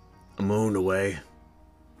moon away.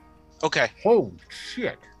 Okay. Oh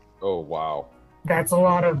shit. Oh wow. That's a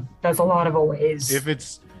lot of a ways. If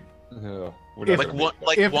it's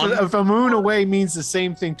if a moon away means the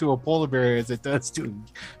same thing to a polar bear as it does to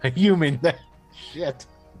a human, that shit.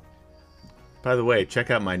 By the way,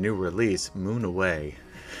 check out my new release, Moon Away.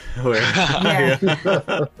 So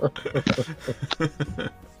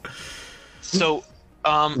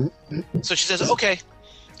she says okay,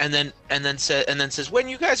 and then says when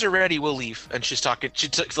you guys are ready we'll leave. And she's talking to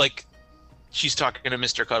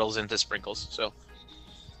Mr. Cuddles and to Sprinkles. So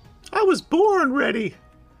I was born ready,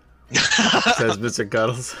 says Mr.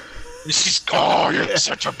 Cuddles. You're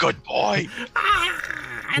such a good boy.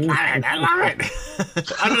 I love it.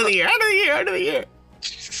 Under the year.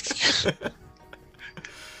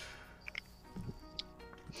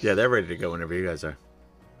 Yeah, they're ready to go whenever you guys are.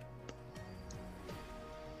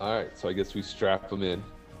 All right, so I guess we strap them in.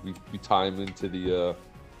 We tie them into the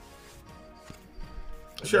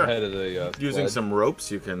sure. head of the using sled. some ropes,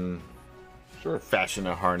 you can fashion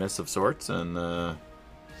a harness of sorts and.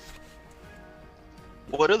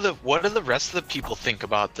 What do the rest of the people think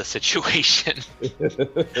about the situation?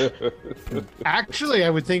 Actually, I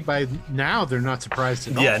would think by now they're not surprised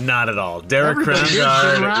at all. Yeah, not at all. Derek Everybody's been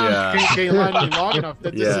Krengard, around Kaylani long enough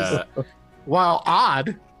that this is, while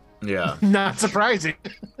odd, not surprising.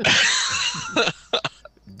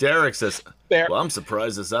 Derek says, "Well, I'm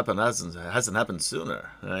surprised this hasn't happened sooner."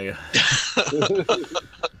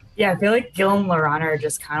 Yeah, I feel like Gil and Lorana are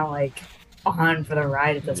just kind of like on for the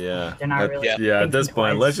ride at this point. They're not really. Yeah, at this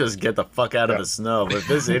point, let's just get the fuck out of the snow. If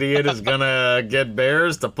this idiot is gonna get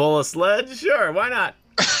bears to pull a sled, sure, why not?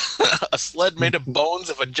 A sled made of bones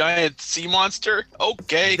of a giant sea monster?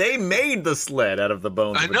 Okay. They made the sled out of the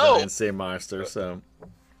bones of a giant sea monster, so.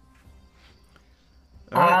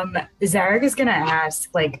 Zarek is gonna ask,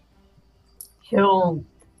 like, he'll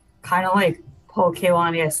kind of like pull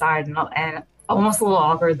Kaylani aside and almost a little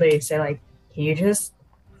awkwardly say, like, can you just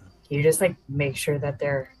like make sure that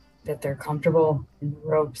they're comfortable in the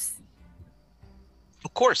ropes?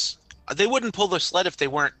 Of course, they wouldn't pull the sled if they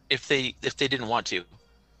didn't want to.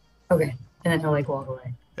 Okay, and then he'll like walk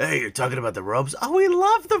away. Hey, you're talking about the ropes? Oh, we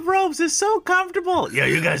love the ropes. It's so comfortable. Yeah,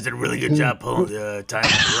 you guys did a really good job tying the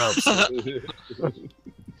ropes.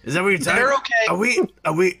 Is that what you're talking? They're okay. Are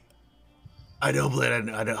we?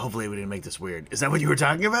 Hopefully we didn't make this weird. Is that what you were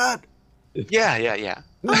talking about? Yeah.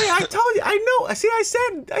 Oh, yeah, I told you. I know. See,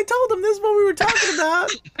 I told him this is what we were talking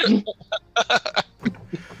about.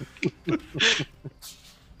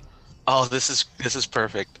 Oh, this is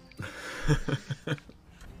perfect.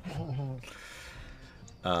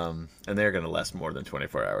 And they're gonna last more than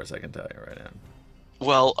 24 hours. I can tell you right now.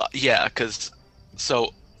 Well, yeah, because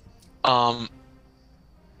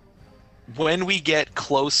when we get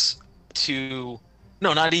close to,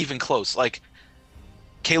 no, not even close. Like,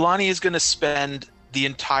 Kaylani is gonna spend the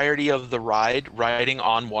entirety of the ride riding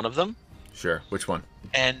on one of them. Sure. Which one?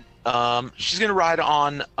 And she's gonna ride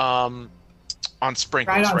on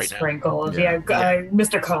Sprinkles Right on right now. Sprinkles. Yeah. Yeah,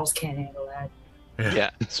 Mr. Cuddles can't handle that.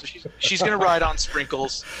 Yeah, so she's gonna ride on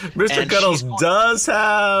Sprinkles. Mr. and Cuddles she's going- does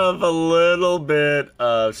have a little bit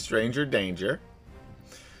of stranger danger.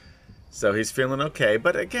 So he's feeling okay.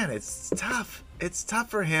 But again, it's tough. It's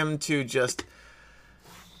tough for him to just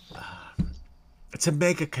to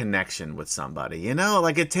make a connection with somebody. You know,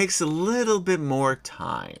 like it takes a little bit more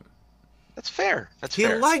time. That's fair. That's He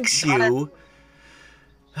fair. likes you,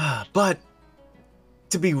 but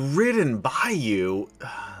to be ridden by you,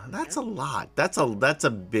 that's a lot. That's a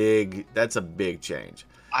big change.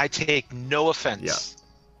 I take no offense.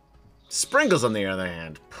 Yeah. Sprinkles, on the other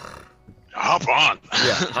hand, Hop on.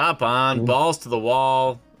 yeah, hop on, balls to the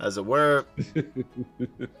wall, as it were.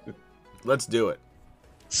 Let's do it.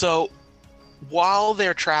 So, while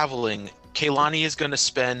they're traveling, Kaylani is going to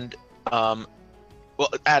spend. Well,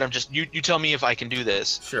 Adam, just you tell me if I can do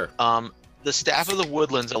this. Sure. The Staff of the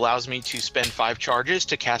Woodlands allows me to spend 5 charges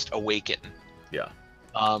to cast Awaken. Yeah.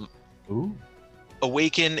 Ooh.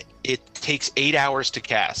 Awaken, it takes 8 hours to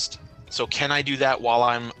cast. So can I do that while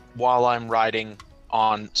I'm riding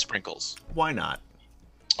on Sprinkles? Why not?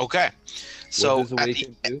 Okay. So What does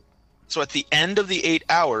Awaken do? at the end of the 8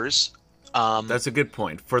 hours, That's a good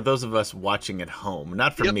point. For those of us watching at home,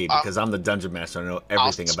 not for Yep, me because I'm the dungeon master. I know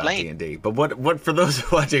everything about explain. D&D. But what for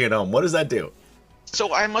those watching at home? What does that do?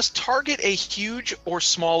 so I must target a huge or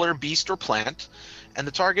smaller beast or plant, and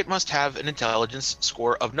the target must have an intelligence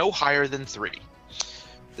score of no higher than 3.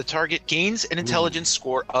 The target gains an intelligence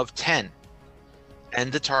score of 10, and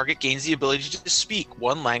the target gains the ability to speak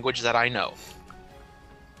one language that I know.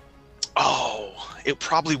 Oh, it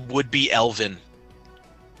probably would be Elven.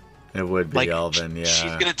 It would be Like, Elven, yeah.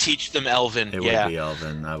 She's gonna teach them Elven. It yeah. would be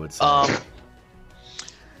Elven, I would say.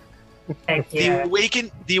 Heck yeah.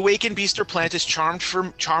 The awakened beast or plant is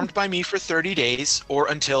charmed by me for 30 days, or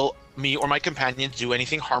until me or my companions do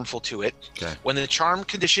anything harmful to it. Okay. When the charm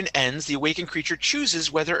condition ends, the awakened creature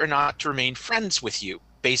chooses whether or not to remain friends with you,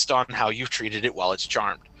 based on how you've treated it while it's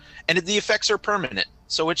charmed. And the effects are permanent,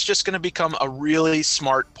 so it's just going to become a really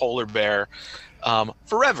smart polar bear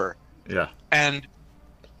forever. Yeah. And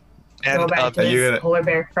Go back to you're his gonna- polar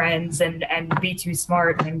bear friends and be too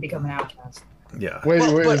smart and become an outcast. Yeah. Wait,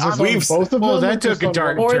 Well, wait, but is this we've- on both of them? Well, that or just took a on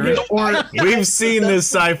dark one? Or the We've seen this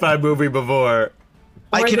sci-fi movie before.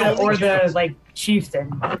 I can only do- the like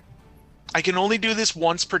chieftain. I can only do this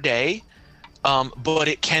once per day, but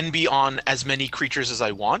it can be on as many creatures as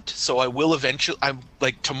I want. So I will eventually. I'm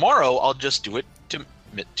like tomorrow. I'll just do it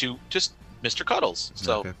to just Mr. Cuddles.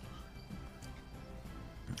 So Okay.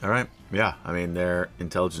 All right. Yeah. I mean, their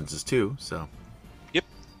intelligence is 2, so. Yep.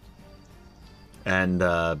 And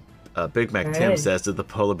Big Mac Tim Good. says, did the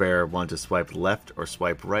polar bear want to swipe left or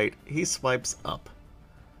swipe right? He swipes up.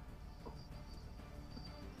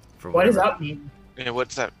 For What does whatever- up mean? you know,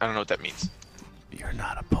 what's that? I don't know what that means. You're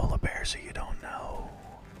not a polar bear, so you don't know.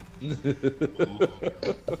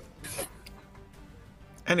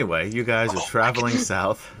 Anyway, you guys are traveling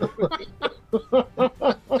south.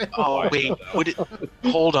 Oh wait, would it?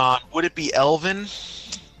 Hold on. Would it be Elven,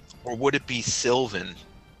 or would it be Sylvan?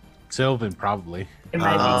 Sylvan, probably. It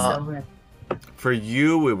might Uh, be Sylvan. For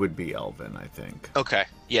you, it would be Elven, I think. Okay,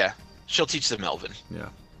 yeah, she'll teach them Elven. Yeah.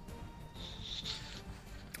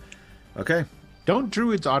 Okay. Don't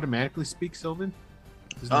druids automatically speak Sylvan?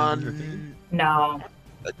 Isn't that what you're thinking? No.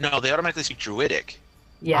 No, they automatically speak Druidic.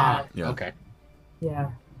 Yeah. Yeah. Okay.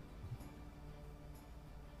 Yeah.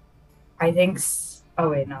 I think. Oh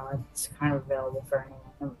wait, no, it's kind of available for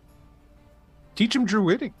anyone. Teach them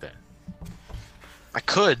druidic then. I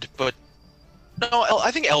could, but no,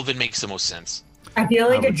 I think Elven makes the most sense. I feel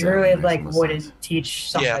like I a would say druid that like makes more wouldn't sense.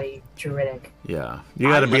 teach somebody druidic. Yeah. You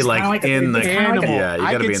gotta be It's like kinda like a in the It's kinda like a- Yeah, you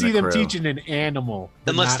I gotta could be in see the them crew. teaching an animal.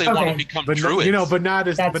 but Unless not- they want Okay. to become but druids. you know, but not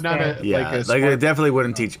as, That's but not fair. a Yeah, like a like smart, they definitely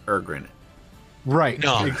wouldn't teach Urgrin right.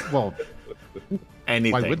 No. Well,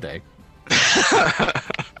 anything. why would they?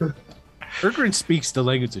 Urgrin speaks the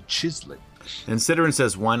language of Chislin. And Ciderin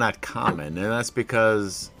says, "Why not common?" And that's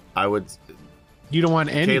because I would. You don't want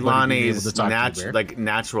anybody to be able to talk to a bear.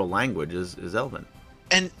 Natural language is Elven.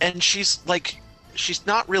 And she's like, she's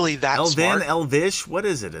not really that smart. Elvish. What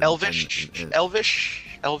is it? Elvish.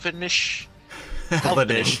 Elvinish.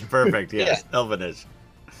 Elvinish. Perfect. Yes. Yeah. Elvinish.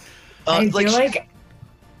 I feel like.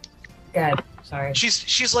 God, sorry.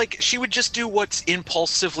 She's like, she would just do what's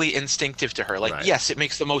impulsively instinctive to her. Like, Right. yes, it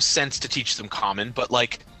makes the most sense to teach them common, but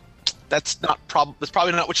like, that's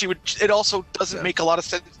probably not what she would. It also doesn't make a lot of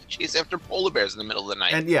sense to chase after polar bears in the middle of the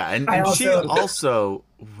night. And yeah, and she also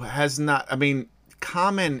has not. I mean,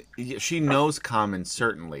 common. She knows common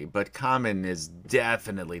certainly, but common is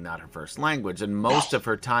definitely not her first language, and most of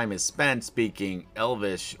her time is spent speaking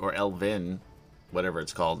Elvish or Elvin, whatever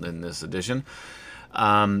it's called in this edition,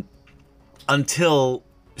 until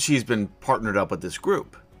she's been partnered up with this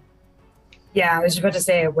group. Yeah, I was about to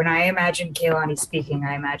say, when I imagine Kaylani speaking,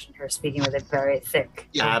 I imagine her speaking with a very thick.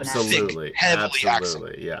 Absolutely, heavily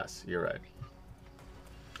absolutely, yes, you're right.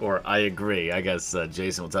 Or I agree. I guess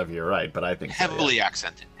Jason will tell you you're right, but I think heavily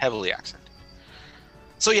accented.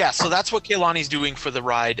 So yeah, so that's what Kaylani's doing for the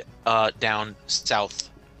ride down south.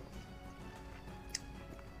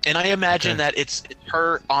 And I imagine that it's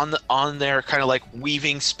her on there, kind of like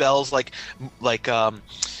weaving spells, like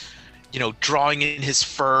drawing in his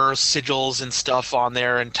fur sigils and stuff on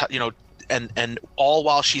there, and and all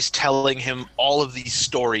while she's telling him all of these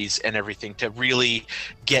stories and everything to really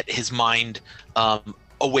get his mind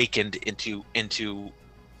awakened into and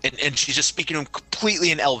she's just speaking to him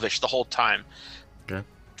completely in Elvish the whole time. Okay,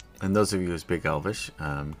 and those of you who speak Elvish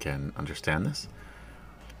can understand this,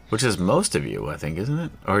 which is most of you, I think, isn't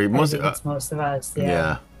it? Or most? It's most of us.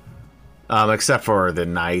 Yeah. Except for the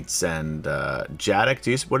knights and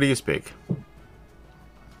Jadek. What do you speak?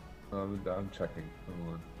 I'm checking.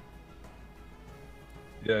 Hold on.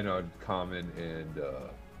 Yeah, no, common and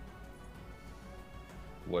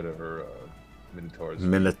whatever Minotaurs.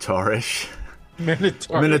 Minotaurish.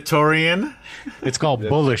 Minotaurian. It's called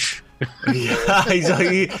bullish. Yeah,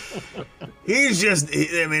 he's just.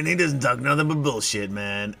 I mean, he doesn't talk nothing but bullshit,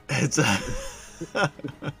 man. It's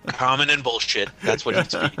common and bullshit. That's what he's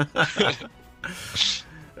speaking.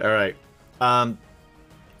 All right.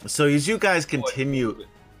 So as you guys continue,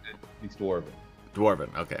 he's dwarven.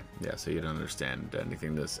 Dwarven. Okay. Yeah. So you don't understand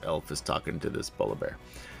anything this elf is talking to this polar bear.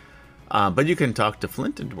 But you can talk to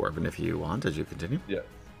Flint and Dwarven if you want as you continue. Yeah.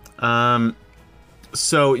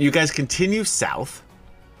 So you guys continue south.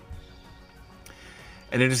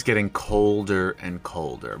 And it is getting colder and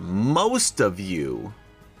colder. Most of you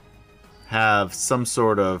have some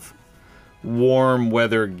sort of warm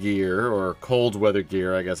weather gear or cold weather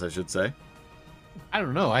gear, I guess I should say. I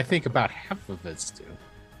don't know. I think about half of us do.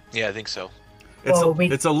 Yeah, I think so. It's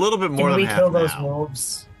a little bit more than half now. Did we kill those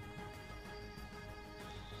wolves?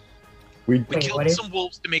 We killed some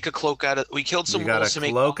wolves to make a cloak out of. We killed some wolves to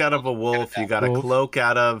make. You got a cloak out of a wolf. You got a cloak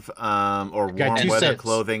out of or warm weather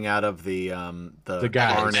clothing out of the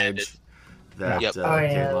carnage that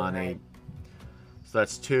Kaylani. Right. So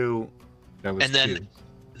that's two. That was and then two.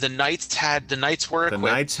 the knights were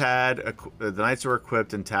equipped. The knights were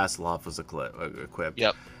equipped, and Tasselhoff was equipped.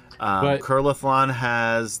 Yep. Kurlathlon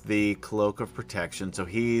has the cloak of protection, so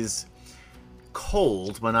he's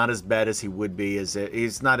cold, but not as bad as he would be.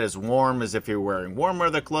 He's not as warm as if he were wearing warm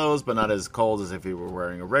weather clothes, but not as cold as if he were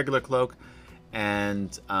wearing a regular cloak. And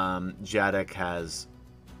Jadek has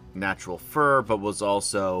natural fur, but was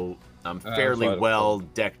also fairly well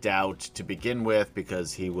decked out to begin with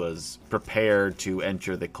because he was prepared to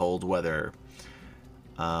enter the cold weather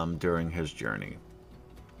during his journey.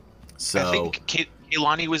 So I think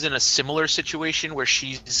Kaylani was in a similar situation where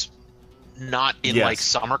she's not in like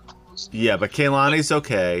summer clothes. Yeah, but Kaylani's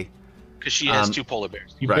okay. Because she has two polar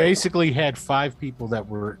bears. You basically had 5 people that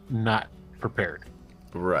were not prepared.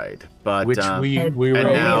 Right, but which we were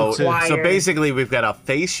now, able to. So basically, we've got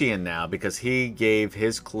Alphasian now because he gave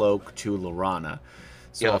his cloak to Lorana.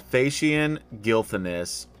 So Alphasian,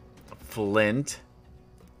 Gilthanis, Flint,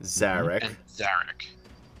 Zarek,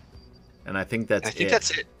 and I think that's it.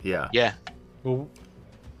 That's it. Yeah. Yeah.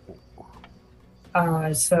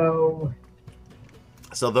 So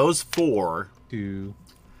those 4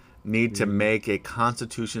 need to make a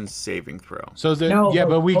Constitution saving throw. So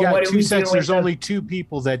but we got 2 sets. There's only 2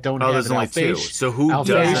 people that don't have there's only 2. So who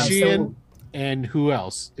Alphasian and who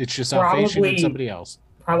else? It's just Alphasian and somebody else.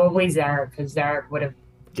 Probably Zarek, because Zarek would have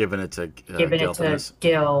given it to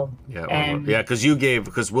Gil. Yeah,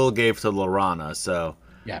 because Will gave to Lorana. So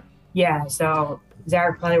yeah. So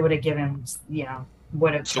Zarek probably would have given,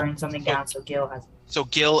 would have turned something down. So Gil has. So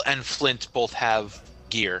Gil and Flint both have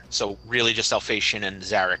gear. So really, just Alphatian and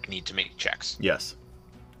Zarek need to make checks. Yes.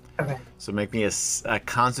 Okay. So make me a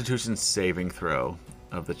Constitution saving throw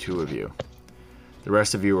of the two of you. The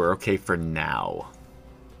rest of you are okay for now.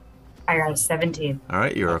 I got a 17. All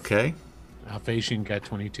right, you're okay. Alphatian got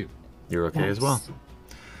 22. You're okay as Nice. well.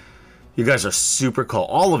 You guys are super cold.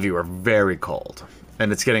 All of you are very cold.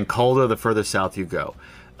 And it's getting colder the further south you go.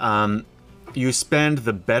 You spend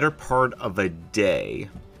the better part of a day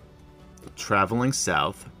traveling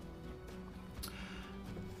south.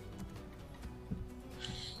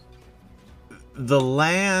 The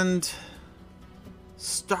land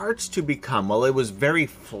starts to become, well, it was very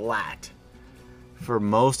flat for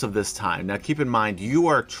most of this time. Now keep in mind, you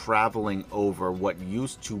are traveling over what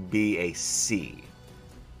used to be a sea.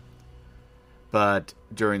 But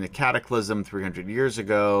during the cataclysm 300 years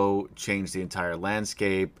ago, changed the entire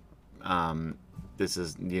landscape. This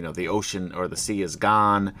is, the ocean or the sea is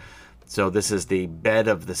gone. So this is the bed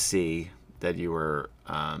of the sea that you were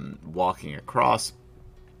walking across.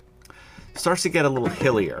 Starts to get a little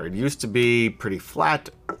hillier. It used to be pretty flat.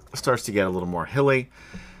 Starts to get a little more hilly.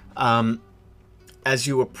 As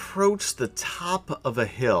you approach the top of a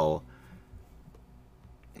hill,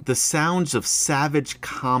 the sounds of savage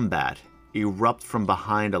combat erupt from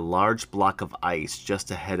behind a large block of ice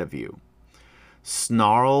just ahead of you.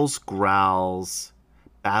 Snarls, growls,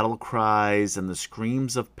 battle cries, and the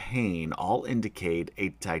screams of pain all indicate a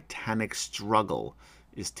titanic struggle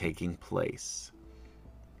is taking place.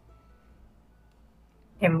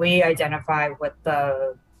 Can we identify what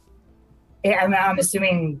the... I'm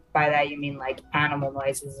assuming by that you mean like animal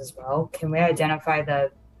noises as well. Can we identify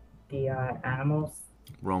the animals?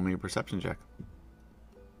 Roll me a perception check.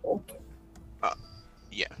 Okay.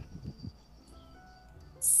 Yeah.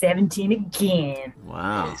 17 again.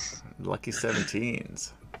 Wow. Lucky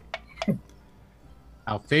 17s.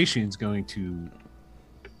 Alphatian's going to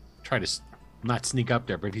try to not sneak up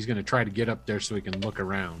there, but he's going to try to get up there so he can look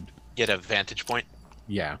around. Get a vantage point.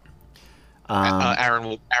 Yeah. Aaron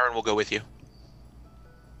will go with you.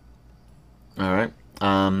 All right.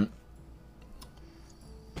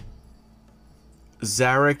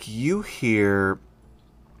 Zarek, you hear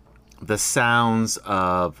the sounds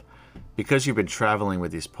of, because you've been traveling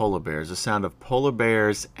with these polar bears, the sound of polar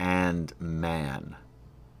bears and man.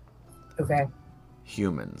 Okay.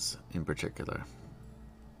 Humans, in particular.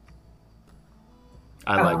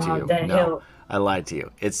 I lied to you. then No, he'll- I lied to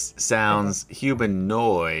you. It sounds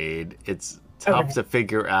humanoid. It's tough Okay. to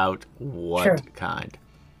figure out what Sure. kind.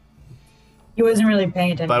 He wasn't really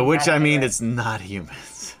paying attention. By to which that I mean anyway. it's not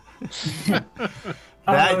humans.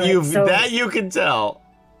 Alright, so that you can tell.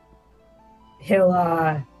 he'll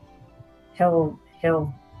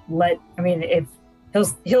let. I mean, if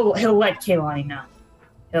he'll let Kehlani know.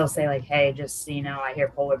 He'll say like, "Hey, just so you know, I hear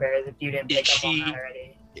polar bears. If you didn't pick up on that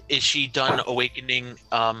already." Is she done awakening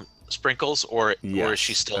Sprinkles, or is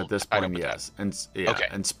she still at this tied up point? with that? Yes, and yeah, Okay.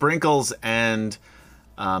 and Sprinkles and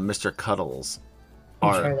Mr. Cuddles I'm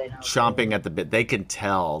are sure they know. chomping at the bit. They can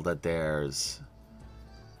tell that there's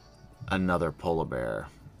another polar bear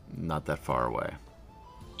not that far away.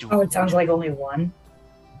 Oh, it sounds like only one.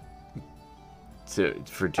 To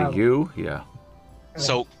Oh. you, yeah.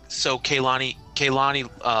 So Kehlani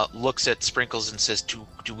looks at Sprinkles and says, "Do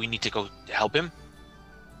we need to go help him?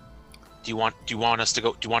 Do you want us to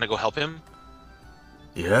go? Do you want to go help him?"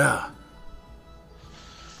 Yeah.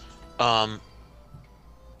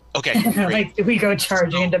 Okay. Great. Like we go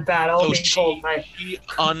charging into battle. So being told by-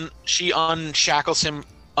 she unshackles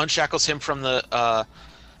him from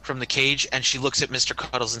the cage, and she looks at Mr.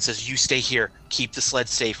 Cuddles and says, "You stay here. Keep the sled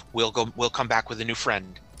safe. We'll come back with a new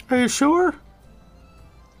friend." Are you sure?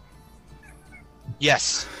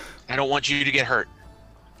 Yes. I don't want you to get hurt.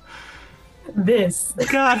 This.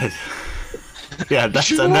 Got it. Yeah, that's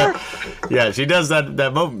Sure. yeah. She does that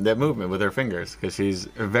movement with her fingers because she's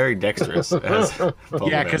very dexterous. As a polar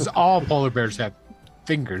Yeah, bear. because all polar bears have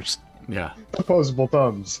fingers. Yeah, Opposable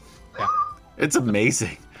thumbs. it's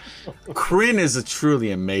amazing. Kryn is a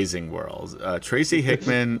truly amazing world. Tracy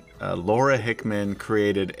Hickman, Laura Hickman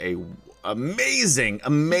created a amazing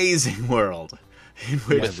world in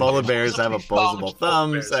which With polar bears have opposable opposable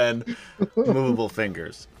thumbs, thumbs and movable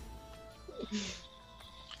fingers.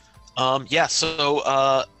 Yeah,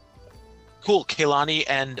 so cool. Kehlani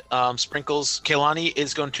and Sprinkles. Kehlani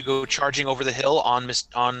is going to go charging over the hill on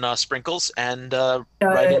Sprinkles and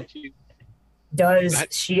right into. Does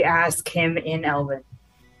she ask him in Elven?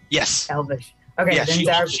 Yes. Elvish. Okay, Yeah, then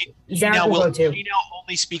she Zarek now will go too. She now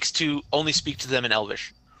only speak to them in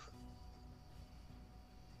Elvish,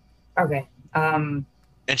 Okay. and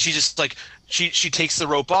she just like she takes the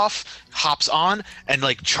rope off, hops on, and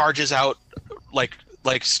like charges out like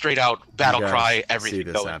like straight out battle You guys cry, see everything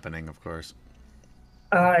this going. happening, of course.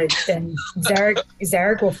 Then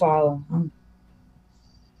Zarek will follow.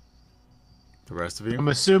 The rest of you? I'm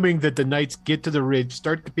assuming that the knights get to the ridge,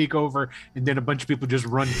 start to peek over, and then a bunch of people just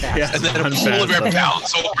run past. Yeah, And then a run polar bear past them.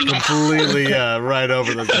 bounds over them. Completely right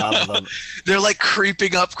over the top of them. They're like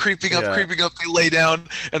creeping up. Yeah. They lay down,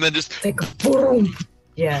 and then just Like boom.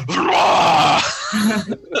 Yeah.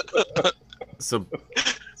 So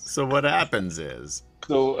what happens is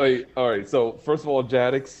So, all right. So, first of all,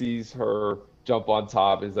 Jadik sees her jump on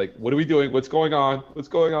top. Is like, "What are we doing? What's going on? What's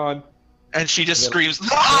going on?" and she just screams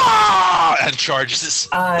 "Ah!" and charges.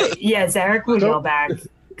 Yeah, Zarek will yell back.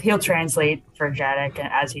 He'll translate for Jadik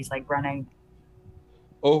as he's like running.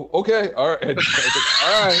 Oh, okay. All right.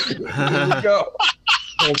 All right. Here we go.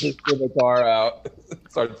 Pulls his scimitar out.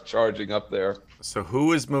 Starts charging up there. so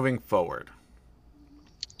who is moving forward?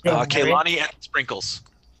 Kaylani and Sprinkles.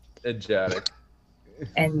 And Jadik.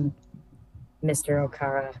 And Mr.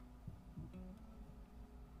 Okara.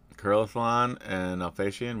 Curlithlon and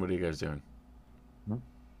Alphasian, what are you guys doing?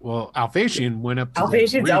 Well, Alphasian went up to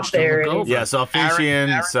Alphasian's the ridge up to there, look and over. Yeah, so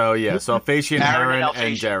Alphasian, so Alphasian, Aaron Aaron, and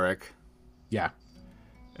and Alphasian. Derek. Yeah.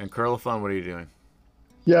 And Curlithlon, what are you doing?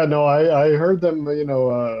 Yeah, no, I heard them,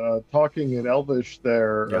 talking in Elvish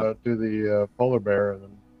there Yep. to the polar bear, and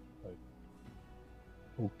then like,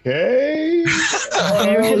 okay.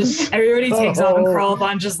 Everybody takes off and curl up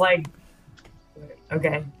on just like,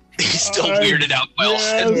 okay. He's still weirded out by all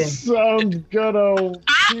this. Yes, I'm gonna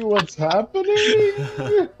see what's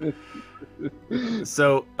happening.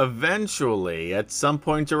 So eventually, at some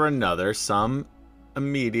point or another, some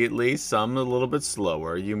immediately, some a little bit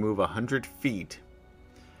slower, you move 100 feet.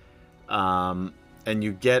 And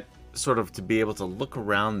you get sort of to be able to look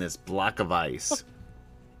around this block of ice.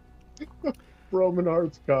 Roman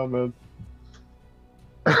Hearts comment.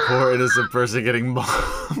 Poor innocent person getting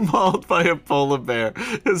mauled by a polar bear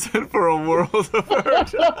is in for a world of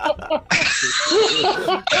hurt.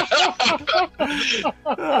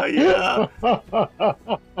 Yeah.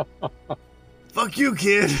 Fuck you,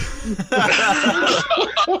 kid.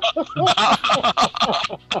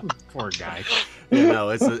 Poor guy.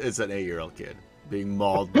 It's an 8-year-old kid being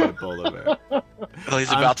mauled by a polar bear. Well,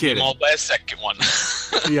 he's I'm about to be kidding. mauled by a second one.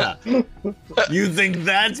 Yeah. You think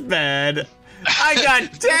that's bad? I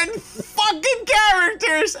got 10 fucking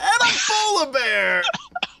characters and a polar bear.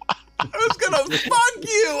 Who's gonna fuck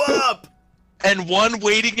you up? And one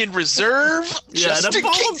waiting in reserve. Yeah, just and a in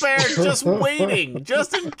polar case. bear just waiting,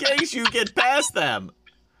 just in case you get past them.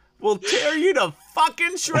 Will tear you to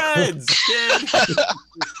fucking shreds, kid.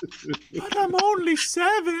 But I'm only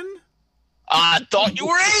 7. I thought you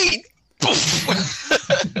were 8.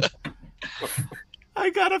 I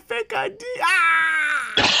got a fake ID.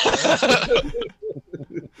 Ah!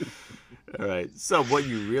 All right. So what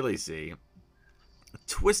you really see,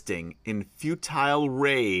 twisting in futile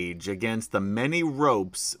rage against the many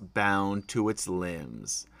ropes bound to its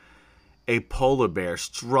limbs, a polar bear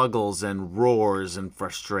struggles and roars in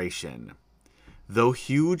frustration. Though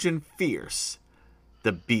huge and fierce,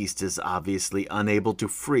 the beast is obviously unable to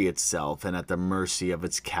free itself and at the mercy of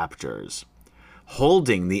its captors.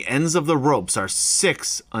 Holding the ends of the ropes are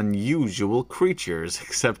 6 unusual creatures,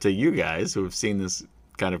 except to you guys who have seen this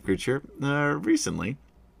kind of creature recently.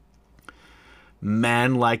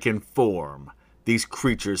 Man-like in form, these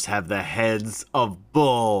creatures have the heads of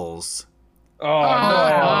bulls.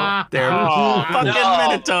 Oh, They're fucking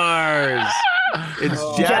minotaurs. It's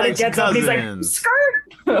Jadik Jadik's gets up and he's like, cousins. skirt!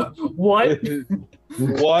 What?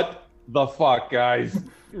 What the fuck, guys?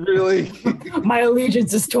 Really? My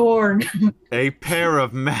allegiance is torn. A pair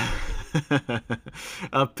of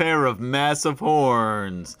massive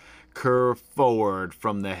horns curve forward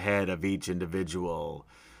from the head of each individual.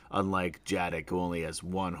 Unlike Jadik, who only has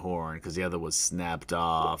 1 horn because the other was snapped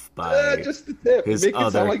off by Just the tip. his Make it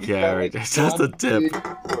sound other like you got, character. like, Just a tip.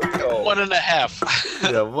 1.5.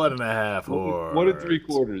 Yeah, 1.5 horns. 1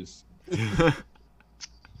 3/4.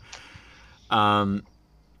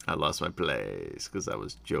 I lost my place because I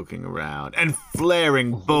was joking around. And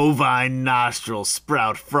flaring bovine nostrils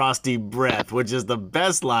sprout frosty breath, which is the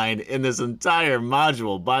best line in this entire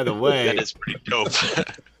module, by the way. That is pretty dope.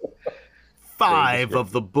 5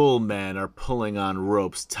 of the bullmen are pulling on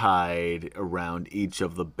ropes tied around each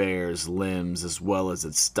of the bear's limbs as well as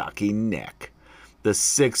its stocky neck. The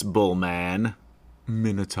 6th bullman,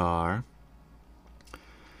 Minotaur,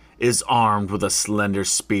 is armed with a slender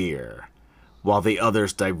spear. While the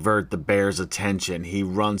others divert the bear's attention, he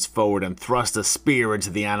runs forward and thrusts a spear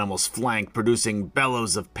into the animal's flank, producing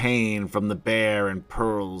bellows of pain from the bear and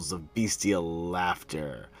pearls of bestial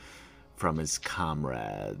laughter from his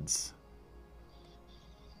comrades.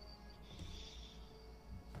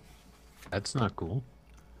 That's not cool.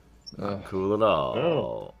 Not cool at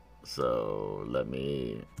all. So let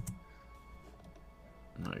me.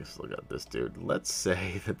 I guess look at this dude. Let's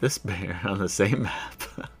say that this bear on the same map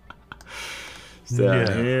is down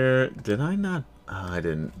here. Did I not? Oh, I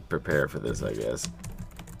didn't prepare for this, I guess.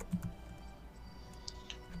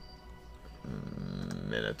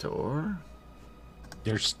 Minotaur.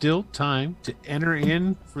 There's still time to enter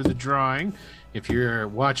in for the drawing. If you're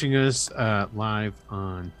watching us live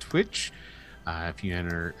on Twitch, if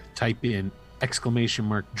you type in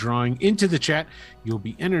 !drawing into the chat, you'll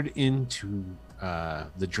be entered into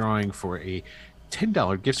the drawing for a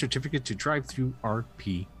 $10 gift certificate to Drive Through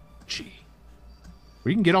RPG, where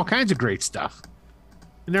you can get all kinds of great stuff.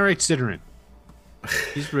 And all right, Sidorant.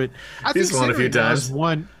 He's written. He's won a few times.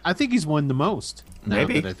 I think he's won the most.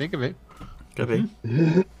 Maybe. Now that I think of it. Could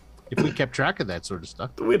be. If we kept track of that sort of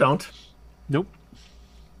stuff. We don't. Nope.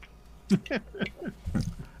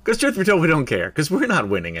 Because truth be told, we don't care. Because we're not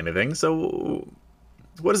winning anything. So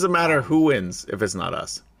what does it matter who wins if it's not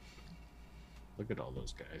us? Look at all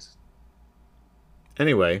those guys.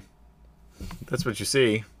 Anyway, that's what you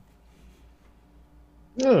see.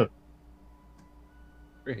 Yeah.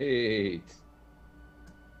 Great.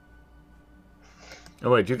 Oh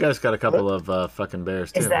wait, you guys got a couple of fucking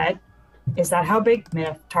bears too. Is that how big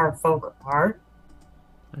Minotaur folk are?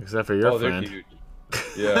 Except for your friend. They're huge.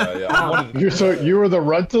 Yeah. So you were the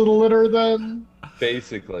runt of the litter then?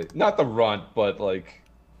 Basically, not the runt, but like,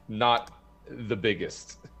 not the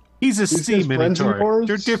biggest. He's a These sea guys friends and minotaur. whores?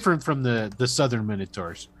 They're different from the southern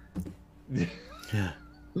minotaurs. Yeah.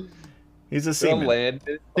 He's a They're seaman. land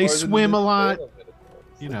They minotaurs and swim a they're lot. sail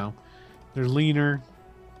minotaurs. You know, they're leaner.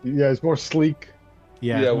 Yeah, it's more sleek.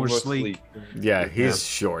 Yeah, more sleek. Yeah, he's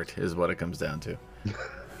short, is what it comes down to.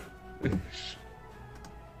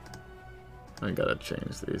 I gotta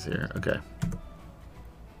change these here. Okay.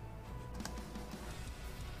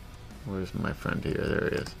 Where's my friend here? There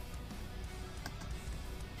he is.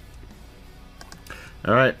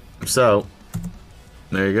 Alright, so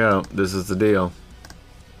there you go. This is the deal.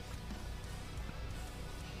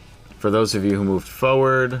 For those of you who moved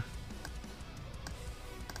forward,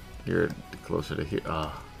 you're closer to here.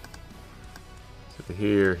 To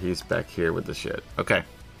here, he's back here with the shit. Okay.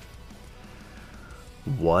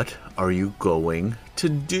 What are you going to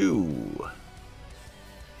do?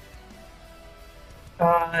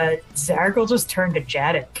 Zarg will just turn to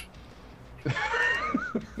Jadek.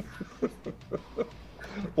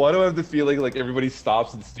 Why do I have the feeling like everybody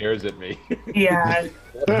stops and stares at me? Yeah.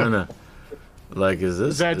 I don't know. Like, is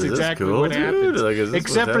this? That's is this exactly cool, what dude? happens. Like, is this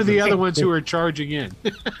Except what's for the happening? other ones who are charging in.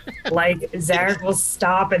 Like, Zarg will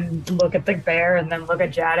stop and look at the bear and then look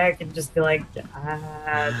at Jadek and just be like,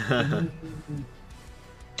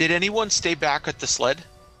 Did anyone stay back at the sled?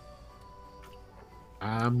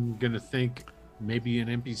 I'm gonna think maybe an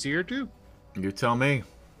NPC or two. You tell me.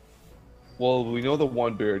 Well, we know the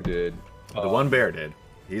one bear did. The one bear did.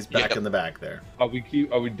 He's back Yeah. in the back there. Are we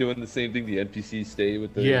doing the same thing? The NPCs stay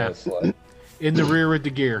with the Yeah. sled. In the rear with the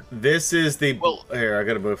gear. This is the. Well- here, I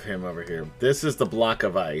gotta move him over here. This is the block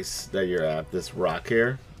of ice that you're at. This rock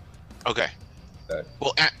here. Okay. Okay.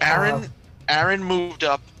 Well, Aaron moved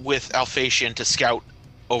up with Alphatian to scout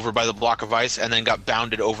over by the block of ice, and then got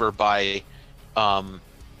bounded over by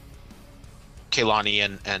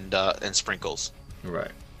Kaylani and Sprinkles.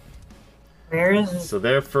 Right. where is So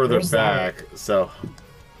they're further Where's that? back. So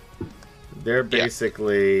they're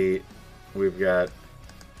basically. We've got.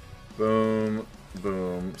 Boom,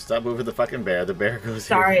 boom. Stop moving the fucking bear. The bear goes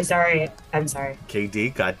here. Sorry. I'm sorry.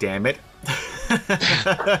 KD, god damn it.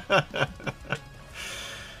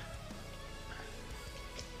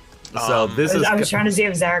 So this is. I was trying to see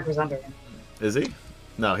if Zarek was under him. Is he?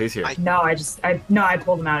 No, he's here. I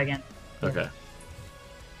pulled him out again. Okay.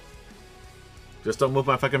 Just don't move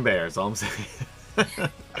my fucking bear. That's all I'm saying.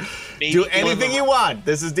 Maybe Do one of anything them- you want.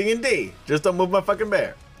 This is D&D. Just don't move my fucking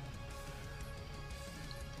bear.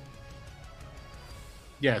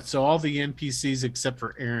 Yeah, so all the NPCs except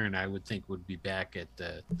for Aaron, I would think, would be back at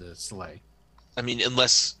the sleigh. I mean,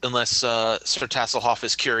 unless Sir Tasselhoff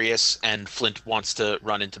is curious and Flint wants to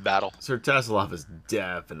run into battle. Sir Tasselhoff is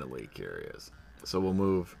definitely curious. So we'll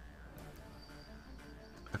move.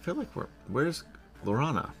 I feel like where's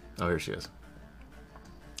Lorana? Oh, here she is.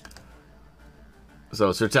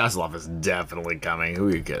 So Sir Tasselhoff is definitely coming. Who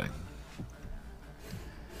are you kidding?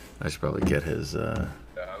 I should probably get his. Yeah,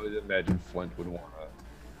 I would imagine Flint would want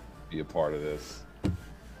to be a part of this.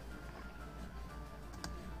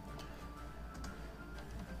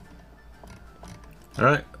 All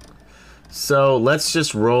right. So let's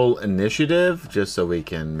just roll initiative, just so we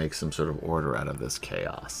can make some sort of order out of this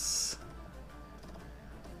chaos.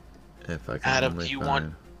 If I can Adam, only do you find...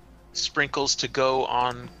 want Sprinkles to go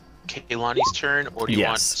on Kaylani's turn, or do you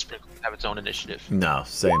want Yes. Sprinkles to have its own initiative? No,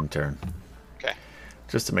 same turn. Okay.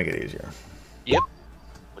 Just to make it easier. Yep.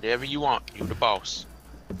 Whatever you want. You're the boss.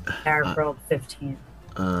 Derek rolled 15.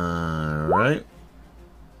 Alright.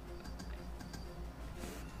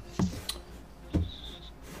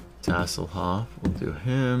 Tasselhoff, we'll do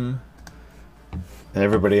him. And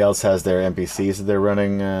everybody else has their NPCs that they're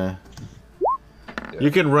running.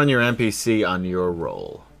 You can run your NPC on your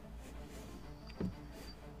roll.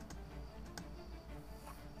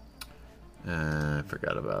 I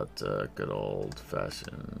forgot about good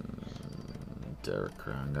old-fashioned Derek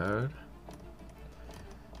Krongard.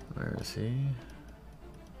 Where is he?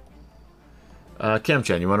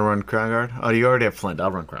 Cam-chan, you want to run Krongard? Oh, you already have Flint. I'll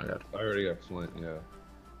run Krongard. I already got Flint, yeah.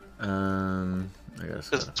 I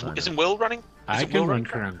guess. Isn't Will running? I can run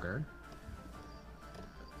Krongard.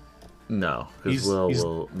 No, because He's- Will he's-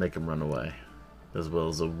 will make him run away. Because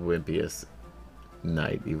Will's the wimpiest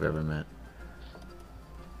knight you've ever met.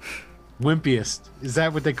 Wimpiest. Is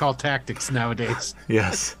that what they call tactics nowadays?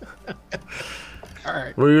 Yes. All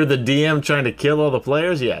right. Were you the DM trying to kill all the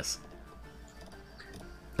players? Yes.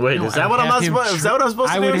 Wait, No, is that I what would I'm have him supposed? Is that what I'm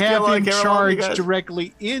supposed to I do? would is have kill all him the Carolina charge guys?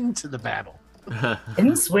 directly into the battle.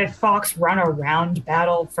 Didn't Swiftfox run around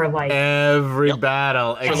battle for like Every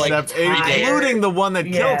battle, For, like, except entire- including the one that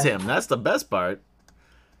Yeah. killed him. That's the best part.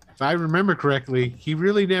 If I remember correctly, he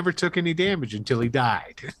really never took any damage until he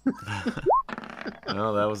died.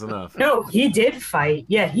 No, that was enough. No, he did fight.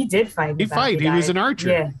 Yeah, he did fight. in the He battle fight. He was died. an archer.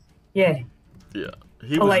 Yeah, yeah. Yeah.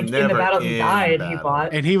 He But was like in the never battle he in died, he battle.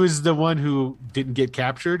 bought. And he was the one who didn't get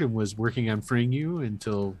captured and was working on freeing you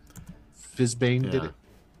until Fizbane did Yeah. it.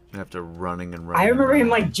 After running and running. I remember and him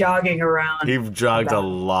running. like jogging around. He jogged a battle.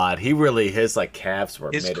 lot. He really, his like calves were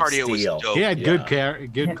His made cardio of was steel. dope. He had Yeah. good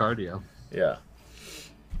cardio. Yeah.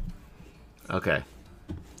 Okay.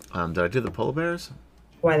 Did I do the polar bears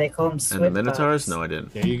Why they call him and Swift the minotaurs? No, I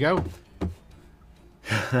didn't. There you go.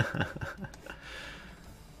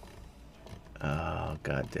 Oh,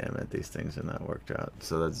 god damn it. These things are not worked out.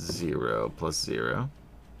 So that's 0 plus 0.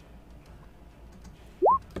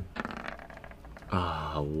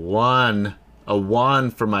 Ah, 1. A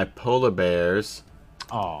 1 for my polar bears.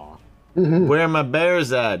 Aw. Where are my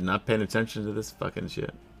bears at? Not paying attention to this fucking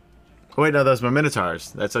shit. Oh, wait, no, those are my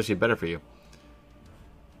minotaurs. That's actually better for you.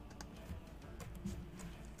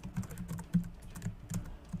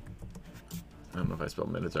 I don't know if I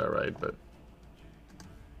spelled minotaur right, but...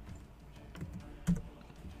 I'm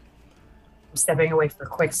stepping away for a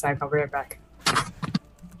quick sec. I'll be right back.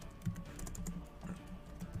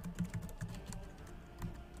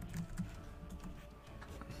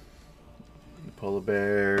 Polar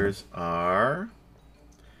bears are...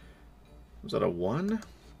 Was that a 1?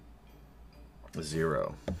 A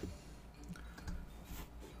 0.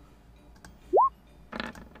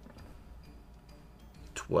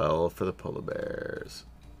 $12 for the polar bears.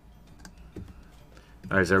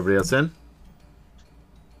 Alright, is everybody else in?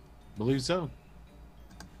 Believe so.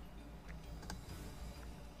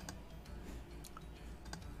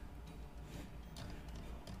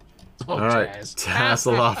 Oh, Alright, Jazz.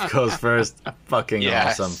 Tasselhoff goes first. Fucking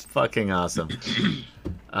Yes. awesome. Fucking awesome.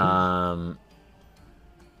 5,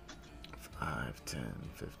 10,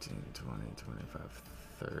 15, 20, 25,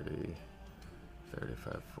 30,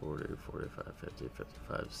 35, 40, 45, 50,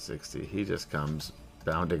 55, 60. He just comes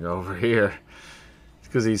bounding over here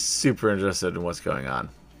because he's super interested in what's going on.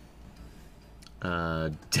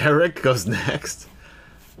 Derek goes next.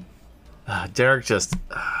 Derek just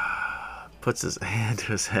puts his hand to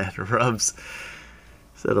his head, rubs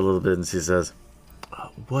his head a little bit, and he says,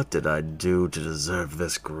 "What did I do to deserve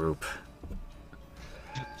this group?"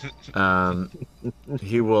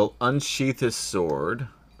 He will unsheath his sword.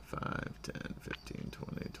 5, 10, 15,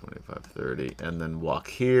 20, 25, 30, and then walk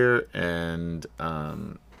here, and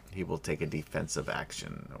he will take a defensive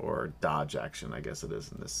action, or dodge action, I guess it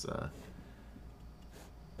is in this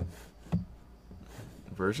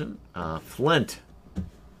version. Flint.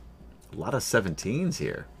 A lot of 17s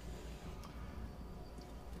here.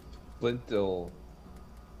 Flint will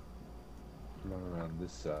run around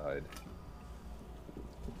this side.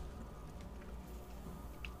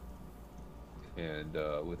 And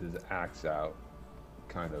with his axe out,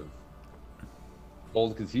 kind of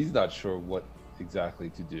hold, because he's not sure what exactly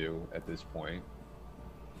to do at this point.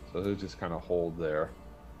 So he'll just kind of hold there.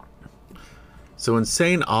 So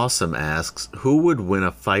Insane Awesome asks, who would win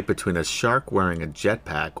a fight between a shark wearing a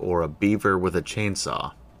jetpack or a beaver with a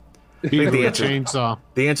chainsaw? Beaver the with answer- chainsaw.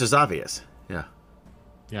 The answer's obvious. Yeah.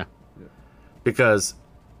 Yeah. Because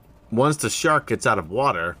once the shark gets out of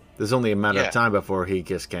water, There's only a matter Yeah. of time before he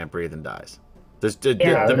just can't breathe and dies. The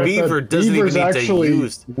Yeah. the And if beaver that doesn't even beaver's need to actually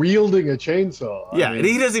use. wielding a chainsaw. I Yeah, mean, and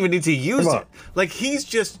he doesn't even need to use come it. on. Like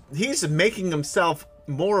he's making himself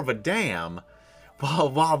more of a dam,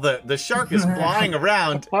 while the shark is flying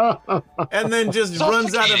around and then just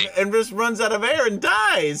runs out of air and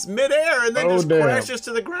dies midair and then Oh, just damn. crashes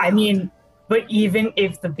to the ground. I mean, but even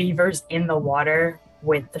if the beaver's in the water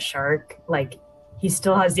with the shark, like he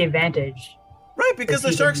still has the advantage. right, because the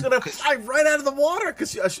he shark's didn't- gonna fly right out of the water.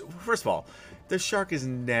 Because first of all, the shark is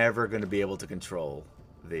never going to be able to control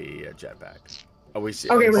the jetpack. Are we Okay,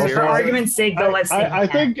 are we well, for serious? argument's sake, though, let's say I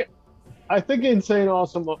think Insane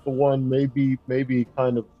Awesome 1 may be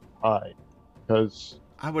kind of high because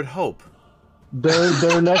I would hope.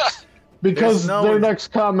 their next because There's no- their next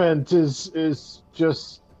comment is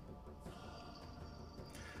just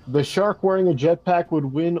the shark wearing a jetpack would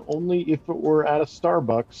win only if it were at a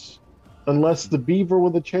Starbucks, unless the beaver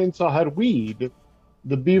with a chainsaw had weed.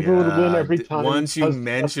 The beaver would win every time. Once you because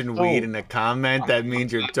mention that's weed stoned. in a comment, that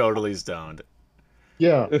means you're totally stoned.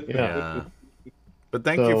 Yeah. Yeah. But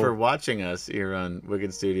thank you So- for watching us here on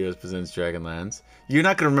Wicked Studios Presents Dragonlands. You're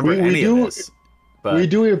not going to remember We any do- of this, but We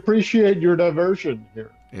do appreciate your diversion here.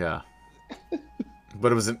 yeah.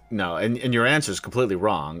 But it was no, and your answer is completely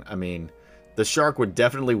wrong. I mean, the shark would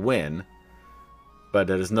definitely win, but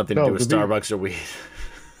it has nothing to No, do with the beaver- Starbucks or weed.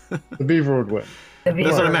 The beaver would win. the That's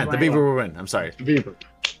what I beaver meant. The would beaver will win. I'm sorry, The beaver.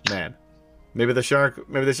 man. Maybe the shark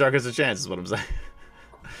has a chance. Is what I'm saying.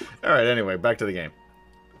 All right. Anyway, back to the game.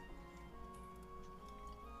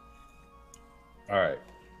 All right.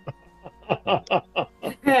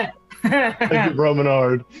 win. Thank you,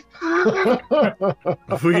 Bromenard.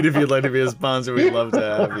 Weed, if you'd like to be a sponsor, we'd love to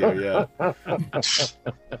have you. Yeah.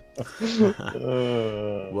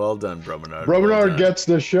 Well done, Bromenard. Well Bromenard done. gets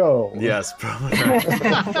the show. Yes,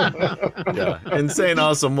 Bromenard. Yeah. Insane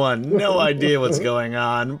Awesome 1. No idea what's going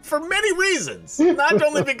on for many reasons. Not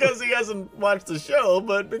only because he hasn't watched the show,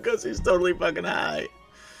 but because he's totally fucking high.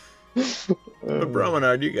 But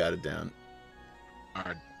Bromenard, you got it down.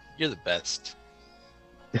 You're the best.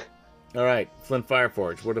 All right, Flint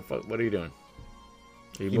Fireforge. What are you doing?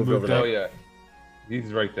 You You moved moved over Oh there. yeah,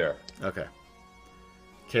 he's right there. Okay.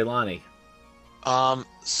 Kaylani.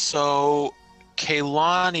 So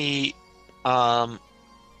Kaylani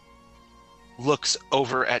looks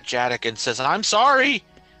over at Jadok and says, "I'm sorry,"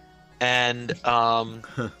 and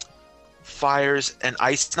fires an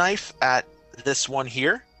ice knife at this one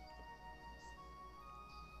here.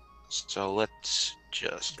 So let's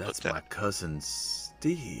just That's put that. my cousin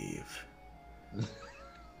Steve.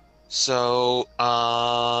 So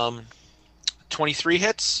 23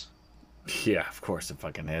 hits. Yeah, of course it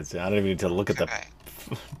fucking hits. I don't even need to look at the Okay.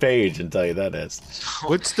 page and tell you that is.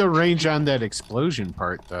 What's the range on that explosion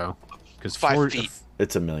part, though? Because 5 feet.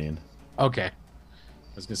 It's 'Million. Okay.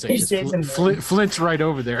 I was gonna say He 'cause says a million. Flint's right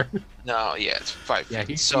over there. No, yeah, it's 5 feet. Yeah,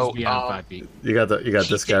 he's so beyond 5 feet. You got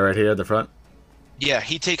this guy right here at the front. yeah,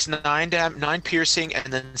 he takes 9 piercing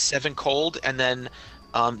and then 7 cold, and then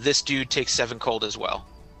this dude takes 7 cold as well.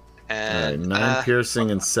 All right, And 9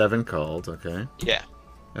 piercing and 7 cold. Okay. yeah,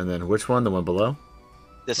 And then which one? The one below?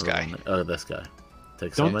 this Or the guy. one- Oh, this guy.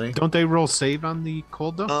 Takes how many? Don't they roll save on the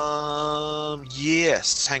cold though?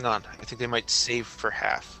 Yes. Hang on. I think they might save for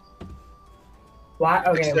half. Why?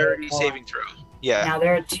 Okay. Dexterity wait, hold on. saving throw. Yeah. Now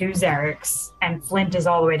there are 2 Zarek's, and Flint is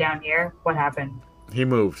all the way down here. What happened? He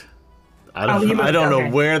moved. I Oh, don't. he moved, I don't okay.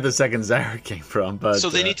 know where the second Zarek came from, but So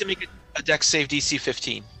they need to make a dex save DC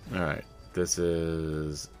 15. All right. This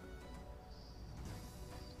is.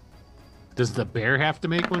 Does the bear have to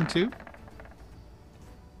make one too?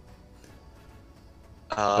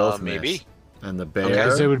 Both Maybe. miss. And the Okay. bear.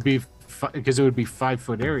 Because it would be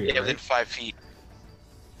 5-foot area. Yeah, right? within 5 feet.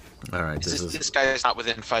 All right. Is This is. this guy is not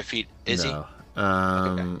within 5 feet, is no.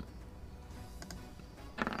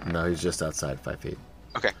 No, he's just outside 5 feet.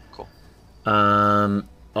 he? Okay, cool.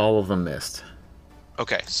 All of them missed.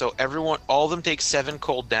 Okay, so all of them take 7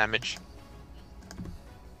 cold damage.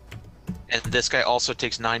 And this guy also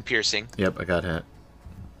takes 9 piercing. Yep, I got hit.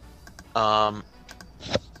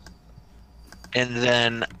 And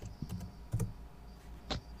then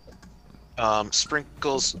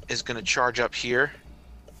Sprinkles is going to charge up here.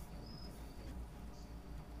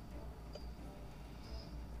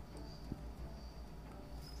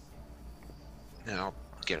 Now,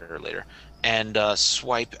 get her later. And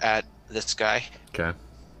swipe at this guy. Okay,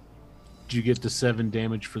 Did you get the 7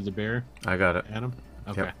 damage for the bear, I got it. Adam?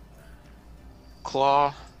 Okay. Yep.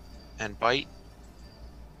 Claw and bite.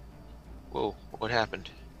 Whoa, what happened?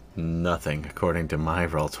 Nothing, according to my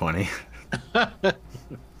roll 20.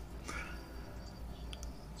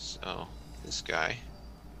 So, this guy.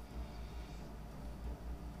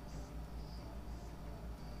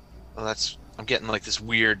 Well, I'm getting like this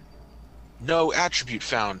weird no attribute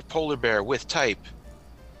found, polar bear with type.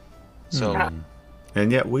 So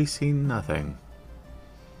And yet we see nothing.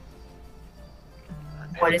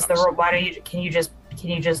 What is the roll? Why don't you? Can you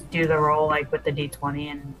just do the roll like with the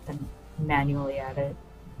d20 and then manually add it?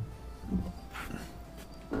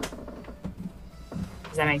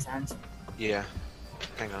 Does that make sense? Yeah.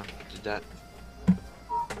 Hang on. Did that?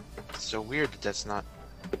 It's so weird that that's not.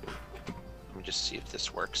 Let me just see if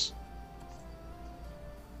this works.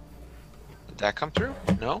 Did that come through?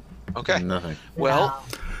 No. Okay. Nothing. Well,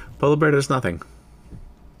 Polar bear does nothing.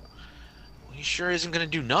 he sure isn't going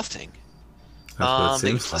to do nothing. That's what it they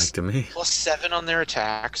seems like to me. +7 on their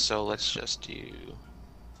attack, so let's just do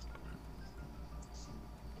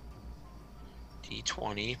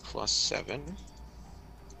d20 +7.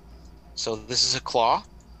 So this is a claw.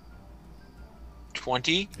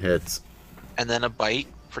 20. Hits. And then a bite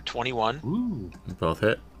for 21. Ooh. Both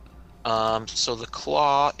hit. So the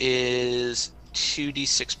claw is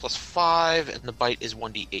 2d6 +5, and the bite is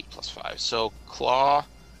 1d8 +5. So claw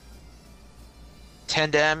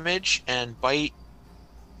 10 damage, and bite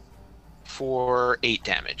for 8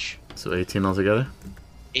 damage. So 18 altogether?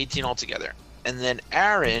 18 altogether. And then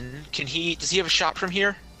Aaron, does he have a shot from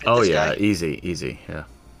here? Oh yeah, easy, yeah.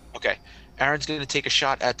 Okay. Aaron's going to take a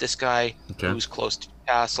shot at this guy who's close to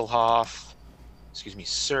Tasselhoff. Excuse me,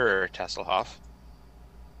 Sir Tasselhoff.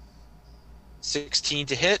 16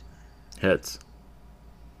 to hit. Hits.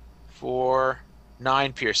 For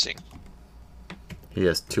 9 piercing. He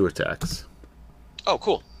has 2 attacks. Oh,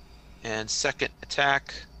 cool. And second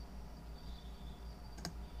attack.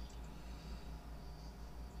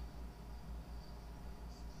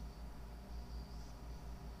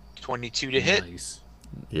 $22 to hit. Nice.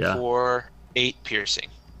 Yeah. For 8 piercing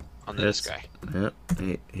on this guy. Yep.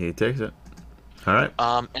 He takes it. All right.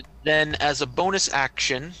 And then as a bonus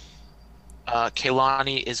action,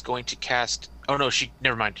 Kaylani is going to cast. Oh no,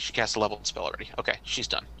 never mind. She cast a leveled spell already. Okay, she's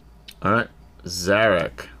done. All right.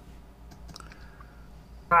 Zarek.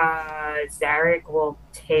 Zarek will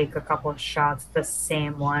take a couple of shots. The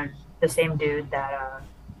same dude that.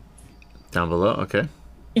 Down below. Okay.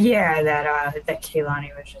 Yeah, that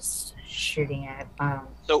Kaylani was just shooting at.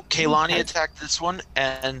 So Kaylani attacked this one,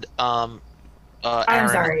 and I'm Aaron.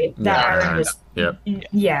 sorry. That Aaron just. Yep.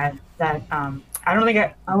 Yeah, that I don't think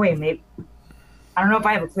I. Oh wait, maybe. I don't know if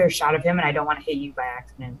I have a clear shot of him, and I don't want to hit you by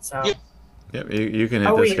accident. So. Yep. You can hit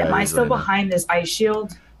Oh this wait, guy. am I still easily. behind this ice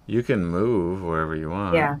shield? You can move wherever you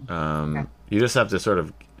want. Yeah. Okay. You just have to sort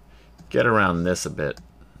of get around this a bit.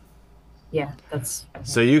 Yeah, that's.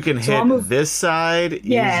 So you can So I'll hit move- this side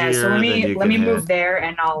Yeah, easier so let than me you let me can move hit. there,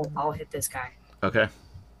 and I'll hit this guy. Okay.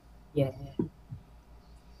 Yeah.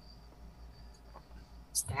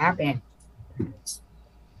 Stab him.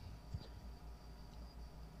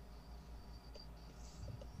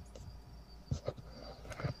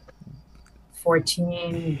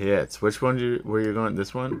 14. Hits. Which one were you going?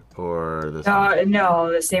 This one or this one?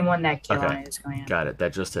 No, the same one that Kaylani Okay. is going at. Got it.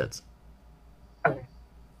 That just hits. Okay.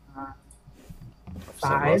 So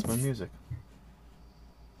I lost 5. my music.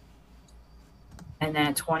 And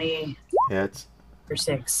then 20 Hits. for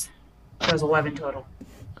 6. That was 11 total.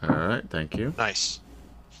 All right. Thank you. Nice.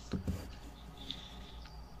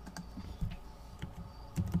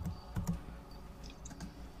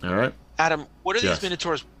 All right. Adam, what are Yes. these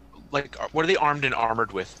Minotaurs like? What are they armed and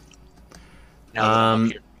armored with? Now that I'm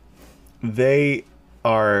up here. They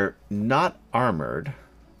are not armored,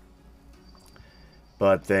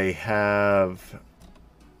 but they have.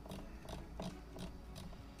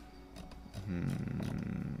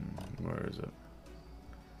 Where is it?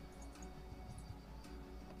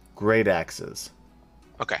 Great axes.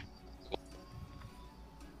 Okay.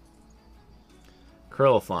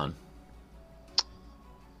 Curliflon.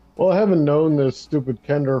 Well, I haven't known this stupid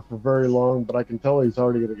Kender for very long, but I can tell he's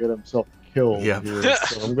already going to get himself killed Yep. here.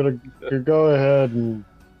 So I'm going to go ahead and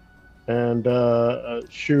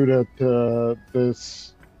shoot at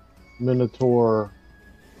this Minotaur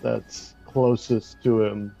that's closest to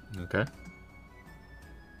him. Okay.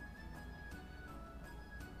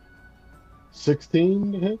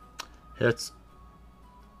 16 to hit? Hits.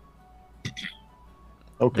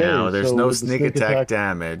 Okay. Now, there's so no the sneak attack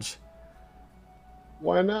damage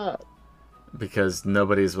Why not? because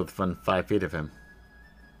nobody's within 5 feet of him.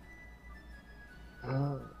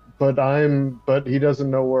 But he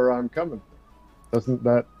doesn't know where I'm coming from. Doesn't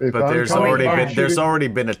that? If But I'm there's coming already from been there's shooting- already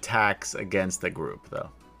been attacks against the group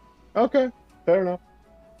though. Okay, fair enough.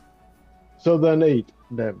 So then 8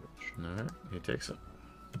 damage. All right, he takes it.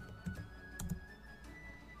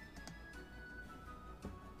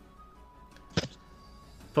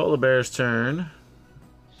 Polar Bear's turn.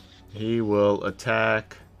 He will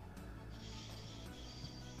attack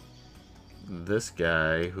this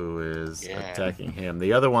guy who is attacking him.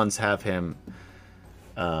 The other ones have him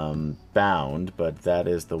bound, but that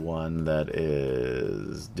is the one that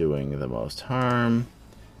is doing the most harm.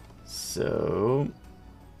 So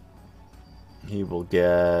he will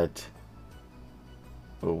get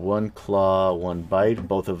 1 claw, 1 bite.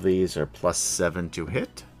 Both of these are +7 to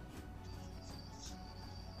hit.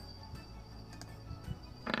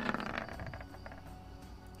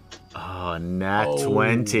 Oh, nat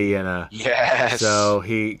 20 and a... Yes. So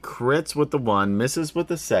he crits with the 1, misses with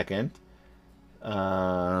the second.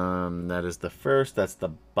 That is the first. That's the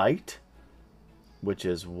bite, which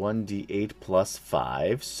is 1d8 +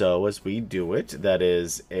 5. So as we do it, that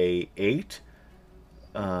is a 8.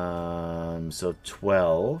 So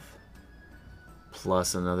 12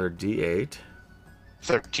 plus another d8.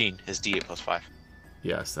 13 is d8 + 5.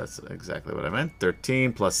 Yes, that's exactly what I meant.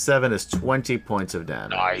 13 plus 7 is 20 points of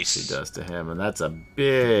damage. Nice. He does to him, and that's a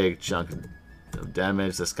big chunk of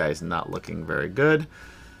damage. This guy's not looking very good.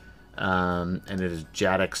 And it is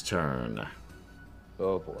Jadek's turn.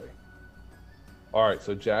 Oh boy. All right,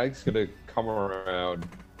 so Jag's gonna come around,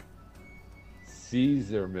 sees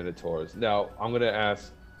their minotaurs. Now I'm gonna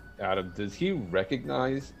ask Adam: does he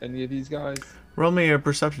recognize any of these guys? Roll me a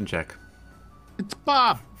perception check. It's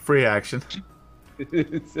Bob. Free action.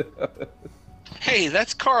 Hey,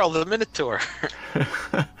 that's Carl the Minotaur.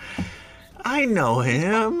 I know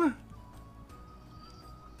him.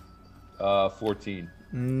 14.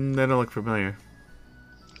 They don't look familiar.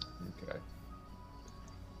 Okay.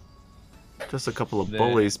 Just a couple of Then-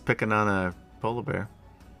 bullies picking on a polar bear.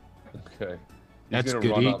 Okay. He's That's gonna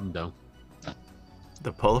good run eating, though.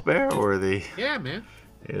 The polar bear or the... Yeah, man.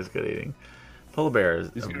 It is good eating. Polar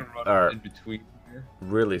bears He's gonna run are in between here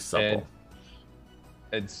really supple.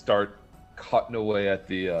 and start cutting away at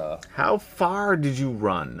the. How far did you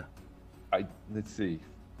run? Let's see.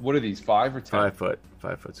 What are these? 5 or 10? 5 foot.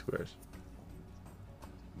 5 foot squares.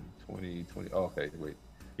 20. Oh, okay, wait.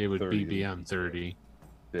 It would 30. be beyond 30.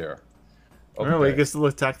 There. Okay. Well, you can still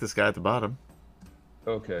attack this guy at the bottom.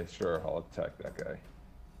 Okay, sure. I'll attack that guy.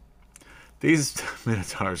 These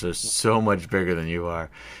minotaurs are so much bigger than you are.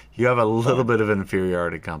 You have a little bit of an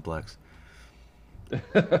inferiority complex.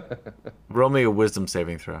 Roll me a wisdom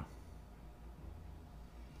saving throw.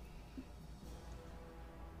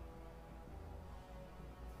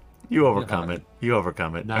 You overcome it. You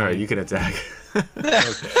overcome it. All right, you can attack.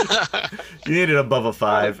 You need it above a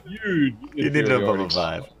 5. Huge. You need it above a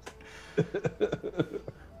 5.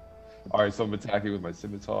 All right, so I'm attacking with my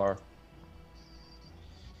scimitar.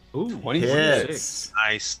 Ooh, 26. Hits.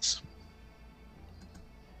 Nice.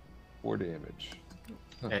 4 damage.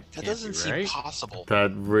 That doesn't seem possible.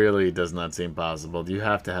 That really does not seem possible. You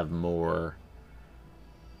have to have more.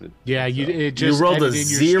 Yeah, you it You just rolled a added in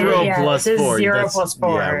your 0 strength. Yeah, plus this is 4. 0 That's- plus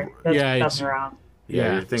 4. Yeah, Yeah, That's it's- around.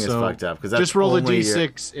 yeah, your thing is so fucked up because just roll a only your-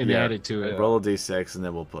 d6 and add it to it. Roll a d6 and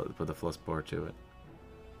then we'll put the plus 4 to it.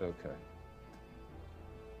 Okay.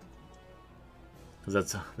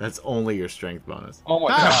 Because that's only your strength bonus. Oh my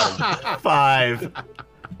god. 5.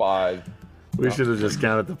 5. We should have just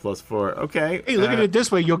counted the plus 4. Okay. Hey, look at it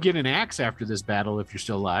this way: you'll get an axe after this battle if you're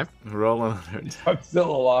still alive. Roll another. I'm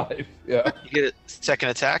still alive. Yeah. You get a second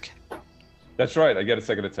attack? That's right. I get a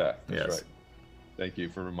second attack. That's Yes. right. Thank you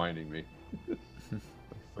for reminding me.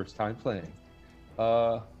 First time playing.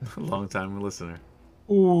 Long time listener.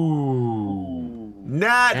 Ooh.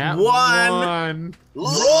 Nat At 1.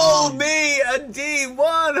 Roll me a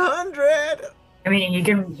D100. I mean, you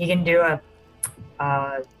can do a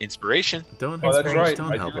Inspiration. Don't, Oh, that's right.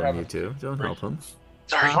 don't I help do him, have you a- two. Don't help him.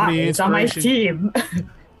 Sorry. How many it's on my inspiration?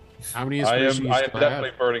 team. How many I inspiration am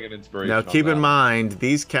definitely burning an inspiration. Now, on keep that. in mind,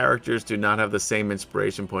 these characters do not have the same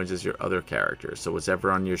inspiration points as your other characters. So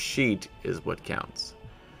whatever on your sheet is what counts.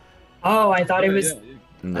 Oh, I thought it was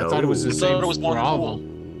No. I thought it was the same it was for one all of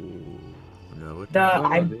them. No, it the. doesn't.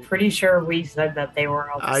 I'm pretty sure we said that they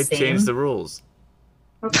were all the I same. changed the rules.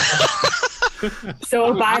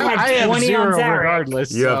 So if I I had have 20 on 0 Zarek,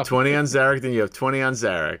 regardless. You so- have 20 on Zarek, then you have 20 on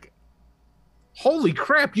Zarek. Holy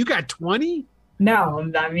crap! You got 20. no,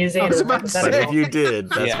 I'm using I it was as about to But say. hypothetical. if you did,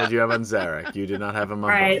 that's Yeah. what you have on Zarek. You did not have him on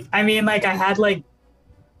Right. both. I mean, like I had like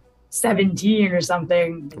 17 or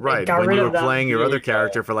something. Right. Got When rid you were of them. playing your Here other we go.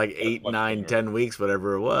 character for like 8, much 9, better. 10 weeks,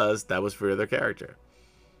 whatever it was, that was for your other character.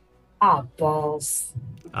 Ah, balls.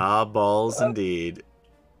 Ah, balls indeed.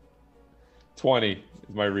 20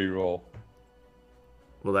 is my reroll.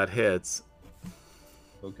 Well, that hits.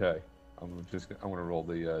 Okay. I'm gonna roll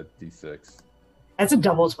the d6. That's a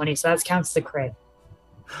double 20, so that counts the crit.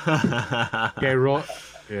 Okay, roll.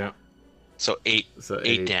 Yeah. So eight. So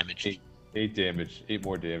Eight damage. 8 damage. 8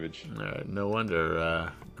 more damage. All right, no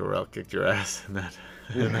wonder Gorell kicked your ass in that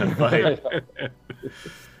fight.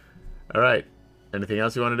 All right. Anything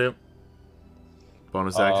else you want to do?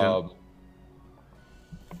 Bonus action?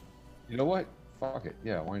 You know what? Fuck it.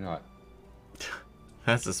 Yeah, why not?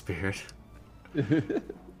 That's the spirit.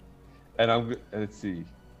 And let's see.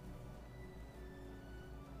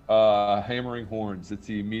 Hammering Horns. Let's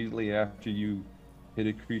see. Immediately after you hit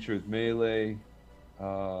a creature with melee,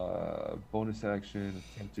 bonus action,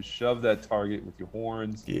 attempt to shove that target with your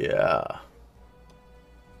horns. Yeah.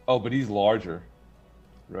 Oh, but he's larger,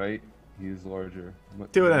 right? He is larger.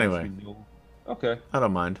 Do it anyway. Okay. I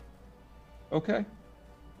don't mind. Okay.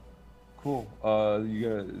 Cool.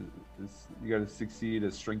 You gotta succeed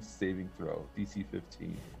a strength saving throw, DC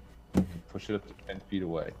 15. Push it up to 10 feet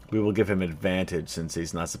away. We will give him advantage since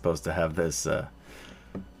he's not supposed to have this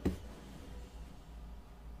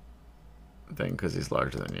thing because he's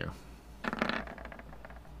larger than you.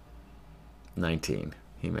 19.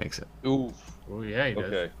 He makes it. Ooh. Oh yeah, he does.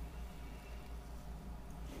 Okay.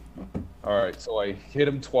 All right, so I hit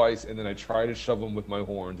him twice, and then I try to shove him with my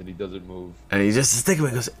horns, and he doesn't move. And he just sticks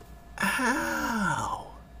and goes,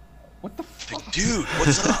 ow. What the fuck? Dude,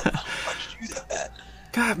 what's up? Why'd you do that?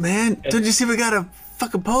 God, man. Don't you see we got a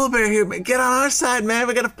fucking polar bear here? Man, get on our side, man.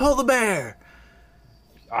 We got a polar bear.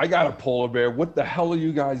 I got a polar bear. What the hell are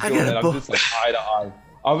you guys doing? And I'm just like eye to eye.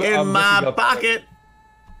 I'm my pocket.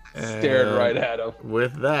 Staring right at him.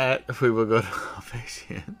 With that, we will go to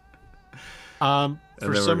Alphasian.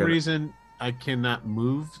 For some reason, I cannot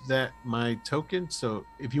move my token. So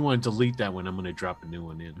if you want to delete that one, I'm going to drop a new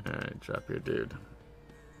one in. All right, drop your dude.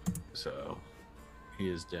 So he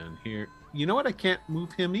is down here. You know what? I can't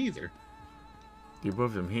move him either. You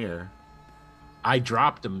moved him here. I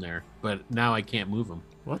dropped him there, but now I can't move him.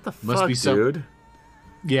 What the fuck, dude?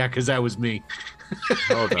 Yeah, because that was me.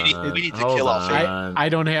 Hold on. We need to kill Alphasian. I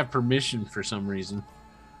don't have permission for some reason.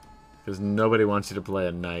 Because nobody wants you to play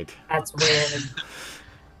a knight. That's weird.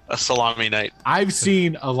 A salami knight. I've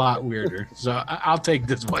seen a lot weirder, so I'll take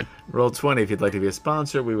this one. Roll 20 if you'd like to be a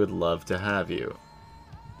sponsor. We would love to have you.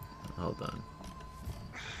 Hold on.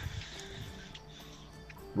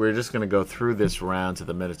 We're just going to go through this round to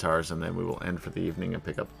the Minotaurs, and then we will end for the evening and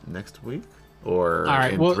pick up next week. Or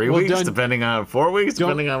right, in 3 weeks, depending on 4 weeks,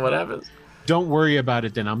 depending on what happens. Don't worry about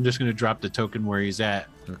it then. I'm just going to drop the token where he's at.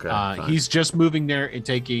 Okay. He's just moving there and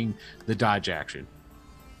taking the dodge action.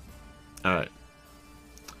 All right.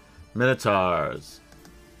 Minotaurs.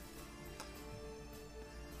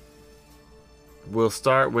 We'll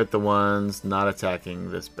start with the ones not attacking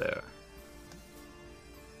this bear.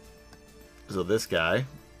 So this guy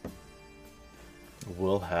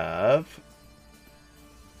will have...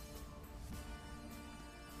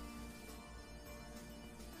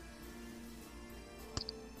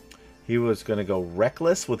 He was going to go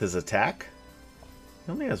reckless with his attack.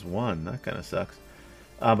 He only has one. That kind of sucks.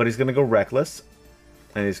 But he's going to go reckless.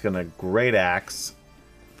 And he's going to great axe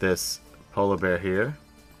this polar bear here.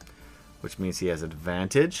 Which means he has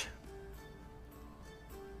advantage.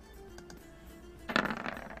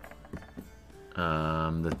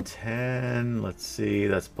 The 10, let's see,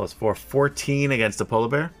 that's plus 4. 14 against the polar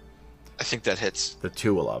bear. I think that hits. The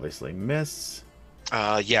 2 will obviously miss.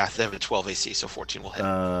 Yeah, they have a 12 AC, so 14 will hit.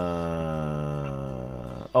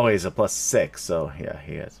 Oh, he's a plus 6, so yeah,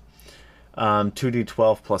 he is.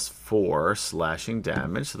 2d12 plus 4 slashing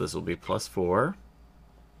damage, so this will be plus 4.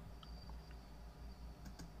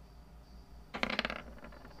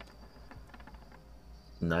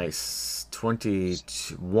 Nice.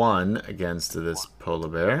 21 against this polar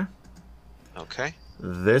bear. Okay.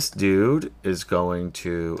 This dude is going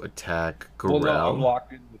to attack Gorell. Well, no, I'm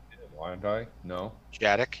locked in with him, aren't I? No.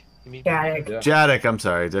 Jadek, you mean? Jadek. Yeah. Jadek, I'm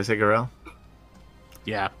sorry. Did I say Gorell?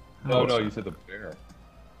 Yeah. No, no, you said the bear.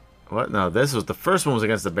 What? No, this was the first one was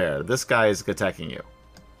against the bear. This guy is attacking you.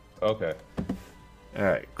 Okay. All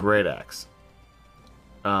right, great axe.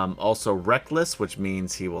 Also reckless, which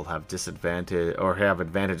means he will have disadvantage or have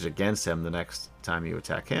advantage against him the next time you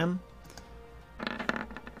attack him.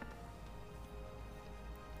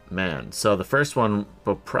 Man, so the first one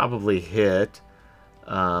will probably hit.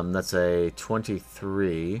 That's a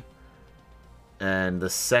 23. And the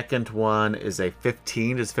second one is a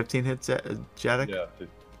 15. Does 15 hit Jadek? Yeah.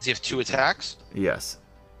 Does he have 2 attacks? Yes.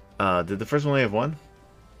 Did the first one only have 1?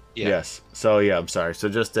 Yeah. Yes. So, yeah, I'm sorry. So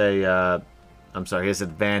just a... I'm sorry, he has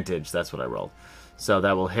advantage. That's what I rolled. So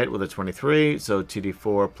that will hit with a 23. So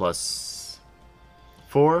 2d4 plus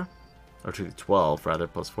 4. Or 2d12, rather,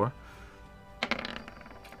 plus 4.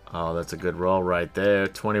 Oh, that's a good roll right there.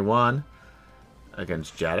 21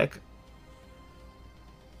 against Jadek.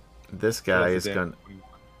 This guy That's is the going. damage 21.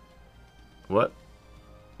 What?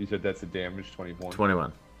 You said that's the damage 21.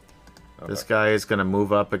 21. Okay. This guy is going to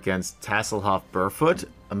move up against Tasselhoff Burfoot.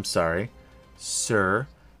 I'm sorry, Sir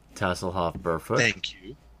Tasselhoff Burfoot. Thank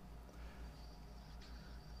you.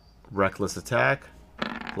 Reckless attack,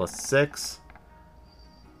 +6.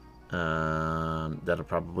 That'll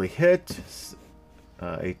probably hit.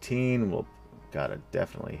 18 will gotta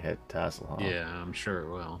definitely hit Tasselhoff. Yeah, I'm sure it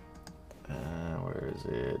will. Where is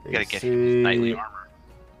it? You gotta get him his knightly armor.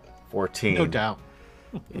 14. No doubt.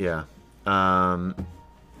 Yeah.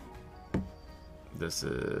 This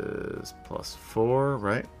is +4,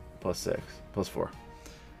 right? +6, +4.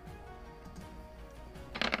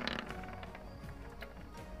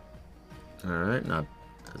 All right, not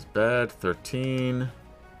as bad. 13.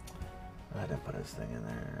 I didn't put his thing in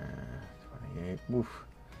there. 28. Oof.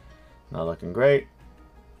 Not looking great.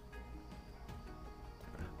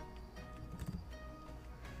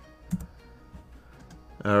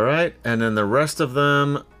 All right, and then the rest of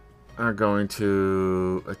them are going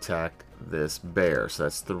to attack this bear. So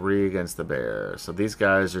that's 3 against the bear. So these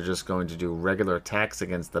guys are just going to do regular attacks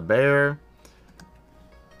against the bear.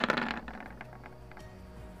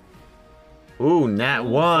 Ooh, nat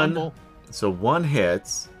 1. Fumble. So 1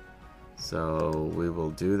 hits. So we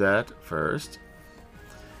will do that first.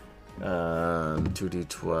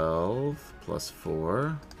 2d12 plus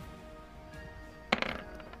 4.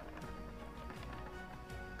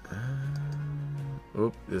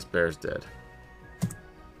 Oop, this bear's dead.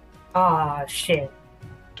 Ah, shit.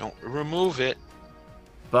 Don't remove it.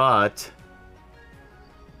 But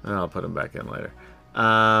I'll put him back in later.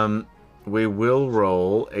 We will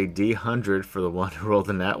roll a d100 for the one who rolled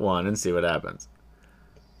the nat 1 and see what happens.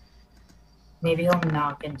 Maybe he'll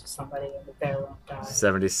knock into somebody and the bear won't die.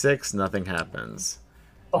 76, nothing happens.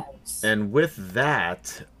 Balls. And with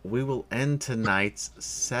that, we will end tonight's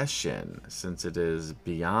session since it is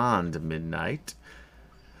beyond midnight.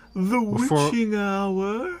 The witching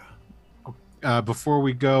hour. Before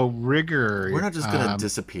we go, Rigger. We're not just gonna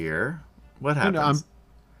disappear. What happens?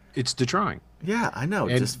 It's the drawing. Yeah, I know.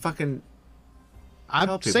 And just fucking. I'm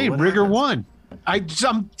tell people saying what Rigger happens. won.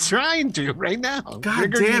 I'm trying to right now. God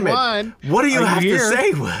Rigger damn it! won. What do you Are have here? to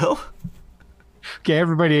say, Will? Okay,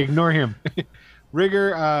 everybody, ignore him.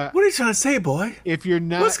 Rigger, What are you trying to say, boy? if you're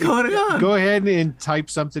not, What's going on? Go ahead and type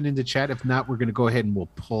something in the chat. If not, we're gonna go ahead and we'll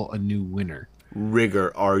pull a new winner.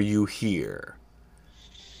 Rigger, are you here?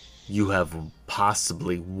 You have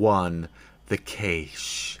possibly won the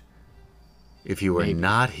cache. If you are Maybe.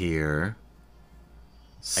 not here,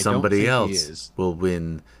 I don't somebody think he else is. will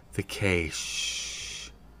win the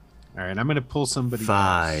cache. All right, I'm gonna pull somebody.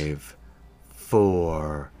 5,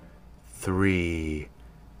 4, 3,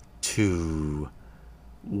 2,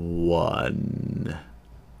 1.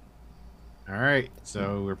 All right,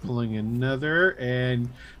 so we're pulling another, and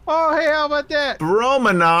oh, hey, how about that?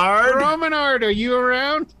 Bromenard! Bromenard, are you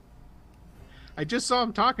around? I just saw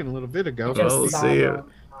him talking a little bit ago. Oh, see you.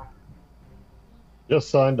 Just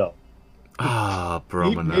signed up. Ah,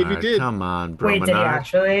 maybe Bromenard. did. Come on, Wait, did he Bromenard.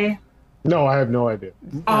 actually? No, I have no idea.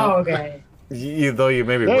 Oh, okay. Though you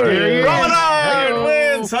maybe There were. he is. Bromenard Hello.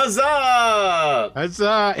 wins! Huzzah! That's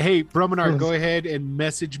hey, Bromenard, go ahead and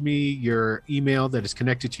message me your email that is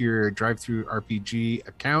connected to your Drive-Thru RPG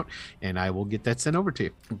account, and I will get that sent over to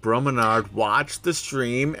you. Bromenard watched the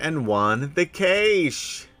stream and won the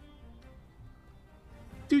cache.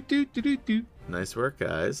 Do do do do do. Nice work,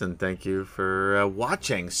 guys, and thank you for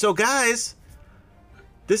watching. So, guys,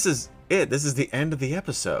 this is it. This is the end of the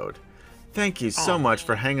episode. Thank you so much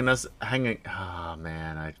for hanging. Oh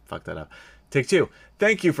man, I fucked that up. Take 2.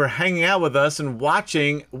 Thank you for hanging out with us and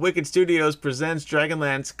watching Wicked Studios presents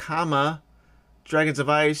Dragonlance, Dragons of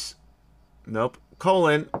Ice. Nope.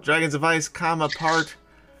 Dragons of Ice, part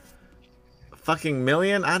fucking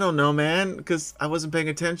million. I don't know, man, because I wasn't paying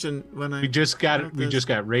attention when I. We just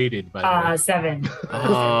got raided by the way. 7.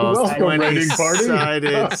 Oh, Welcome, 20 raiding party.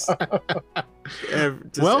 sided.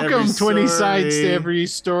 Welcome 20 sides to every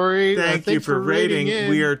story. Thank you Thanks for rating. in.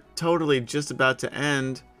 We are totally just about to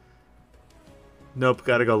end. Nope,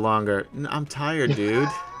 gotta go longer. I'm tired, dude.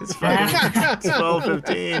 It's fucking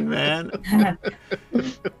 12:15, man.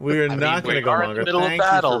 We are not we gonna go are in the longer. middle of Thank you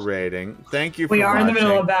battle. for rating. Thank you for We are in the middle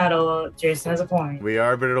watching. of battle. Jason has a point. We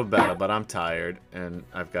are in the middle of battle, but I'm tired, and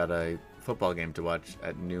I've got a football game to watch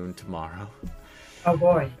at noon tomorrow, Oh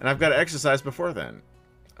boy. and I've got to exercise before then.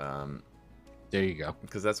 There you go.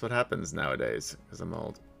 Because that's what happens nowadays, because I'm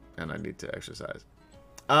old and I need to exercise.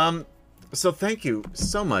 So thank you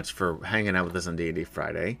so much for hanging out with us on D&D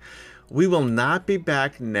Friday. We will not be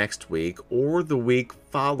back next week or the week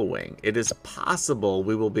following. It is possible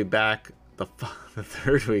we will be back the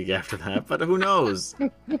third week after that, but who knows?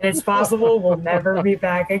 It's possible we'll never be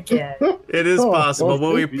back again. It is possible,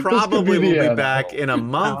 but we this could probably be the will be end. back in a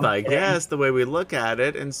month, I Okay. guess, the way we look at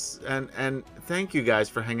it. And thank you guys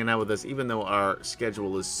for hanging out with us, even though our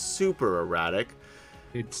schedule is super erratic.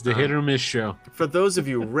 It's the hit or miss show. For those of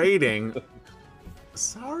you rating,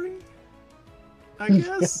 sorry, I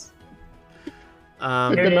guess.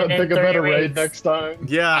 Think a better raid next time.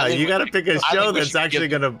 Yeah, I think you we- got to pick a I show think we that's should actually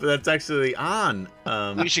give- that's actually on.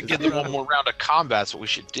 We should give them one more round of combat. That's what we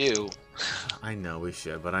should do. I know we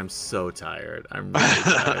should, but I'm so tired. I'm really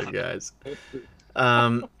tired, guys.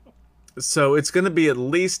 So it's going to be at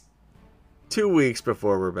least 2 weeks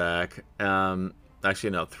before we're back.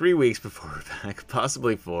 Actually, no, 3 weeks before we're back,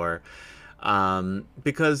 possibly 4.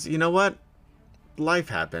 Because you know what? Life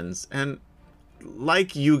happens, and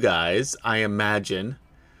like you guys, I imagine,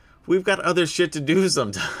 we've got other shit to do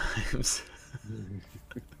sometimes.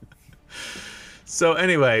 So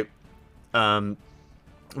anyway,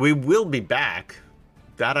 we will be back.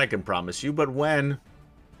 That I can promise you, but when,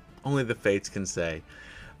 only the fates can say.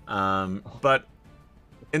 But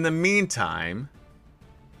in the meantime,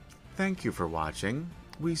 thank you for watching.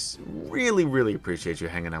 We really, really appreciate you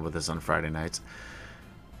hanging out with us on Friday nights.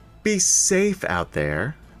 Be safe out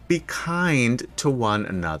there. Be kind to one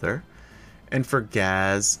another. And for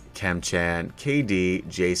Gaz, Kemchan, KD,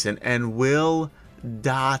 Jason, and Will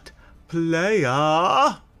Dot Player.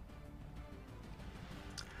 Oh,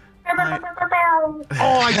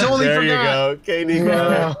 I totally there forgot. you go,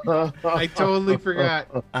 KD. I totally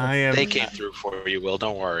forgot. I am. They came through for you, Will.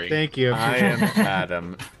 Don't worry. Thank you. I am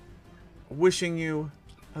Adam. Wishing you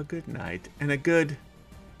a good night and a good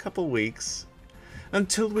couple weeks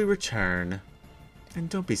until we return. And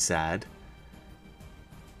don't be sad,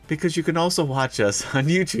 because you can also watch us on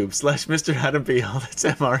YouTube /Mr. Adam PL, that's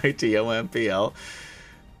MRATOMPL,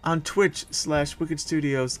 on Twitch /Wicked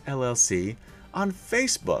Studios LLC, on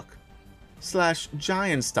Facebook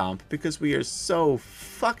 /Giant Stomp, because we are so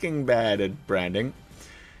fucking bad at branding.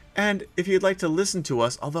 And if you'd like to listen to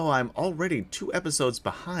us, although I'm already 2 episodes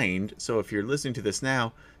behind, so if you're listening to this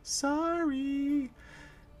now, sorry.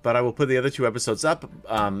 But I will put the other 2 episodes up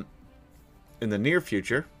in the near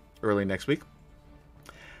future, early next week,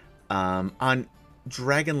 on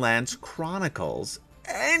Dragonlance Chronicles.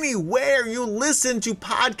 Anywhere you listen to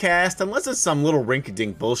podcasts, unless it's some little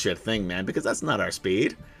rinky-dink bullshit thing, man, because that's not our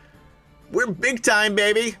speed. We're big time,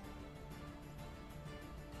 baby!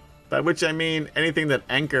 By which I mean anything that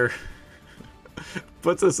Anchor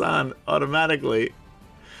puts us on automatically,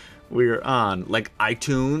 we're on. Like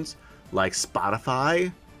iTunes, like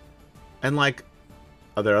Spotify, and like,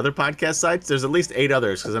 are there other podcast sites? There's at least 8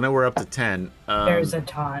 others, because I know we're up to 10. There's a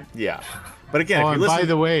ton. Yeah. But again, Oh, if and you by listen...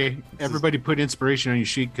 the way, everybody put inspiration on your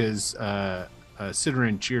sheet because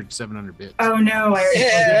Ciderin cheered 700 bits. Oh no! I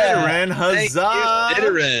already Ciderin, Thank huzzah! you,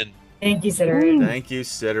 Ciderin. Thank you, Ciderin. Thank you,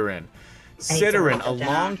 Ciderin. to Ciderin, write a that down.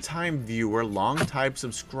 long-time viewer, long-time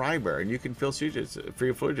subscriber, and you can feel free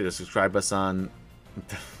to subscribe us on...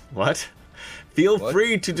 What? Feel What?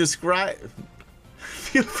 free to describe...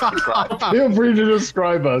 Feel free to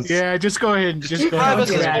describe us. Yeah, just go ahead. Just go Describe ahead. us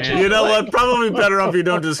as Yeah, much yeah. as You know what? Probably better off you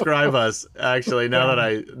don't describe us. Actually, now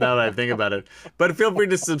that I think about it, but feel free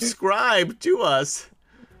to subscribe to us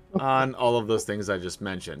on all of those things I just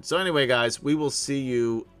mentioned. So anyway, guys, we will see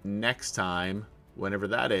you next time, whenever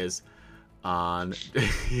that is. On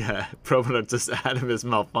Provenance Adam is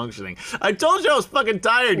malfunctioning. I told you I was fucking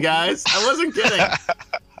tired, guys. I wasn't kidding.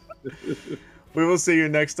 We will see you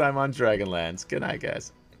next time on Dragonlance. Good night,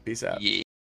 guys. Peace out. Yeah.